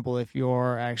 For example, if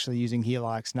you're actually using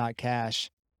HELOCs, not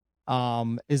cash,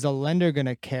 is a lender going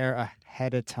to care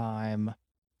ahead of time,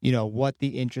 what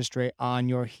the interest rate on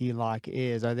your HELOC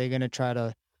is? Are they going to try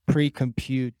to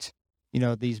pre-compute,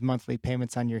 these monthly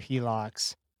payments on your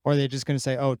HELOCs? Or are they just going to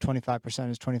say, oh, 25%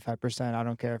 is 25%. I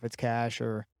don't care if it's cash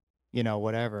or,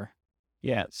 whatever.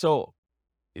 Yeah. So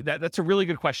that's a really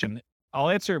good question. I'll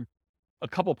answer a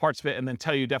couple parts of it and then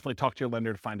tell you definitely talk to your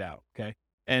lender to find out. Okay.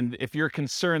 And if you're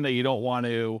concerned that you don't want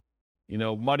to,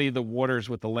 muddy the waters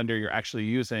with the lender you're actually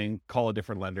using, call a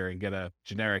different lender and get a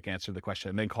generic answer to the question,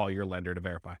 and then call your lender to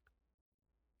verify.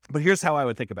 But here's how I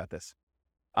would think about this.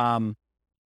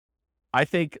 I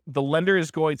think the lender is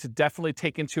going to definitely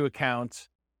take into account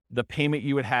the payment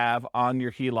you would have on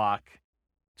your HELOC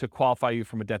to qualify you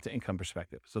from a debt to income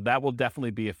perspective. So that will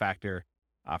definitely be a factor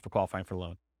for qualifying for a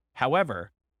loan.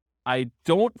 However, I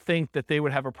don't think that they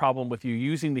would have a problem with you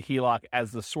using the HELOC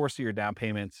as the source of your down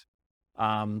payments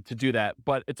to do that.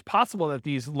 But it's possible that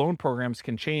these loan programs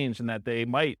can change and that they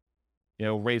might,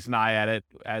 raise an eye at it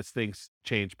as things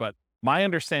change. But my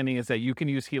understanding is that you can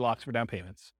use HELOCs for down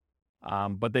payments,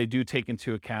 but they do take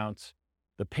into account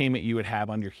the payment you would have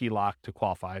on your HELOC to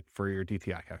qualify for your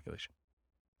DTI calculation.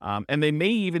 And they may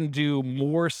even do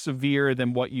more severe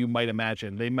than what you might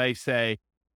imagine. They may say,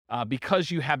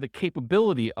 because you have the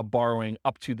capability of borrowing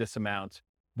up to this amount,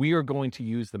 we are going to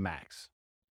use the max.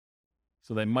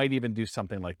 So they might even do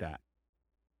something like that.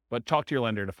 But talk to your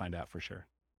lender to find out for sure.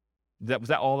 Was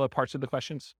that all the parts of the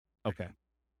questions? Okay.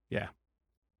 Yeah.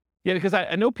 Yeah, because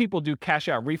I know people do cash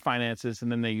out refinances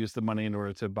and then they use the money in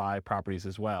order to buy properties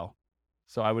as well.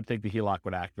 So I would think the HELOC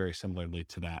would act very similarly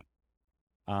to that.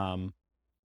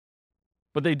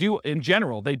 But they do, in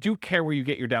general, they do care where you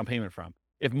get your down payment from.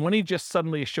 If money just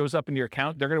suddenly shows up in your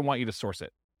account, they're going to want you to source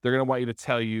it. They're going to want you to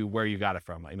tell you where you got it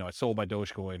from. I sold my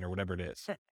Dogecoin or whatever it is.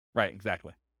 Right,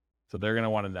 exactly. So they're going to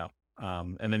want to know.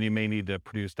 And then you may need to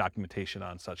produce documentation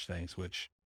on such things, which,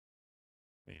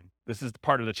 this is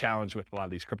part of the challenge with a lot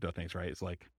of these crypto things, right? It's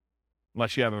like,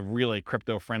 unless you have a really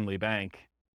crypto-friendly bank,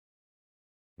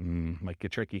 might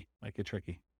get tricky.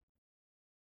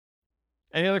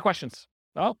 Any other questions?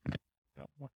 Oh.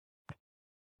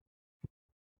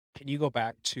 Can you go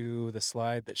back to the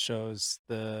slide that shows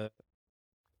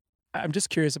I'm just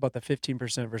curious about the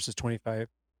 15% versus 20%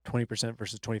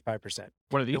 versus 25%.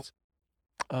 What are these?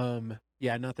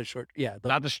 Yeah, not the short. Yeah,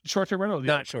 not the short-term rental.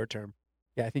 Not short-term.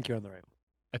 Yeah, I think you're on the right one.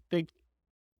 I think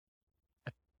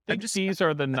these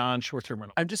are the non-short-term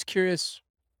rental. I'm just curious.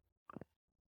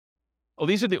 Oh,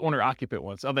 these are the owner-occupant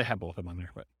ones. Oh, they have both of them on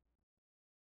there, but.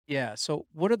 Yeah. So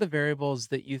what are the variables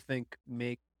that you think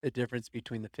make the difference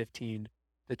between the 15,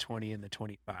 the 20, and the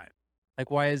 25?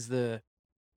 Like, why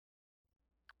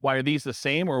are these the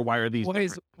same, or why are these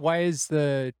different? Why is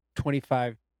the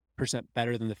 25%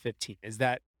 better than the 15? Is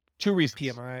that two reasons?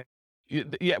 PMI?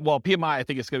 Yeah, well, PMI, I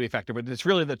think it's going to be a factor, but it's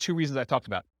really the two reasons I talked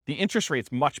about. The interest rate's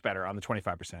much better on the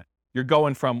 25%. You're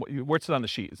going from, what's it on the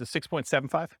sheet? Is it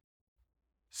 6.75?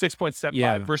 6.75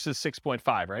 Yeah. versus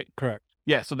 6.5, right? Correct.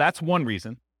 Yeah, so that's one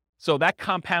reason. So that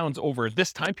compounds over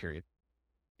this time period,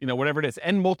 whatever it is,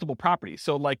 and multiple properties.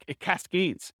 So like it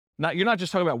cascades. You're not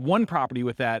just talking about one property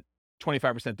with that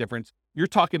 25% difference. You're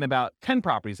talking about 10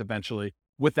 properties eventually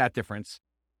with that difference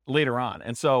later on.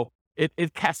 And so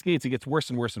it cascades, it gets worse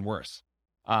and worse and worse,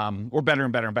 or better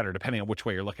and better and better, depending on which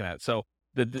way you're looking at it. So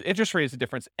the interest rate is the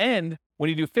difference. And when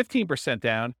you do 15%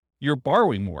 down, you're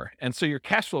borrowing more. And so your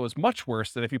cash flow is much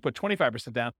worse than if you put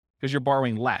 25% down because you're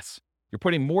borrowing less. You're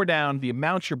putting more down. The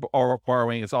amount you're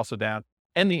borrowing is also down,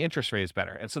 and the interest rate is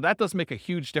better. And so that does make a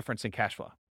huge difference in cash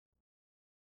flow.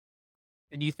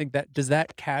 And you think does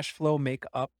that cash flow make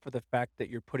up for the fact that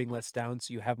you're putting less down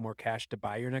so you have more cash to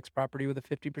buy your next property with a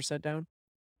 50% down?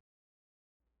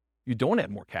 You don't add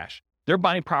more cash. They're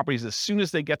buying properties as soon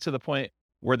as they get to the point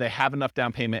where they have enough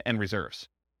down payment and reserves.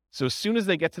 So as soon as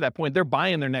they get to that point, they're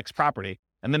buying their next property,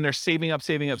 and then they're saving up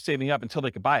until they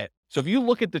could buy it. So if you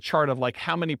look at the chart of like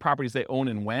how many properties they own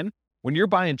and when you're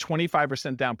buying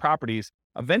 25% down properties,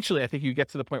 eventually I think you get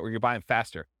to the point where you're buying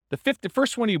faster. The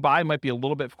first one you buy might be a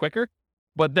little bit quicker,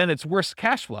 but then it's worse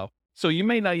cash flow. So you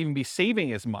may not even be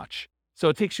saving as much. So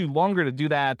it takes you longer to do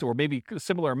that, or maybe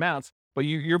similar amounts, but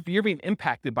you're being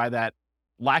impacted by that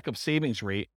lack of savings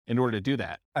rate in order to do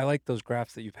that. I like those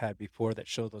graphs that you've had before that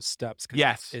show those steps.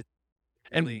 Yes.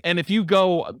 And if you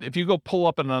go pull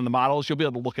up on the models, you'll be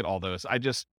able to look at all those.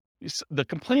 The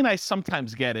complaint I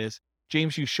sometimes get is,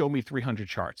 James, you show me 300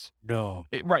 charts. No.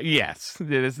 Right. Yes.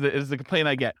 It is the complaint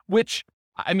I get, which,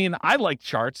 I mean, I like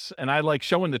charts and I like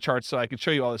showing the charts so I can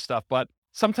show you all this stuff. But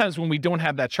sometimes when we don't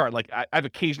have that chart, like I've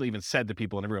occasionally even said to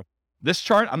people in the room, this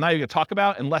chart, I'm not even going to talk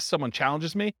about unless someone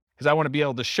challenges me, because I want to be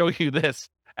able to show you this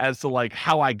as to like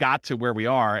how I got to where we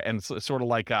are. And it's sort of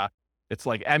like, it's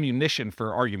like ammunition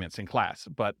for arguments in class.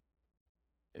 But,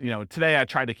 today I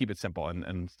tried to keep it simple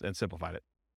and simplified it.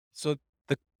 So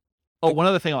one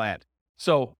other thing I'll add.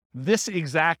 So this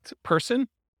exact person,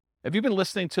 have you been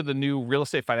listening to the new Real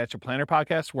Estate Financial Planner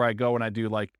podcast where I go and I do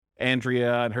like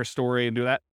Andrea and her story and do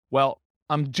that? Well,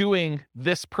 I'm doing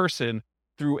this person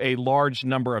through a large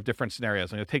number of different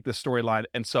scenarios. I'm going to take this storyline.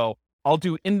 And so I'll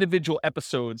do individual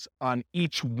episodes on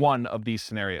each one of these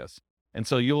scenarios. And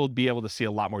so you'll be able to see a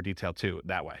lot more detail too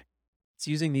that way. it's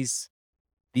using these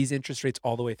interest rates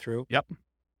all the way through. Yep.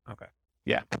 Okay.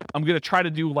 Yeah. I'm going to try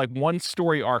to do like one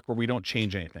story arc where we don't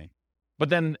change anything. But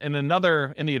then in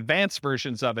the advanced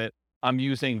versions of it, I'm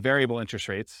using variable interest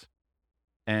rates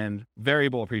and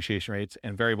variable appreciation rates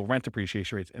and variable rent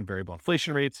appreciation rates and variable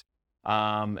inflation rates.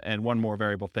 And one more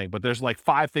variable thing, but there's like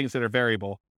 5 things that are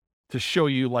variable to show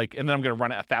you like, and then I'm going to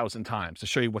run it 1,000 times to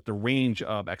show you what the range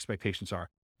of expectations are.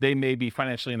 They may be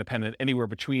financially independent anywhere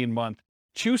between month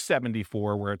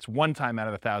 274, where it's 1 time out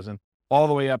of 1,000, all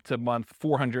the way up to month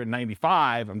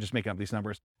 495. I'm just making up these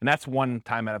numbers. And that's 1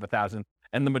 time out of 1,000.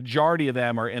 And the majority of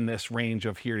them are in this range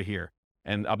of here to here.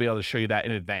 And I'll be able to show you that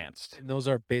in advance. And those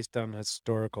are based on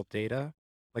historical data,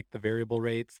 like the variable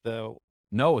rates, though.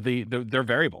 No, they're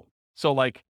variable. So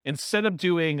like instead of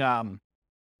doing an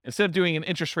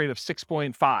interest rate of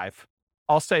 6.5,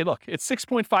 I'll say, look, it's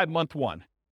 6.5 month 1,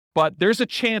 but there's a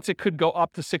chance it could go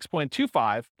up to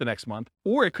 6.25 the next month,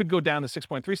 or it could go down to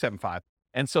 6.375.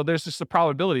 And so there's just a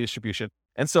probability distribution.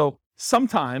 And so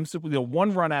sometimes,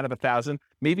 one run out of 1,000,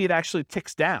 maybe it actually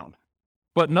ticks down,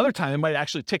 but another time it might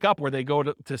actually tick up where they go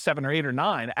to 7 or 8 or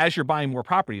 9 as you're buying more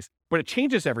properties, but it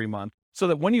changes every month so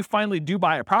that when you finally do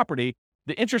buy a property,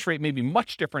 the interest rate may be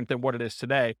much different than what it is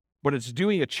today, but it's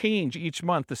doing a change each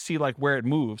month to see like where it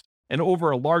moves and over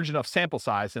a large enough sample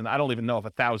size. And I don't even know if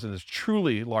 1,000 is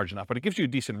truly large enough, but it gives you a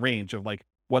decent range of like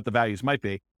what the values might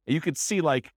be. And you could see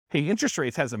like, hey, interest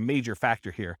rates has a major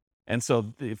factor here. And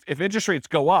so if interest rates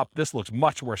go up, this looks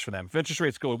much worse for them. If interest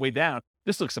rates go way down,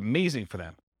 this looks amazing for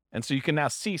them. And so you can now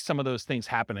see some of those things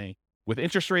happening with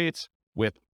interest rates,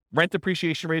 with rent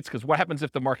appreciation rates, because what happens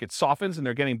if the market softens and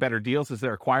they're getting better deals as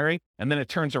they're acquiring, and then it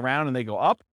turns around and they go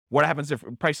up? What happens if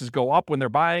prices go up when they're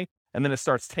buying, and then it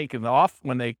starts taking off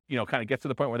when they, kind of get to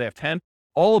the point where they have 10?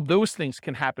 All of those things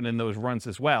can happen in those runs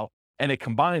as well. And it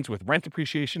combines with rent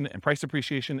appreciation and price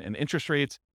appreciation and interest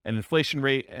rates and inflation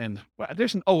rate. And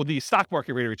the stock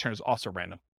market rate of return is also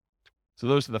random. So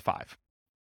those are the 5. Does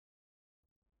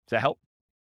that help?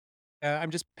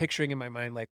 I'm just picturing in my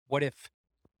mind, like, what if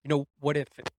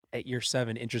at year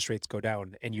 7 interest rates go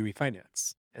down and you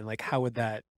refinance? And like, how would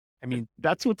that,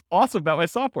 that's what's awesome about my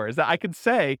software is that I can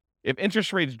say, if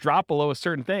interest rates drop below a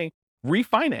certain thing,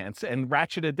 refinance and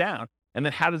ratchet it down. And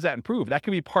then how does that improve? That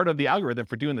could be part of the algorithm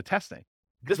for doing the testing.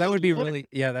 Because that would be really,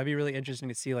 that'd be really interesting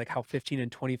to see like how 15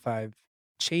 and 25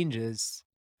 changes,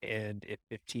 and if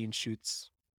 15 shoots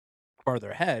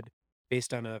farther ahead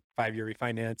based on a 5-year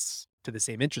refinance to the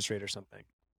same interest rate or something.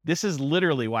 This is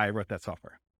literally why I wrote that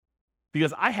software,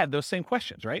 because I had those same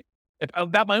questions, right?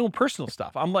 About my own personal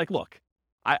stuff. I'm like, look,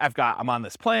 I'm on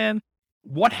this plan.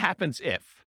 What happens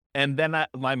if? And then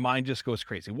my mind just goes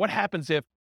crazy. What happens if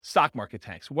stock market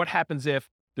tanks? What happens if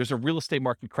there's a real estate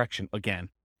market correction again?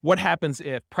 What happens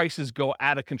if prices go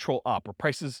out of control up, or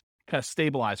prices kind of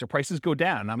stabilize, or prices go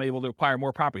down and I'm able to acquire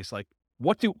more properties? Like,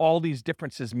 what do all these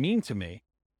differences mean to me?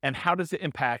 And how does it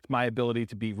impact my ability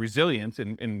to be resilient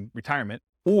in retirement?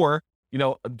 Or,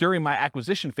 during my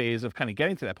acquisition phase of kind of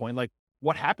getting to that point, like,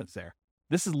 what happens there?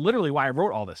 This is literally why I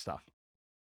wrote all this stuff.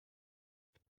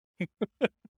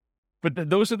 But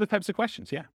those are the types of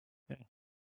questions. Yeah.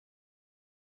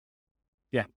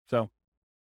 So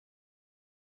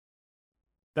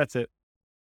that's it.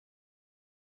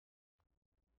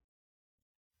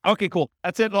 Okay, cool.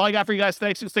 That's it. All I got for you guys.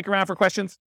 Thanks. Stick around for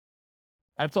questions.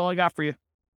 That's all I got for you.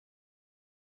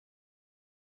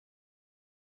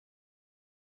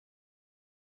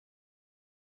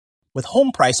 With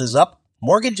home prices up,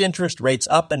 mortgage interest rates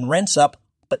up, and rents up,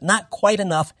 but not quite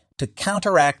enough to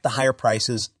counteract the higher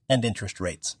prices and interest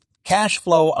rates. Cash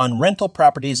flow on rental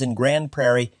properties in Grand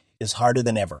Prairie is harder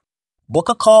than ever. Book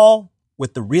a call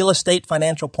with the Real Estate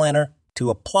Financial Planner to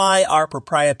apply our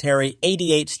proprietary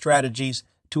 88 strategies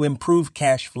to improve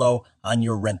cash flow on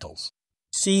your rentals.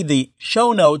 See the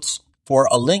show notes for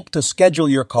a link to schedule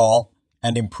your call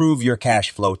and improve your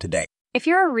cash flow today. If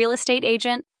you're a real estate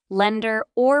agent, lender,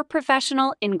 or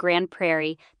professional in Grand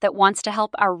Prairie that wants to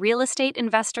help our real estate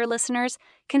investor listeners,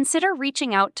 consider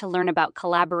reaching out to learn about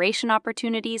collaboration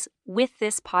opportunities with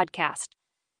this podcast.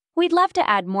 We'd love to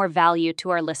add more value to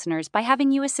our listeners by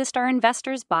having you assist our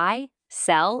investors buy,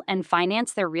 sell, and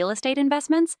finance their real estate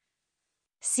investments.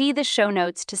 See the show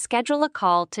notes to schedule a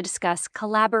call to discuss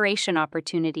collaboration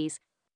opportunities